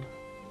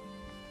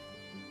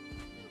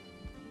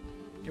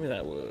 Give me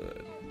that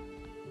wood.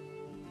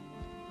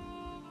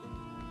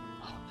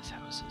 Oh, this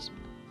house is,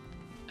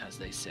 as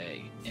they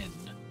say, in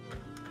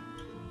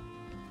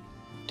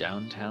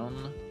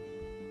downtown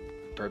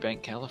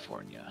Burbank,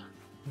 California.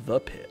 The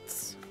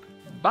pits.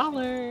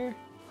 Baller!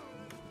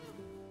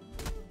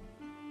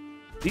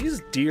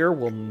 These deer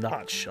will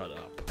not shut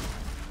up.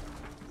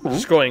 They're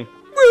just going.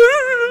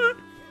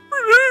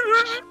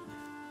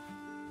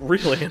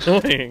 Really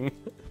annoying.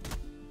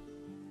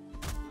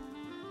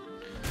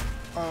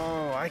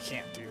 Oh, I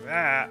can't do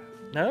that.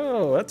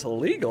 No, that's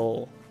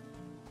illegal.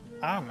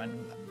 I'm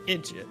an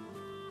idiot.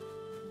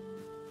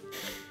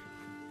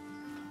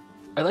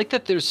 I like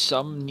that there's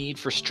some need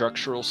for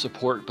structural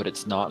support, but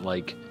it's not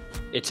like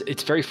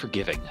it's very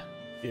forgiving.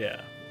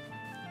 Yeah.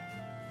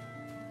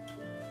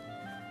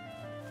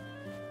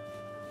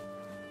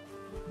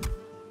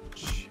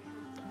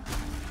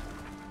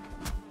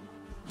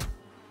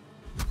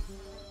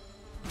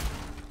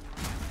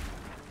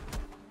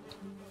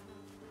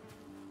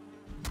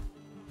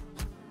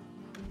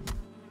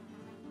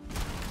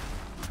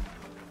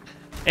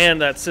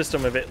 And that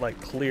system of it like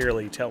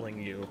clearly telling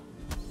you.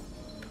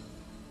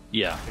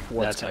 Yeah,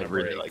 what's I gonna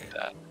really break. like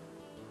that.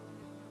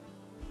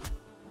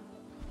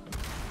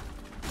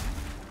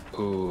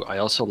 Ooh, I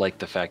also like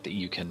the fact that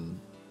you can,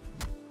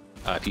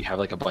 if you have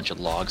like a bunch of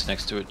logs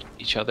next to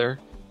each other,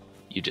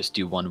 you just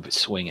do one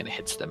swing and it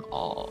hits them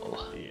all.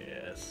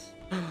 Yes.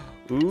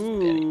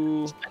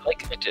 Ooh. I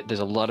like it. There's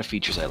a lot of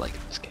features I like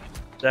in this game.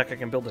 Zach, I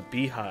can build a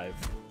beehive.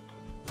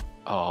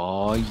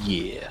 Oh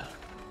yeah.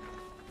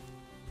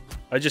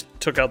 I just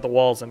took out the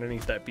walls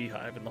underneath that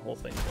beehive and the whole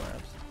thing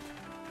collapsed.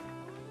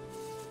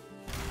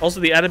 Also,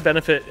 the added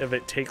benefit of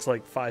it takes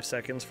like 5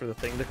 seconds for the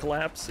thing to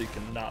collapse, so you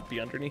can not be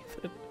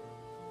underneath it.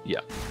 Yeah.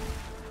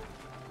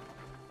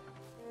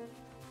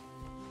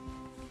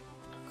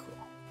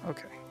 Cool.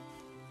 Okay.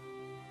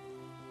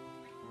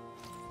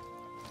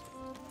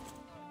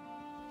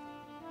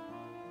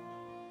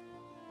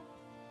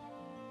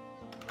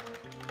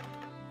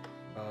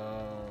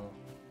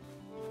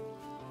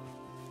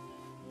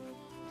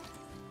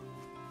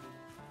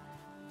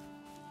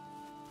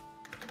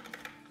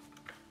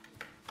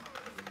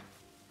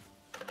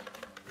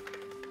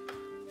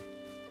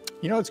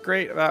 You know what's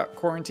great about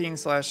quarantine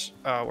slash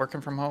working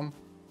from home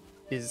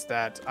is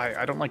that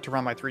I don't like to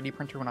run my 3D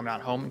printer when I'm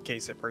not home in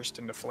case it bursts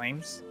into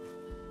flames.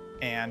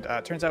 And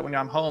it turns out when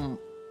I'm home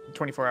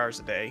 24 hours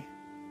a day,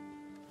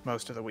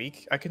 most of the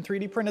week, I can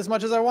 3D print as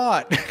much as I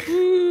want.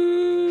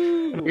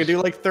 We can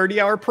do like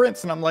 30-hour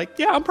prints, and I'm like,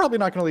 yeah, I'm probably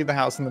not going to leave the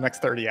house in the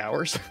next 30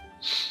 hours.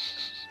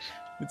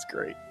 It's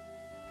great.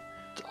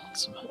 It's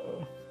awesome.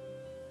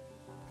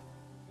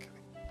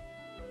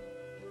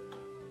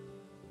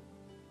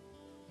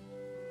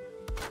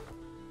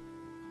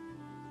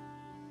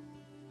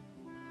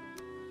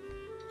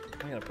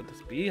 I gotta put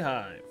this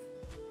beehive.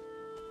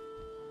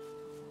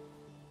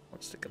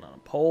 Let's stick it on a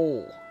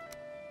pole. Oh,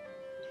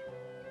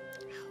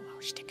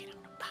 stick it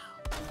on a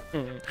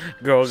pole.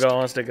 Go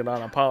and stick it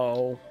on a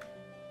pole.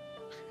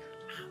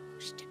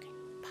 Stick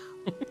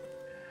it.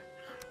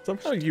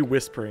 Somehow you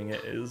whispering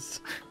it is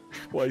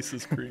twice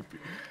as creepy.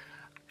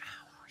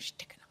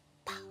 Stick it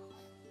on a pole.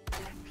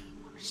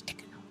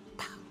 Stick it on a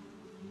pole.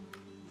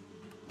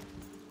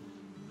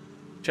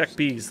 Check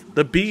bees.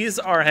 The bees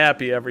are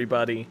happy,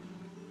 everybody.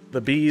 The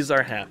bees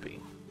are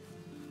happy.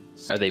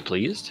 Are they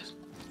pleased?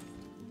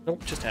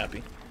 Nope, just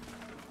happy.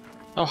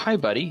 Oh, hi,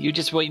 buddy. You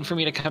just waiting for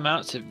me to come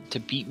out to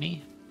beat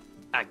me?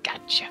 I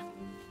gotcha.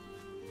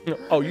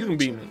 Oh, you can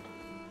beat me.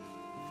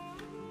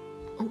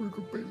 Oh, we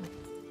could be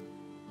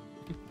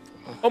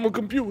I'm a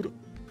computer.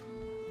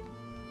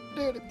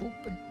 daddy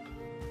pooping.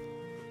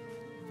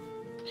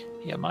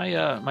 Yeah, my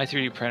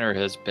 3D printer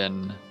has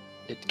been.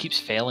 It keeps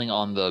failing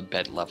on the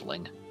bed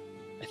leveling.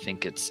 I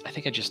think I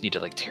just need to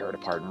like tear it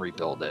apart and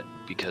rebuild it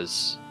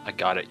because I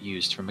got it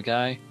used from a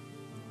guy.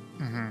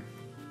 Mm-hmm.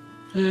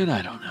 And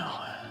I don't know.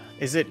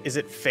 Is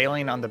it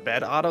failing on the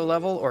bed auto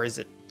level, or is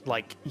it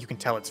like you can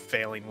tell it's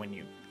failing when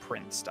you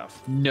print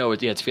stuff? No,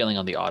 it's failing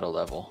on the auto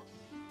level.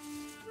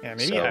 Yeah,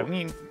 maybe. So- I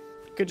mean,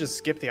 you could just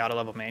skip the auto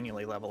level,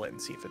 manually level it, and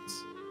see if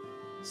it's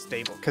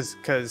stable.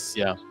 Because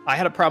Yeah. I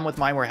had a problem with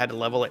mine where I had to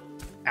level it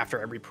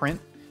after every print,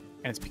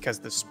 and it's because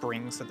the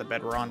springs that the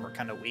bed were on were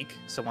kind of weak.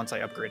 So once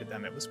I upgraded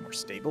them, it was more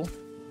stable.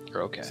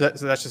 Okay. So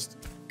that's just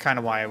kind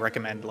of why I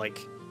recommend, like,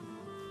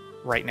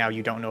 right now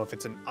you don't know if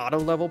it's an auto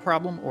level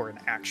problem or an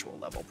actual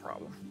level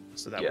problem.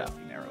 So that Yeah. will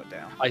narrow it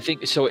down. I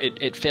think so.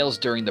 It fails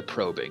during the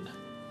probing,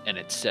 and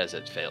it says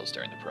it fails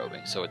during the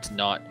probing. So it's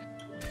not.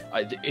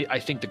 I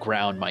think the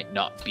ground might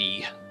not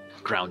be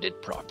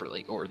grounded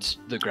properly, or it's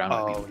the ground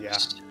might Oh, be yeah.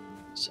 loose.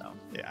 So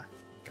Yeah,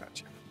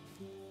 gotcha.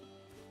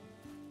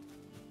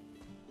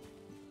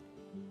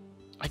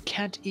 I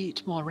can't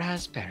eat more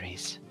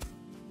raspberries.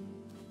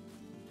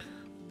 I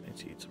need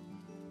to eat some.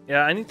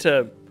 Yeah, I need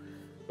to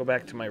go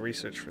back to my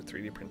research for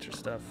 3D printer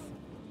stuff.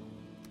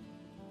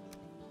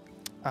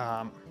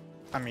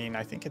 I mean,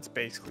 I think it's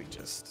basically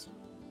just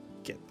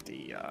get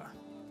the.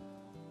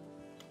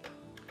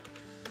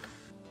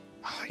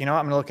 You know what?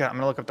 I'm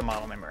gonna look up the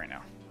model number right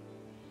now.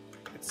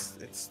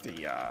 It's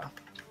the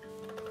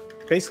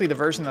basically the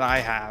version that I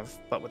have,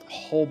 but with a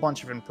whole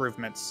bunch of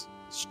improvements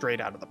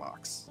straight out of the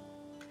box.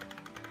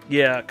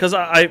 Yeah, because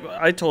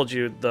I told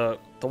you the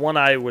one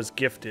I was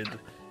gifted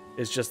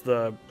is just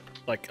the,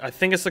 like, I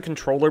think it's the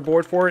controller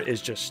board for it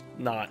is just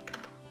not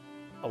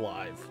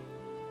alive.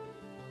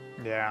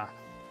 Yeah,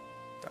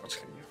 that was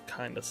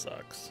Kind of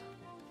sucks.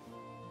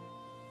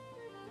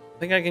 I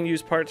think I can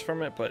use parts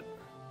from it, but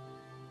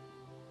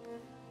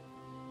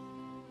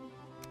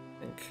I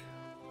think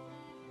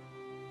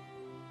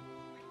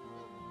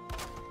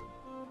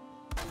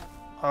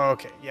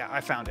Okay, yeah,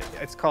 I found it.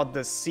 It's called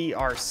the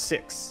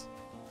CR6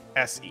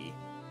 SE.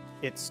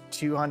 It's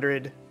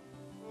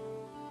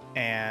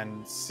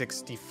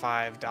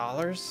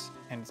 $265,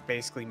 and it's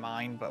basically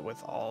mine, but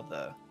with all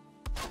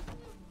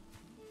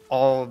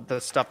the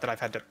stuff that I've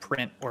had to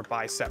print or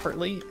buy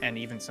separately, and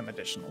even some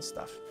additional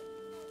stuff.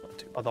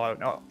 Although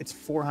no, it's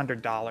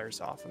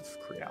 $400 off of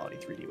Creality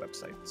 3D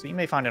website, so you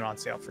may find it on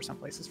sale for some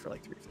places for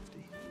like $350.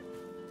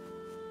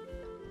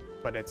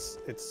 But it's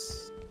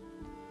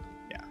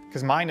yeah,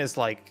 because mine is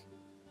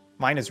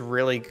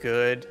really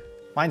good.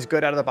 Mine's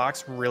good out of the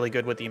box, really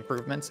good with the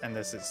improvements, and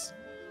this is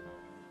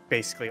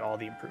basically all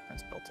the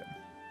improvements built in.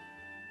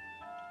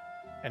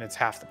 And it's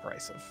half the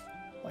price of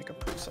like a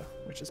Prusa,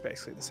 which is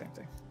basically the same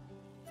thing.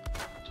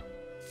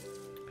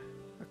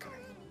 Okay.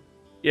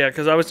 yeah,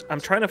 because I'm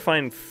trying to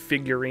find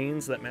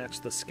figurines that match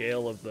the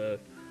scale of the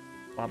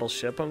model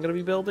ship I'm going to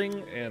be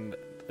building, and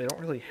they don't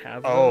really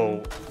have them.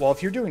 Oh, well,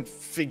 if you're doing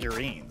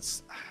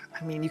figurines,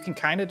 I mean, you can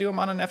kind of do them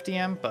on an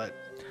FDM, but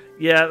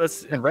Yeah,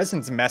 that's and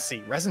resin's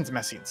messy. Resin's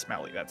messy and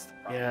smelly. That's the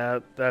problem. yeah,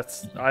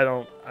 that's I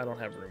don't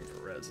have room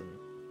for resin.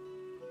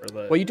 Or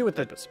the Well, you do it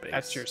type of space.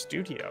 that's your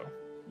studio.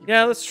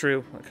 Yeah, that's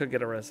true. I could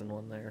get a resin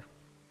one there.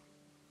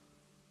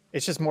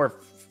 It's just more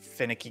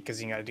finicky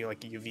because you got to do like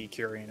UV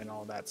curing and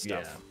all that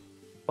stuff.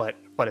 Yeah.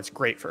 But it's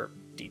great for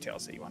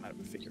details that you want to have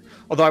a figure.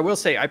 Although I will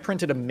say, I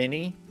printed a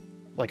mini,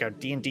 like a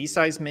D&D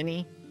size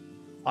mini,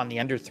 on the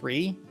Ender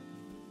 3.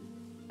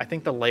 I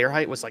think the layer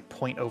height was like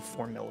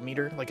 0.04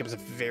 millimeter. Like it was a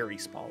very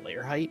small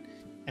layer height,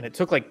 and it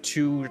took like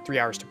 2 or 3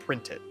 hours to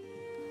print it.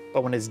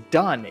 But when it's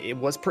done, it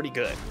was pretty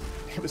good.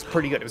 It was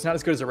pretty good. It was not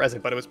as good as a resin,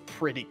 but it was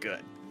pretty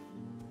good.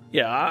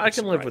 Yeah, I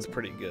can live with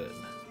Surprising. pretty good.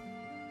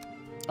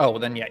 Oh, well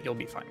then yeah, you'll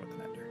be fine with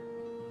an Ender.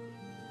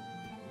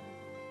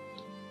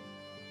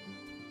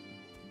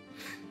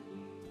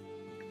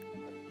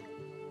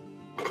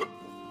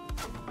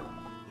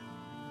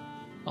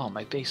 oh,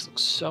 my face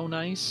looks so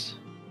nice.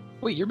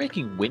 Wait, you're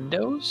making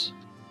windows?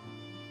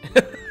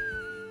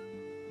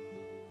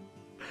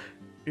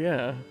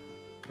 Yeah.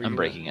 I'm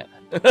breaking it.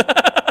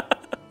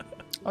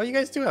 Oh, you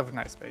guys do have a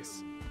nice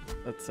space.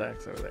 That's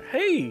Zach's over there.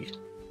 Hey!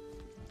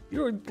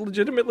 You're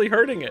legitimately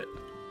hurting it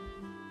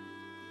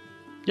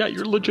Yeah,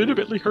 you're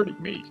legitimately hurting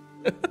me.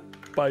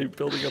 by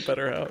building a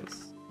better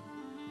house.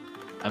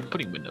 I'm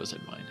putting windows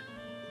in mine.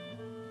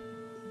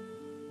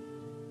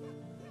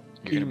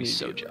 You're gonna be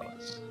so Immediately.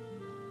 jealous.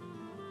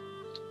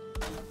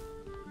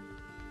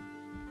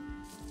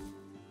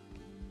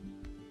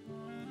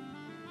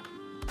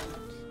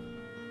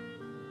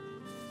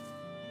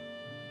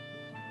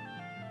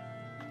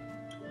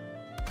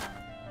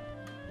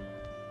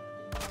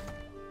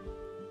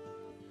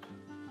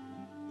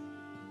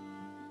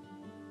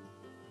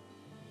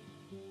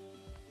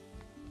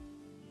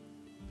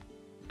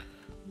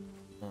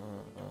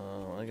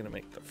 I'm gonna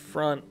make the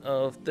front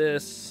of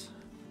this.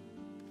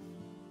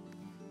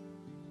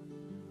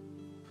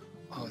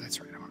 Oh, that's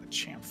right. I want to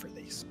chamfer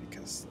these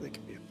because they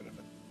can be a bit of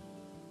a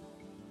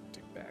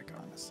dig bag,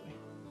 honestly.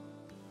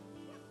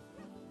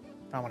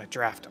 I want to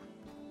draft them.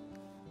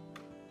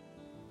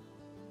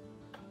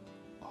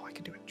 Oh, I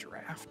can do a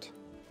draft.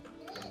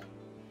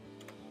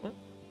 What?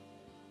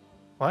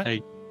 What?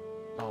 Hey.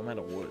 Oh, I'm out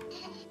of wood.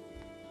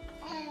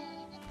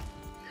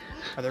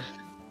 Are there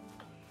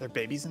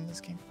babies in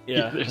this game?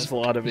 Yeah, there's a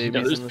lot of babies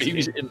There's in this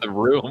babies game. in the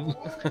room.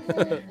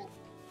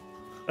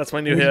 That's my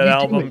new What hit are you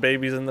album, doing?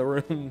 Babies in the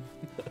Room.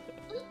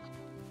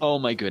 Oh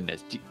my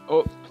goodness.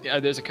 Oh, yeah,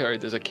 there's a car.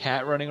 There's a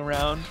cat running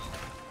around.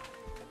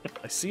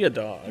 I see a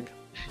dog.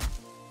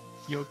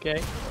 You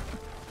okay?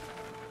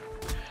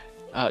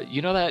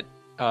 You know that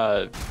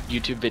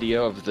YouTube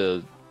video of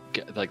the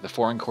like the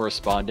foreign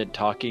correspondent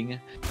talking,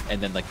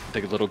 and then like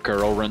the little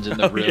girl runs in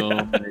the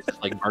room and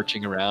it's like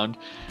marching around.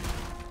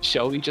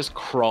 Shelby just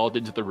crawled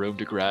into the room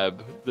to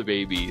grab the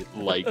baby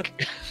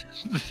like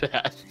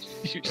that.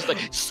 She was just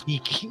like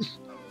sneaking.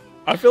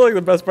 I feel like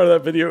the best part of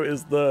that video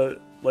is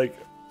the like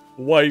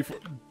wife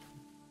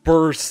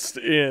bursts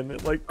in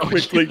and like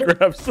quickly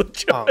grabs the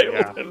child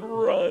and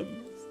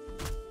runs.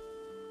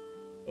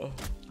 Oh,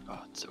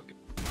 it's so good.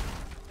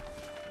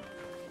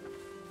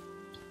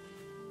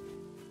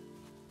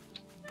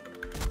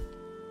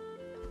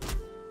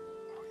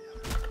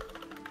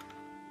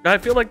 I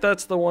feel like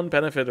that's the one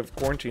benefit of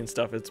quarantine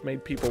stuff. It's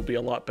made people be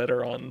a lot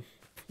better on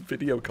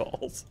video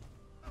calls.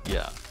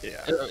 Yeah.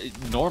 It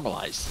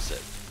normalizes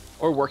it.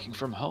 Or working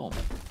from home.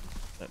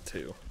 That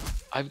too.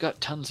 I got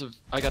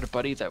a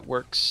buddy that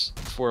works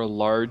for a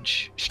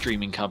large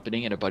streaming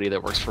company and a buddy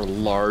that works for a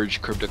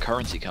large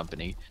cryptocurrency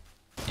company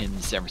in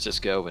San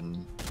Francisco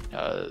and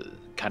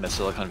kind of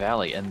Silicon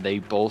Valley, and they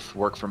both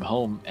work from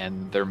home,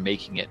 and they're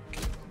making it.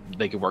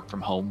 They can work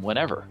from home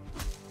whenever.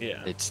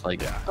 Yeah. It's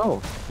like,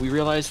 oh, we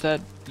realize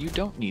that you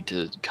don't need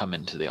to come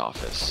into the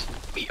office.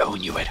 We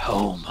own you at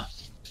home.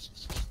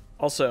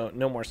 Also,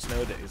 no more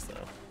snow days,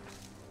 though.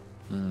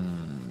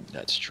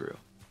 That's true.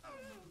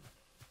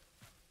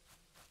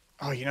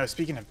 Oh, you know,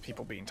 speaking of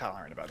people being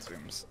tolerant about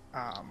Zooms,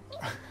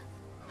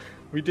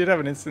 we did have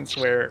an instance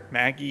where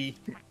Maggie,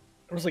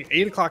 it was like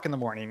 8 o'clock in the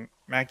morning.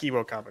 Maggie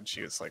woke up and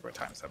she was like, what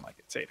time is it? I'm like,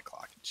 it's 8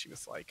 o'clock. And she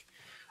was like,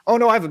 oh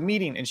no, I have a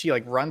meeting. And she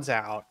like runs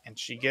out and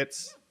she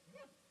gets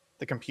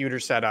the computer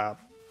set up,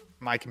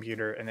 my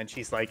computer, and then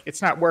she's like,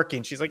 it's not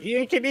working. She's like,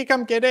 can you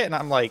come get it? And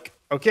I'm like,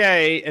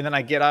 okay. And then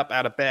I get up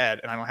out of bed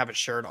and I don't have a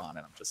shirt on,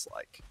 and I'm just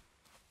like,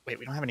 wait,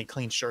 we don't have any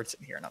clean shirts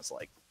in here. And I was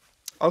like,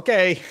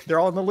 okay, they're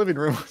all in the living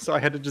room. So I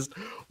had to just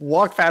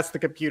walk past the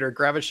computer,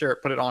 grab a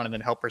shirt, put it on, and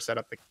then help her set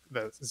up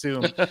the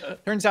Zoom.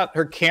 Turns out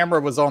her camera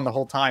was on the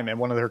whole time, and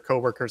one of her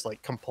coworkers like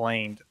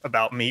complained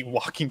about me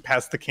walking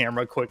past the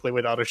camera quickly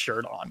without a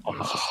shirt on. It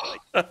was just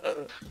like,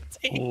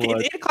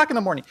 it's 8 o'clock in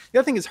the morning. The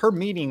other thing is her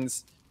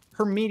meetings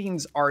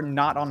are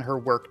not on her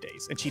work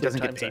days, and she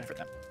doesn't get paid for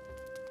them.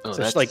 Oh,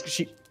 so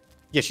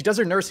she does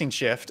her nursing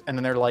shift, and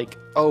then they're like,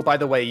 oh, by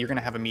the way, you're going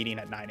to have a meeting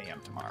at 9 a.m.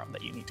 tomorrow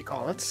that you need to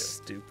call. Oh, that's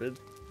stupid.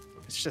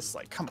 It's just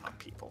like, come on,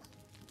 people.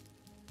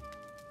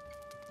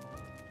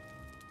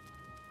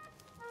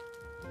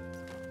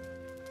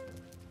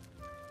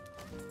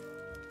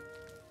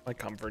 My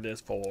comfort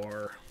is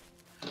 4.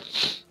 There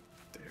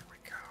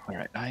we go. All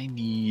right, I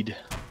need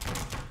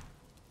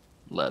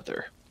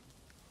leather.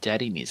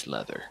 Daddy needs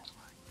leather. Oh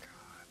my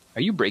God.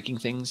 Are you breaking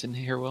things in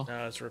here, Will? No,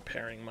 I was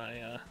repairing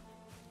my.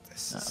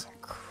 This is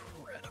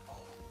incredible.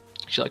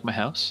 Do you like my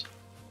house?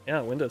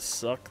 Yeah, windows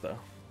suck though.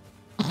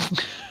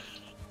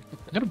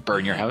 I'm gonna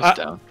burn your house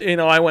down. You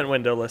know, I went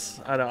windowless.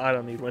 I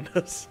don't need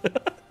windows.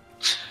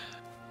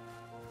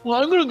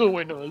 Well, I'm gonna go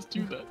windowless.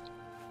 Do that.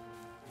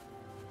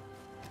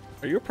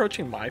 Are you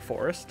approaching my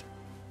forest?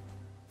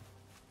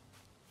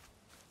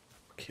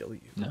 I'll kill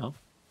you. No.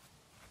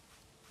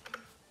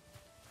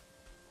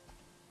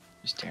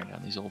 Just tearing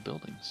down these old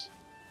buildings.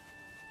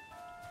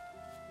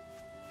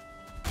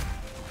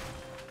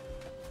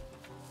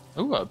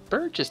 Ooh, a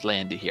bird just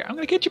landed here. I'm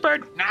gonna get you,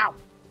 bird, now!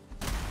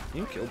 Can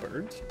you kill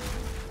birds?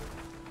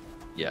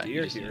 Yeah,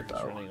 Deer here is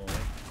running away.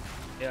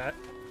 Yeah,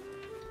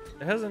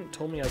 it hasn't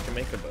told me I can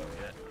make a bow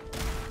yet.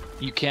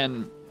 You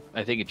can,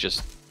 I think it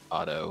just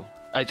auto.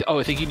 I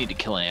think you need to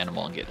kill an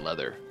animal and get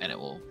leather, and it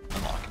will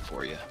unlock it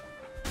for you.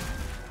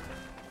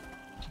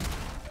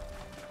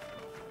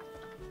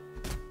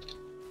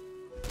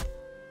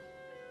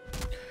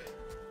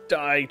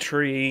 Die,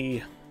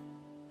 tree.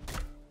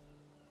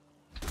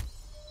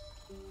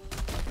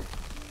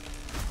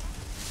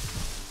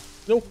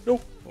 No, no.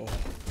 Oh.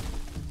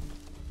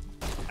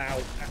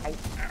 Ow, ow,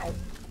 ow.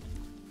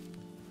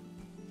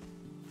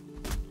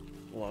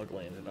 Log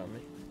landed on me.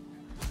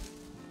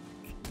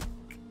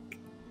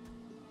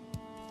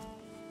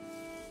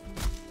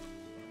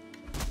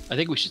 I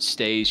think we should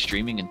stay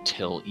streaming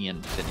until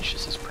Ian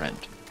finishes his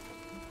print.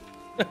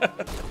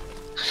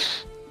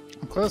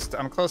 I'm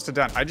close to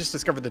done. I just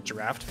discovered the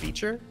draft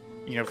feature,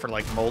 you know, for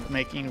like mold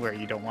making, where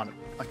you don't want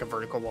like a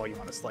vertical wall, you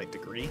want a slight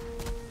degree.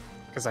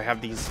 Because I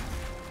have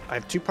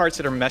 2 parts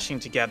that are meshing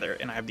together,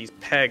 and I have these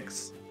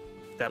pegs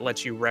that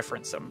lets you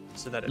reference them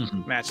so that it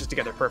matches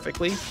together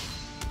perfectly.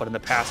 But in the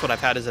past, what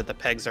I've had is that the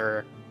pegs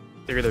they're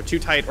either too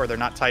tight or they're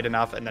not tight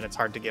enough, and then it's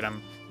hard to get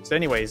them. So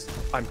anyways,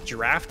 I'm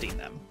drafting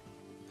them,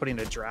 putting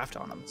a draft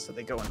on them so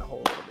they go in the hole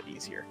a little bit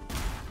easier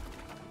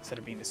instead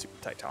of being a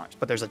super tight tolerance.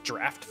 But there's a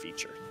draft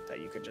feature that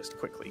you could just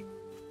quickly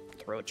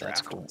throw a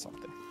draft on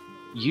something.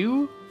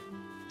 You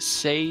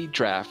say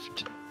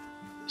draft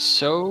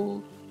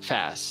so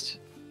fast,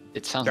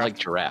 it sounds like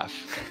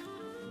giraffe.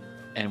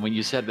 And when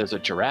you said there's a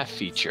giraffe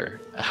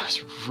feature, I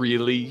was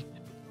really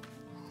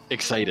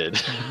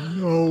excited.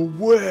 No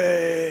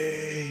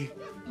way!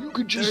 You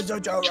could just... There's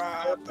a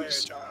giraffe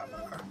feature.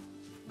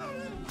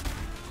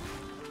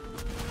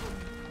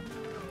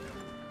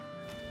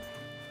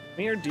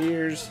 Mere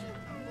deers.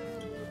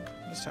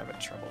 I'm just having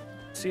trouble.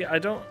 See, I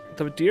don't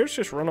The deers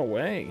just run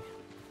away.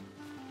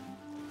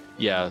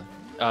 Yeah.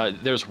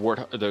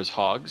 There's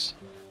hogs.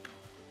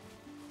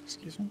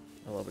 Excuse me?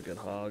 I love a good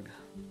hog.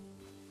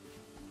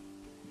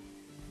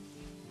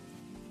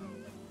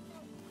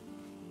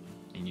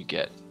 And you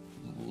get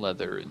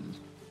leather and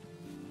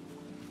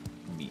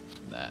meat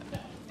from that.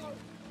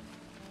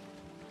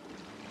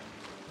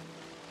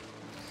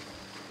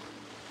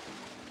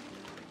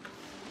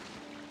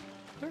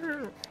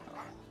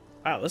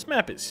 Wow, this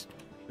map is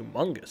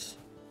humongous.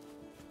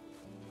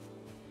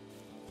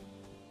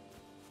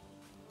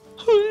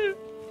 I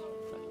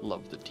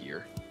love the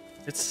deer.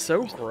 It's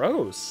so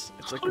gross.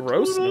 It's a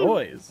gross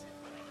noise.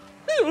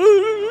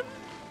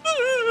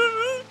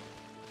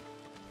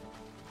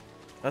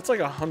 That's like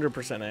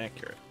 100%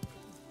 accurate.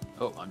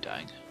 Oh, I'm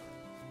dying.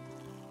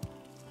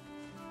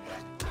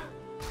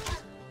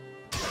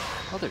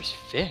 Oh, there's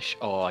fish.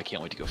 Oh, I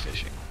can't wait to go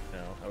fishing.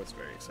 No, I was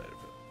very excited for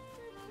it.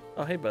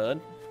 Oh, hey, bud.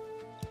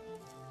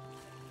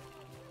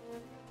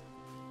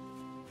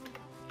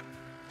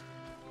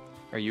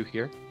 Are you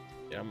here?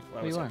 Yeah,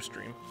 I was you are.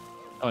 upstream.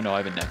 Oh no, I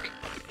have a neck.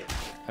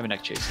 I have a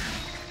neck chasing me.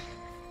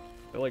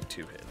 They're like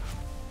 2 hit.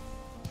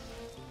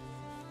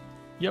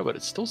 Yeah, but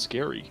it's still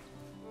scary.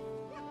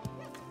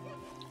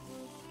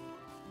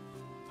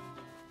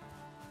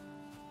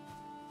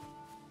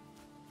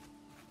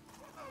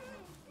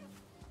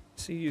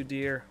 See you,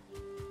 dear.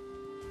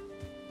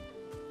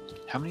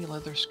 How many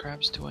leather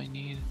scraps do I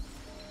need?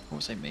 What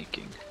was I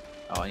making?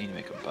 Oh, I need to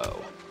make a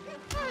bow.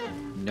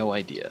 No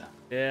idea.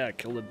 Yeah, I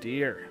killed a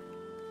deer.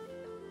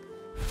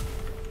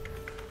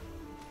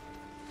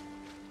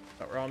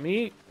 Got raw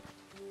meat.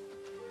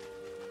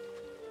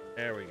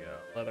 There we go.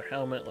 Leather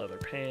helmet, leather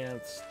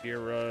pants, deer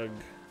rug.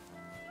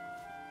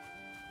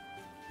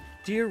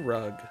 Deer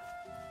rug.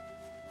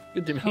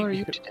 Good to meet How are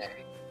you today?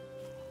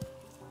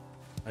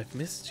 I've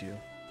missed you.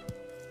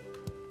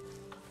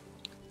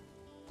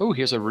 Oh,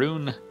 here's a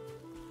rune.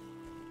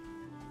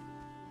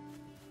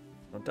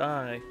 Don't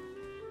die.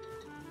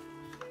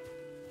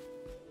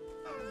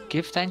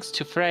 Give thanks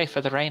to Frey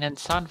for the rain and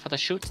sun, for the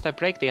shoots that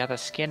break the other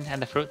skin,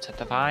 and the fruits of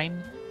the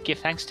vine. Give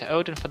thanks to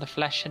Odin for the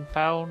flesh and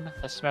bone,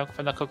 the smoke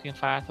from the cooking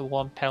fire, the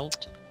warm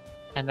pelt,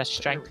 and the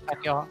strength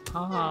of your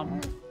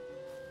arm.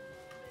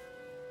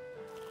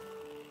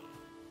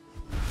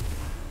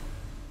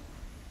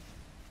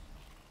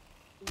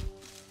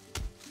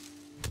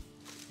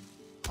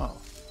 Oh,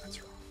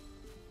 that's wrong.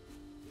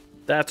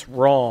 That's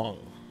wrong.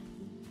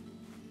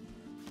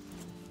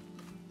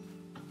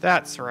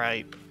 That's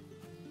right.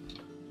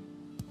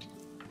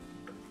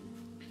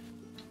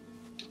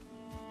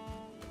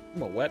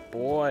 I'm a wet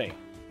boy.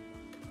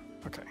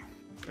 Okay,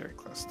 very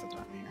close to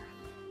done here.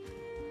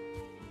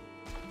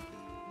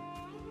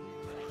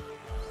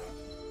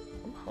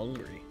 I'm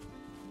hungry.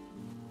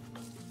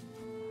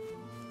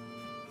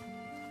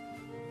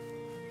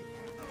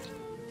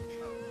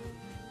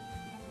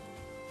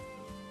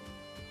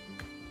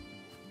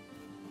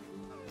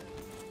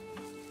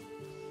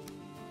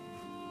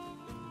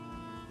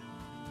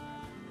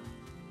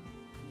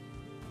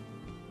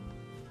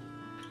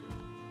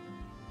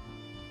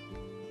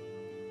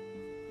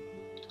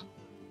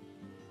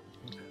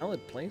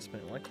 Valid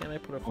placement. Why can't I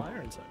put a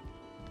fire inside?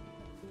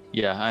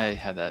 Yeah, I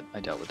had that. I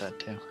dealt with that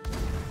too.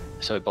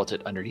 So I built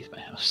it underneath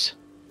my house.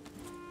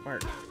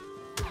 Smart.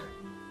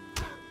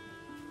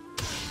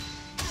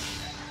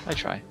 I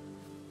try.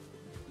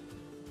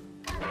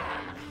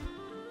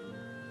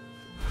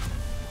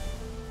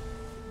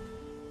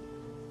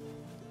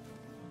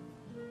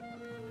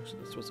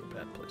 This was a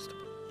bad place to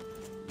put.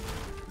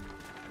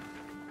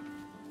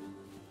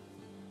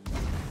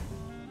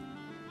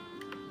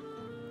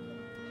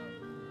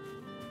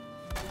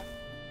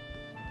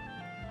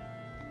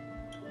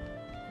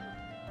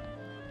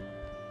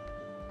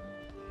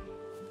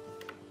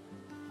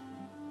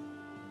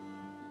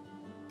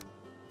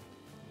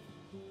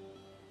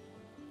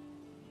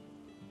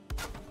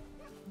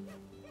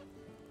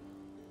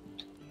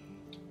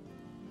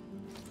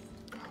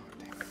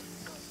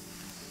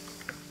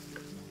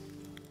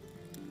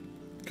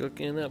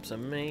 Cooking up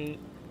some meat.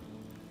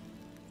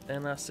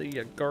 Then I see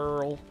a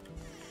girl.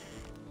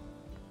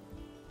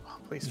 Oh,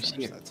 please You see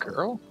finish a that.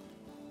 girl?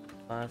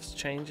 Life's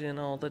changing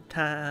all the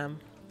time.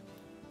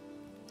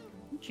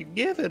 You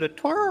give it a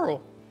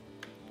twirl.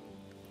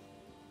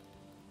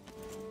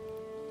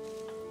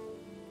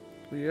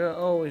 We are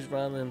always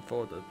running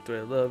for the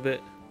thrill of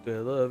it,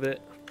 thrill of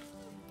it.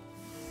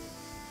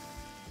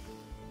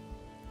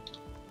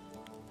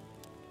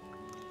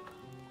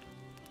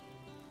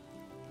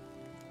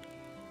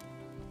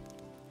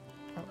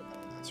 Oh,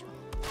 no, that's wrong.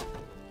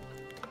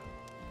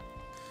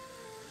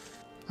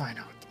 I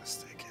know what the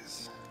mistake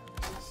is.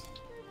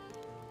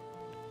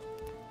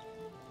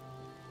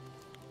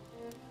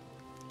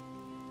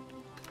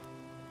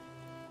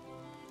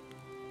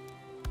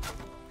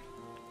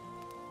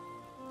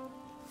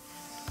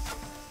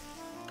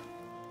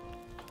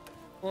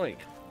 Oi.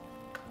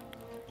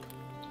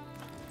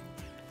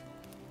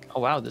 Oh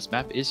wow, this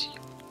map is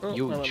Oh, I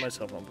huge. lit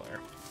myself on fire.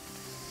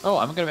 Oh,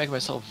 I'm gonna make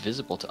myself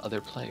visible to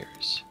other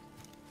players.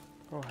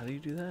 Oh, how do you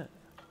do that?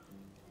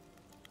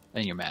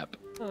 And your map.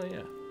 Oh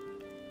yeah.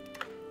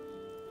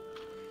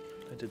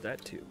 I did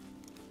that too.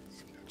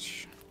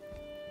 Sketch.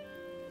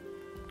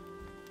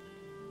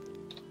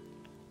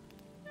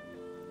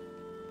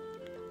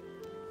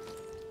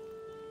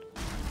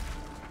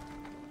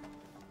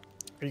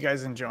 Are you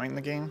guys enjoying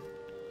the game?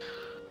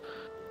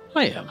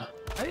 I am.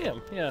 I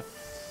am, yeah.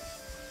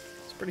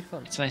 It's pretty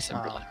fun. It's nice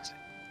and relaxing.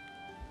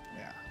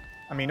 Yeah.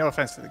 I mean, no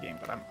offense to the game,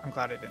 but I'm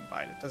glad I didn't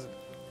buy it. It doesn't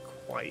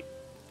quite.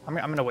 I'm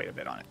gonna wait a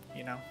bit on it.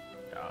 You know.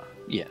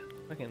 Yeah.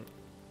 I can.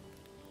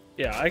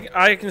 Yeah,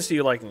 I can see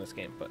you liking this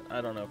game, but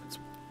I don't know if it's.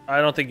 I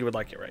don't think you would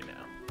like it right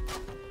now.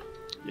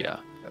 Yeah.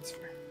 That's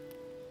fair.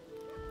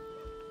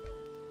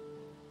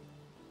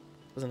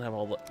 Doesn't have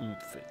all the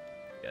oomph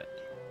yet.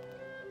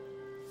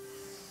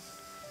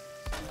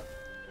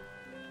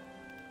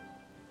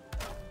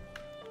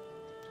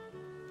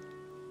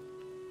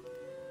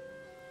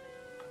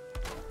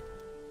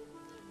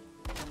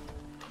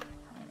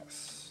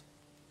 Yes.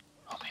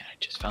 Oh man, I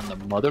just found the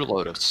mother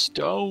lode of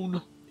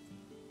stone.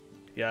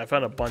 Yeah, I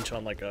found a bunch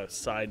on like a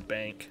side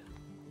bank.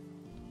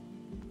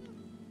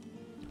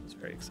 I was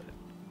very excited.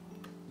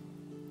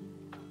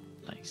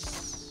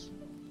 Nice.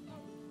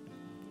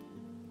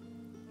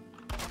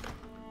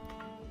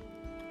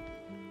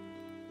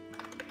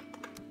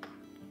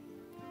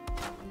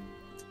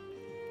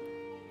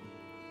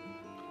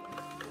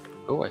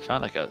 Oh, I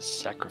found like a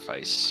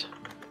sacrifice.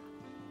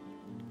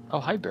 Oh,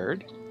 hi,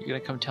 bird. You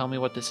gonna come tell me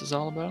what this is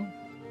all about?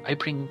 I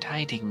bring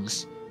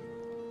tidings.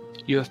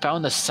 You have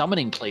found the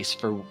summoning place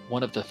for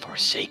one of the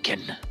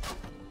Forsaken.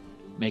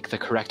 Make the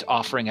correct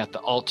offering at the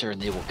altar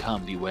and they will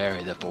come.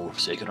 Beware, the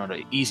Forsaken are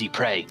an easy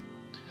prey.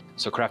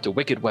 So craft a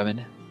wicked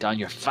weapon, don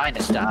your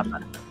finest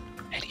armor,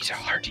 and eat a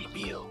hearty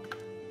meal.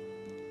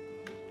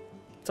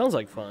 Sounds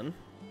like fun.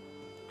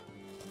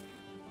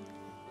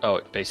 Oh,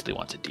 it basically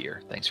wants a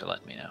deer. Thanks for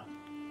letting me know.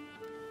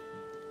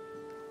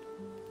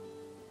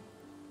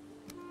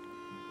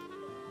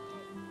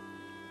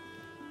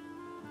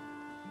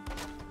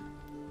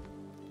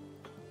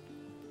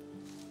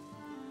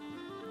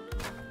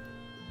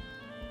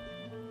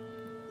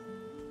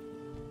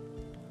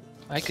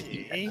 I could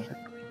do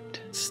that.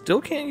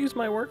 Still can't use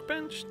my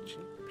workbench?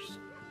 Jeepers.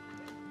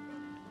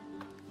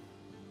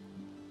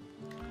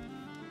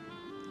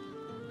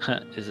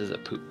 This is a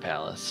poop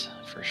palace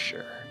for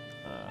sure.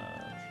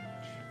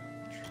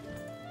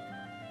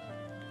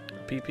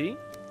 PP?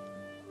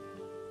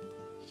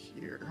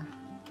 Here.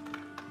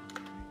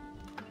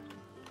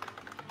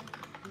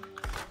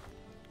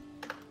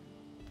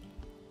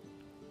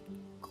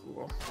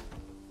 Cool.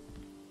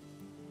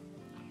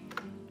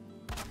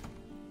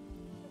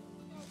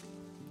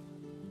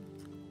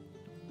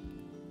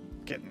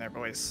 Getting there,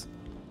 boys.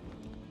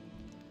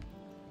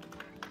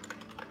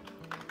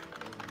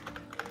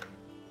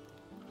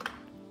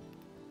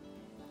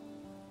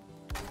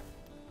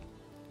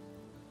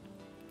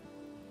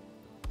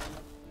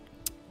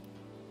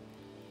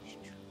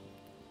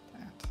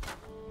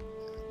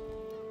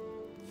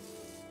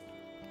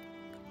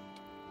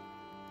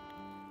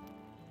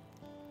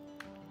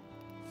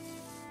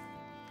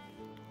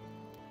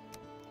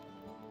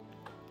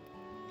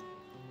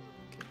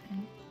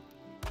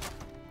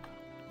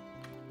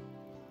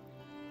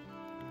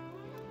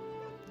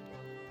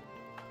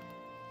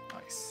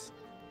 Nice.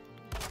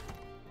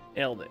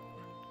 Nailed it.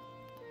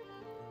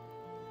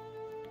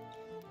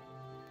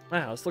 My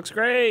house looks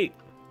great.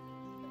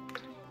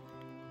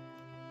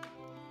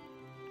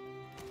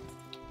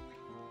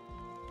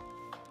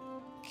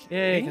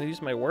 Yay, I can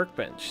use my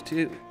workbench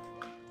too.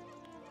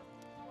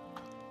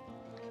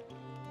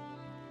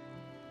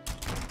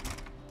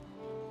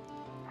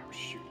 Oh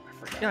shoot, I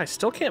forgot. Yeah, I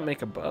still can't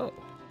make a bow.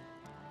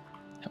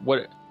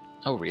 What?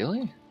 Oh,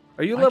 really?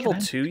 Are you Why level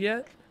can't I- 2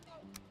 yet?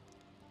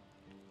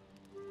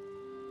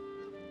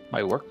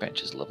 My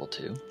workbench is level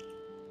 2.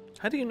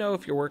 How do you know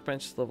if your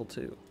workbench is level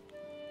 2?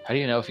 How do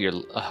you know if you're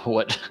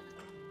what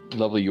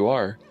level you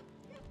are?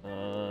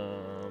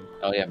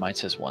 Oh yeah, mine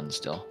says 1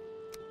 still.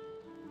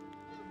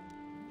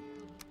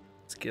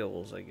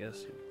 Skills, I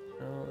guess.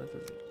 No, that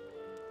doesn't.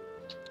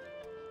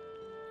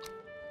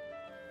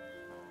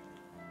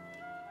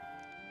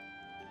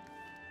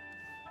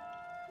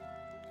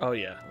 Oh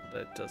yeah,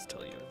 that does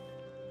tell you.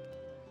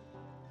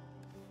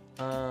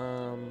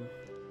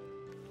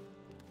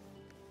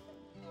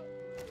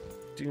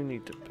 Do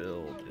need to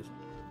build.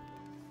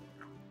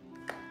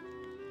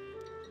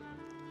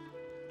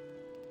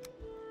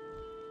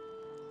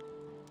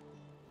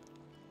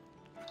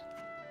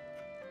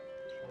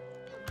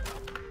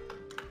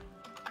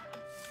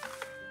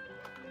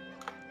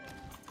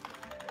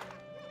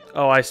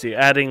 Oh, I see.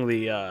 Adding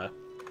the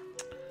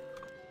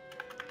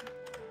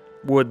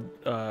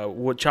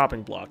wood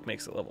chopping block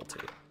makes it level 2.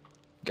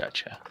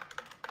 Gotcha.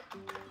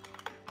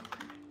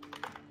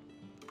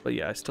 But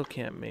yeah, I still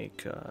can't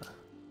make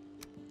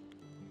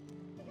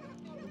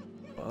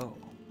bow.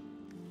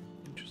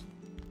 Interesting.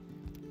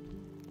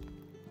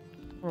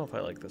 I don't know if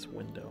I like this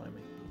window. I mean,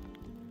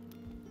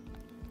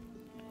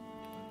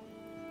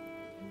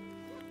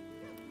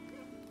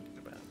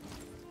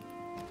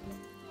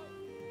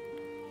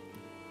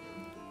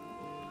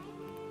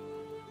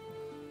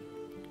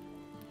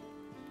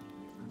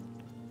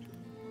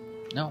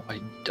 No,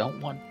 I don't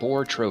want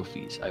boar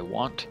trophies. I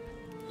want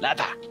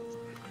leather.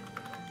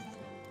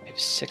 I have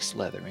 6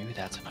 leather. Maybe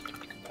that's enough to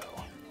make a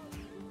bow.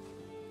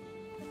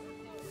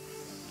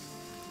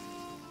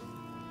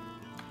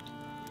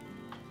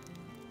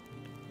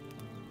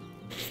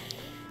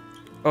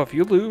 Oh, if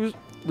you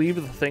leave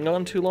the thing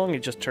on too long, it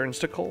just turns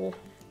to coal.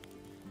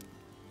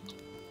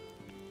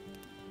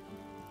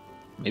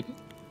 Maybe.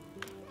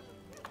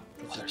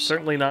 They're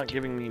certainly not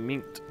giving me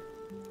meat.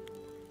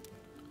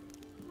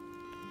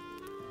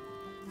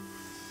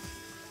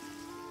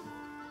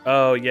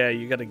 Oh yeah,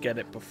 you gotta get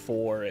it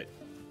before it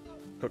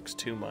cooks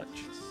too much.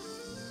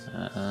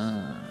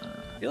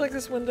 You like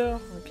this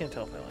window? I can't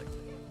tell if I like it.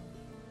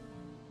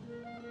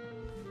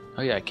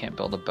 Oh yeah, I can't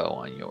build a bow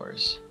on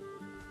yours.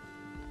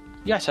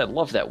 Yes, I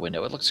love that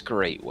window. It looks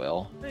great,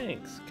 Will.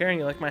 Thanks. Karen,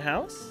 you like my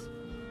house?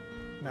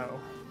 No.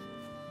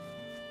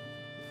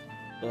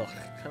 Ugh,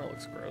 it kind of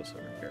looks gross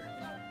over here.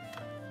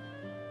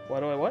 Why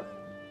do I what?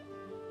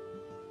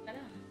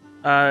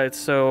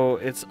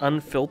 It's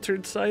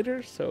unfiltered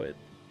cider, so it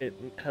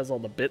has all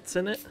the bits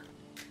in it.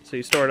 So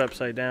you store it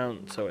upside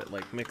down, so it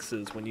like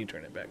mixes when you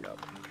turn it back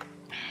up.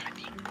 I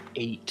need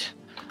 8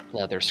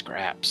 leather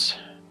scraps.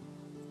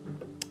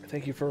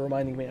 Thank you for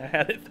reminding me I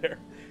had it there,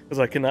 because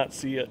I cannot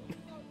see it.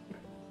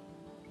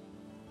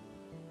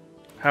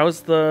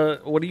 How's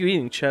what are you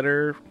eating?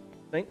 Cheddar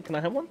thing? Can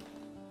I have one?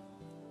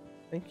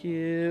 Thank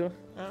you.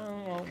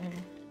 Oh.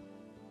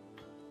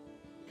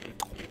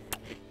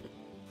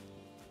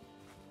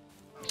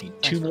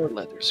 Need 2 more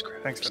leather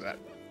scraps. Thanks for that.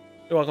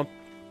 You're welcome.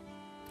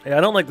 Yeah,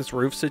 I don't like this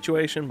roof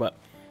situation, but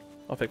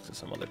I'll fix it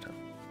some other time.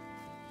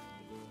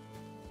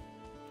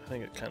 I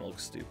think it kind of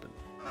looks stupid.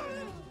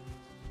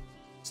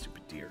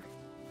 Stupid deer.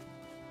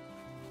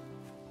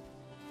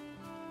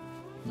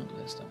 No,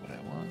 that's not what I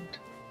want.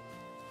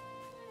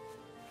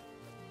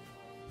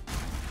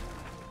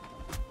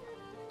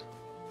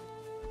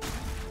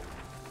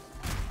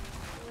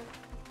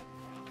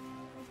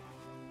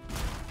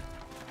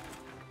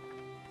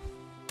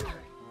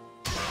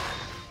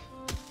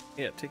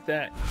 Yeah, take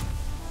that.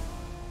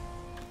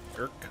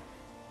 Jerk.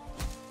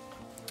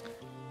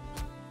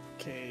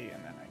 Okay,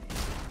 and then I need...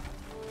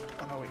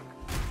 Oh, no, wait.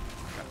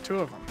 Got 2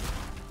 of them.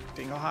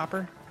 Dingle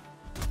Hopper.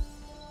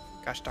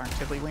 Gosh darn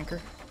Tiddlywinker.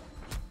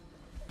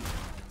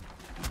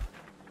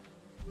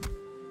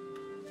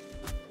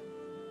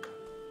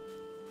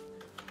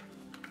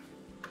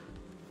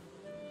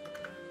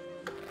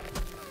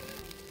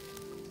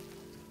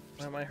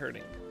 Why am I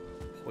hurting?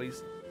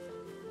 Poison.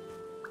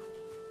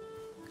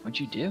 What'd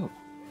you do?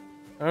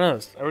 I don't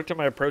know. Every time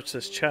I approach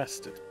this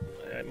chest,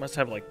 it must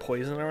have like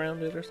poison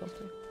around it or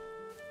something.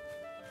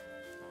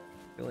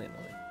 Really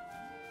annoying.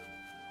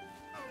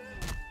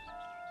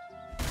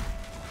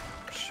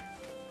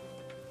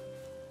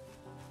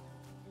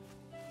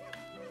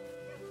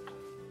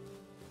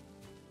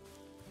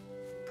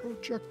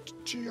 Project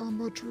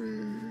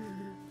geometry.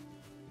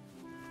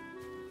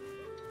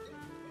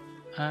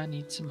 I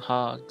need some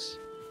hogs.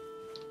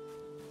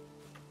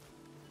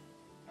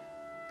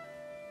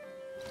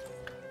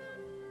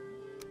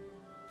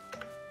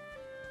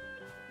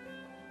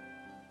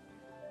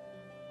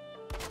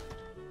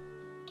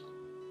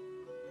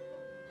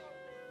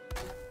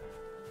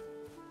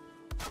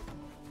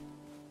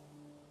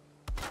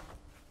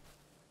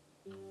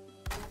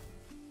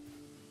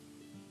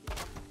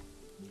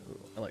 Ooh,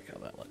 I like how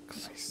that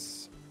looks.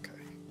 Nice. Okay.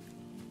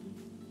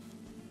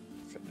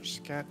 Finish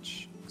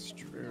sketch.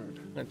 Extrude.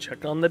 I'm gonna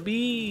check on the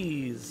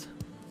bees.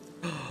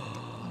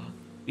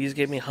 Bees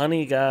gave me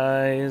honey,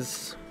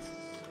 guys.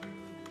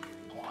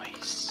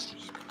 Nice.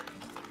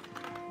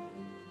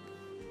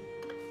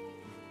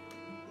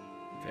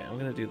 Okay, I'm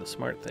gonna do the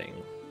smart thing.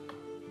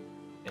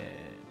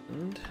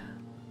 And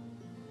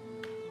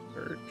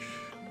search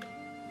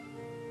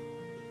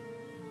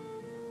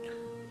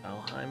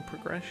Valheim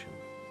progression.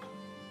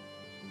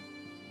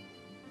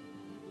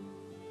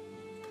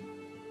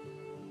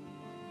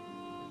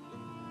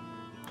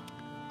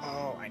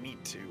 Oh, I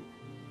need to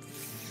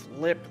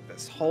flip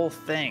this whole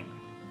thing.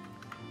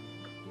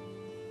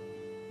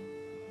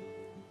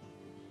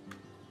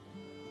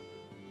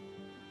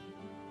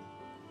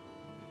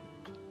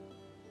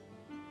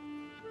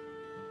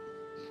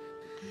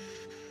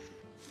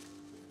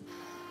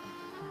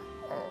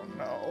 Oh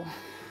no.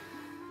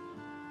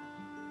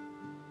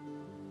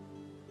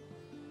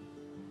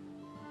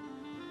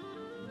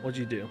 What'd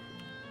you do?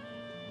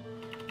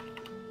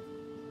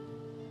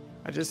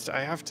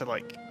 I have to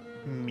like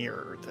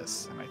mirror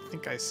this, and I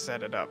think I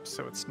set it up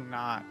so it's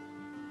not.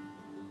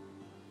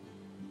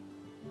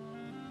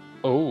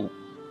 Oh.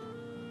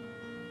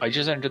 I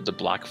just entered the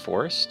Black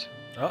Forest,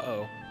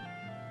 Uh-oh.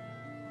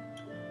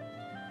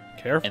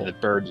 Careful. and the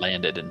bird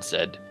landed and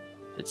said,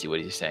 let's see what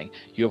he's saying.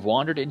 You have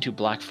wandered into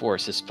Black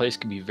Forest. This place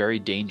can be very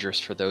dangerous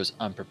for those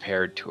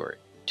unprepared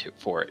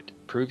for it.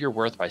 Prove your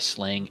worth by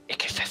slaying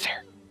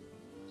Ikithither.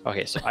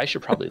 Okay, so I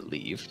should probably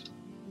leave.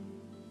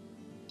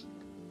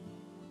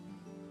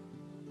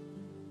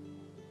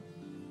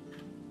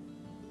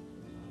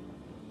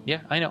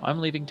 Yeah, I know. I'm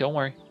leaving. Don't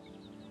worry.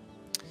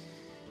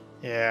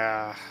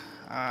 Yeah,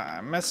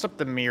 I messed up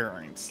the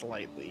mirroring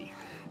slightly.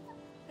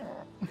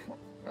 Oh,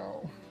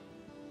 no.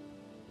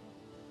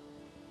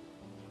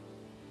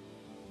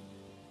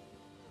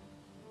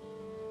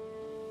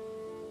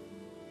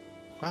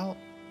 Well,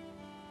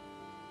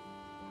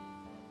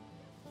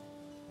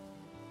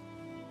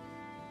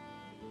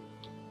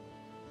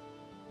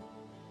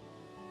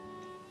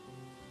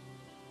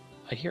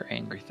 I hear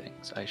angry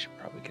things. I should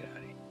probably get out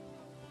of here.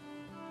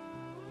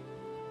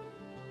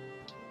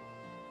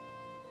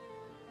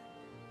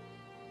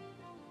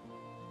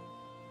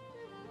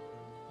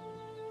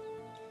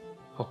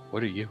 Oh,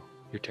 what are you?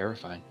 You're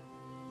terrifying.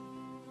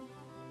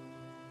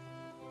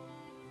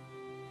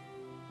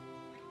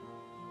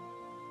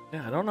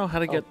 Yeah, I don't know how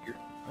to get.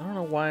 I don't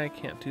know why I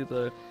can't do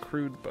the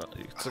crude bow.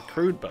 It's a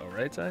crude bow,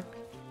 right, Zach?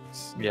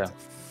 Yeah.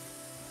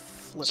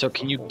 flip So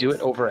can the you whole do it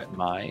thing. over at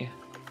my?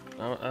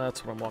 Oh,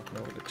 that's what I'm walking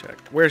over to check.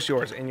 Where's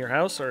yours? In your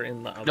house or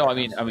in the other No, house?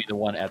 I mean the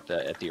one at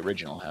the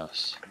original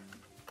house.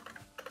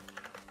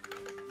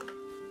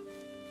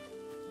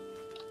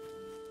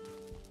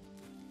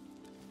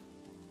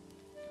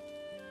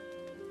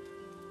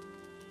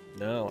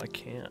 No, I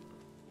can't.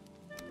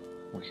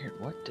 Weird.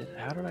 What did?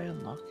 How did I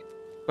unlock it?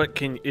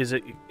 But is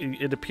it?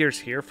 It appears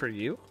here for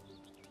you.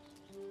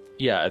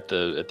 Yeah, at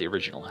the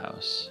original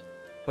house.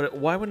 But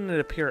why wouldn't it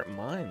appear at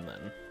mine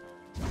then?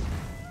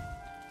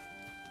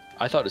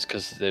 I thought it's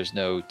because there's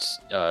no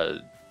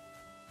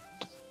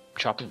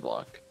chopping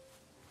block.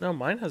 No,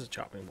 mine has a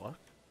chopping block.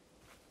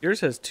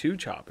 Yours has 2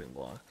 chopping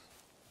blocks.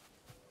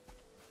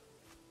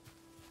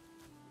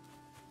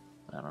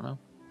 I don't know.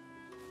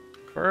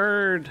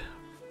 Bird.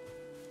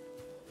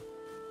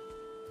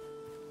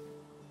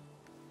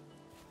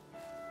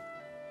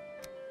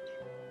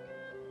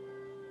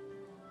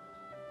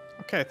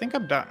 Okay, I think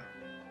I'm done.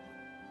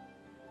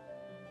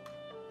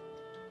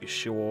 You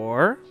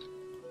sure?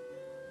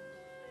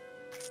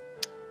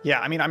 Yeah,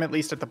 I mean, I'm at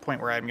least at the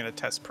point where I'm going to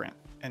test print,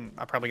 and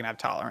I'm probably going to have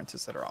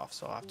tolerances that are off,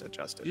 so I'll have to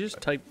adjust it. You just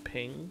but- type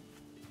ping.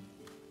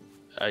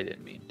 I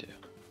didn't mean to.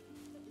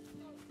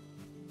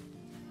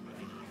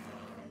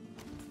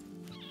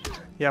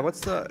 Yeah, what's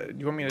the... Do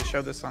you want me to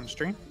show this on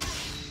stream?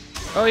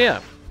 Oh yeah,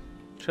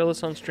 show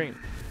this on stream.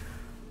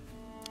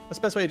 What's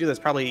the best way to do this?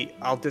 Probably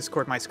I'll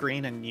Discord my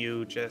screen and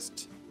you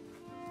just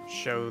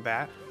show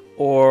that.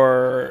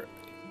 Or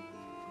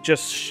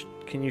just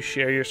can you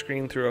share your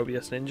screen through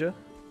OBS Ninja?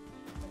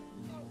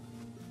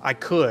 I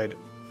could,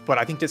 but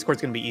I think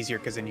Discord's going to be easier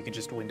because then you can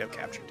just window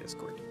capture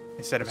Discord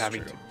instead of That's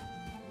having true. to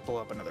pull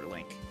up another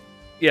link.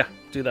 Yeah,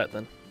 do that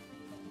then.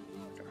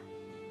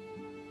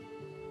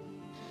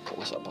 Pull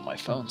this up on my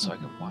phone so I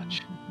can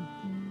watch.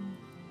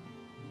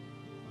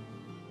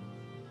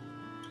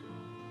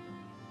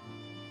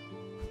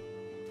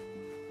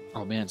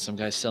 Oh man, some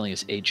guy's selling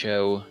his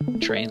HO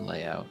train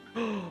layout.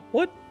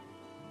 What?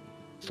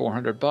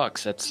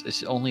 $400.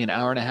 It's only an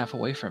hour and a half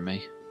away from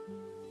me.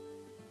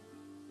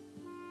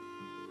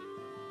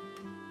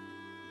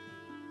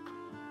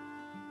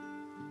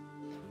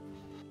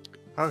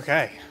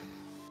 Okay.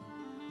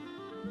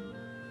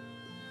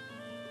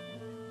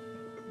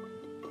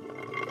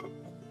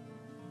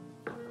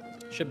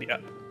 Should be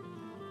up.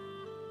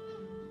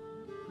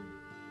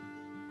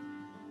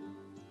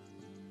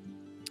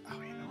 Oh,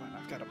 you know what?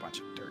 I've got a bunch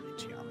of dirty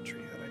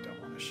geometry that I don't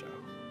want to show.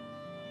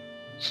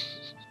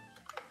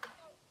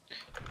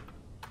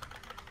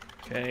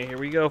 Okay, here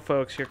we go,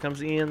 folks. Here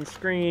comes Ian's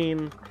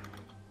screen.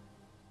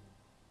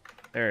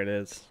 There it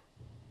is.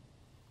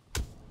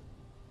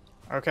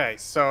 Okay,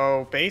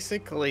 so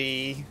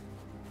basically...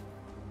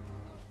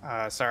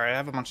 sorry, I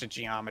have a bunch of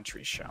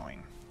geometry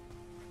showing.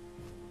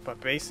 But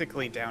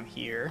basically down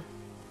here...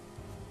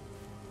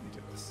 Let me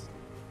do this.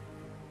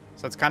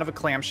 So it's kind of a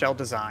clamshell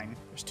design.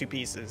 There's 2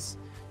 pieces.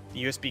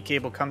 The USB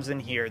cable comes in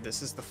here.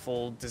 This is the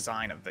full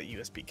design of the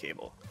USB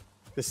cable.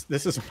 This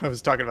is what I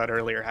was talking about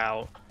earlier,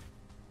 how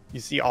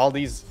you see all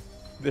these...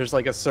 There's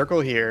like a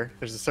circle here.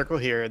 There's a circle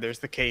here. There's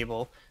the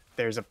cable.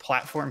 There's a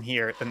platform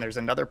here, then there's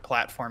another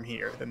platform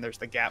here, then there's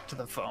the gap to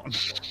the phone.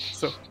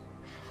 So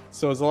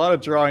it's a lot of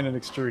drawing and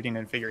extruding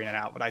and figuring it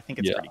out, but I think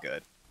it's pretty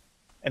good.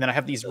 And then I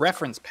have these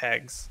reference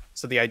pegs.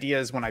 So the idea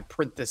is when I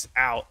print this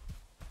out,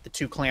 the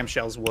 2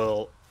 clamshells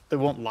they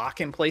won't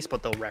lock in place,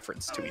 but they'll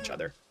reference to each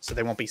other. So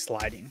they won't be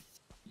sliding.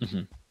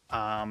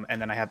 Mm-hmm.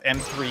 And then I have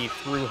M3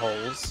 through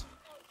holes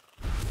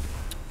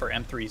for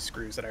M3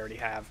 screws that I already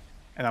have.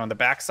 And then on the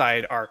back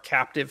side are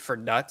captive for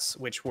nuts,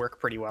 which work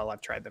pretty well.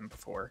 I've tried them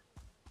before.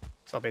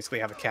 So I'll basically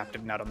have a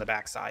captive nut on the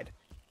backside.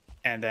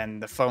 And then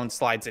the phone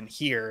slides in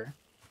here.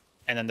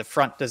 And then the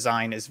front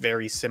design is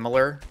very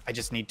similar. I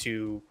just need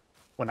to,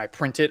 when I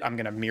print it, I'm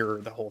going to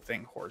mirror the whole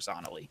thing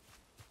horizontally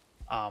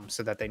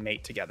so that they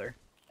mate together.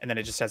 And then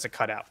it just has a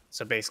cutout.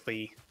 So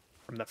basically,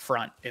 from the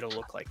front, it'll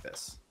look like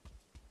this.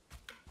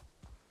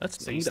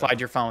 That's So you neat. slide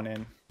your phone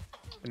in.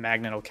 The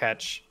magnet will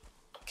catch.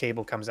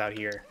 Cable comes out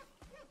here.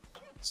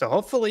 So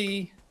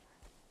hopefully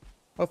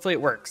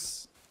it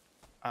works.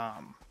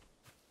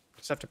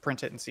 Just have to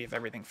print it and see if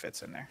everything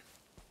fits in there.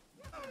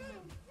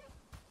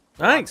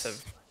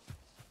 Nice.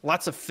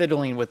 lots of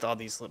fiddling with all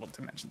these little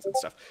dimensions and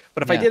stuff.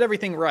 But if I Yeah. did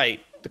everything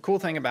right, the cool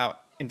thing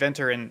about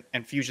Inventor and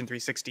Fusion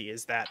 360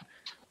 is that,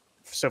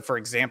 so for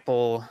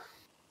example,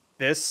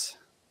 this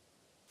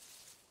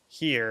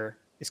here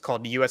is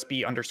called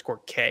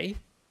USB_K.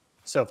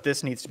 So if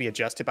this needs to be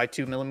adjusted by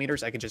 2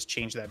 millimeters, I could just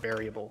change that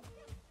variable,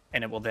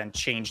 and it will then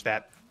change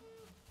that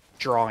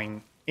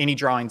drawing, any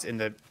drawings in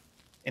the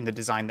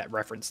design that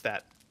reference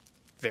that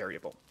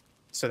variable.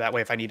 So that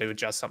way, if I need to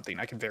adjust something,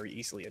 I can very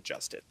easily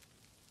adjust it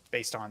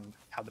based on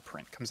how the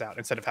print comes out,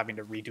 instead of having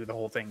to redo the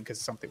whole thing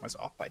because something was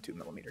off by 2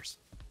 millimeters.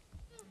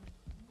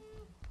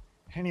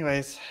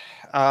 Anyways,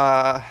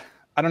 I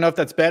don't know if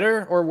that's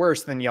better or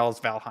worse than y'all's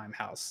Valheim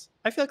house.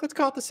 I feel like let's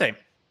call it the same.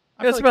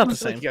 I It's feel like, about the I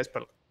feel like same. you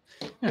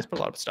guys put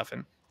a lot of stuff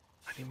in.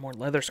 I need more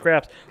leather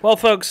scraps. Well,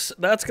 folks,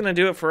 that's going to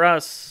do it for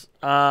us.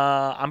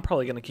 I'm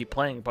probably going to keep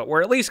playing, but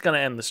we're at least going to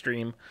end the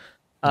stream.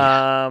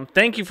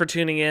 Thank you for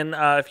tuning in.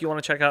 If you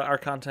want to check out our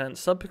content,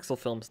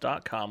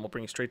 subpixelfilms.com will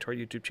bring you straight to our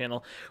YouTube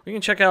channel. You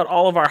can check out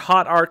all of our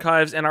hot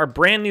archives and our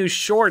brand new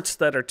shorts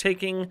that are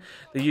taking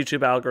the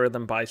YouTube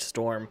algorithm by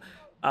storm.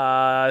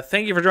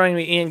 Thank you for joining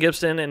me, Ian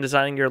Gibson, and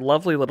designing your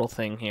lovely little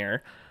thing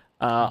here.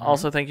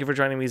 Also, thank you for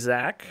joining me,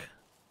 Zach.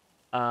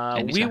 We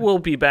Anytime. will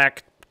be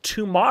back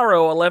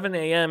tomorrow, 11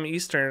 a.m.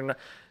 Eastern,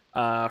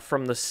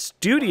 from the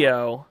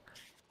studio.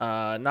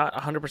 Not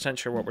 100%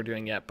 sure what we're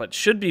doing yet, but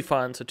should be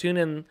fun. So tune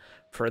in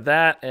for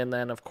that. And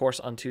then, of course,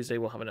 on Tuesday,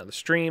 we'll have another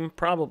stream.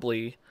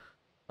 Probably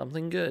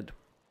something good.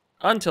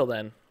 Until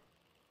then,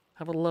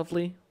 have a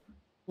lovely,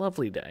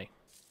 lovely day.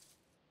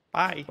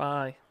 Bye.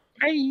 Bye.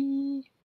 Bye.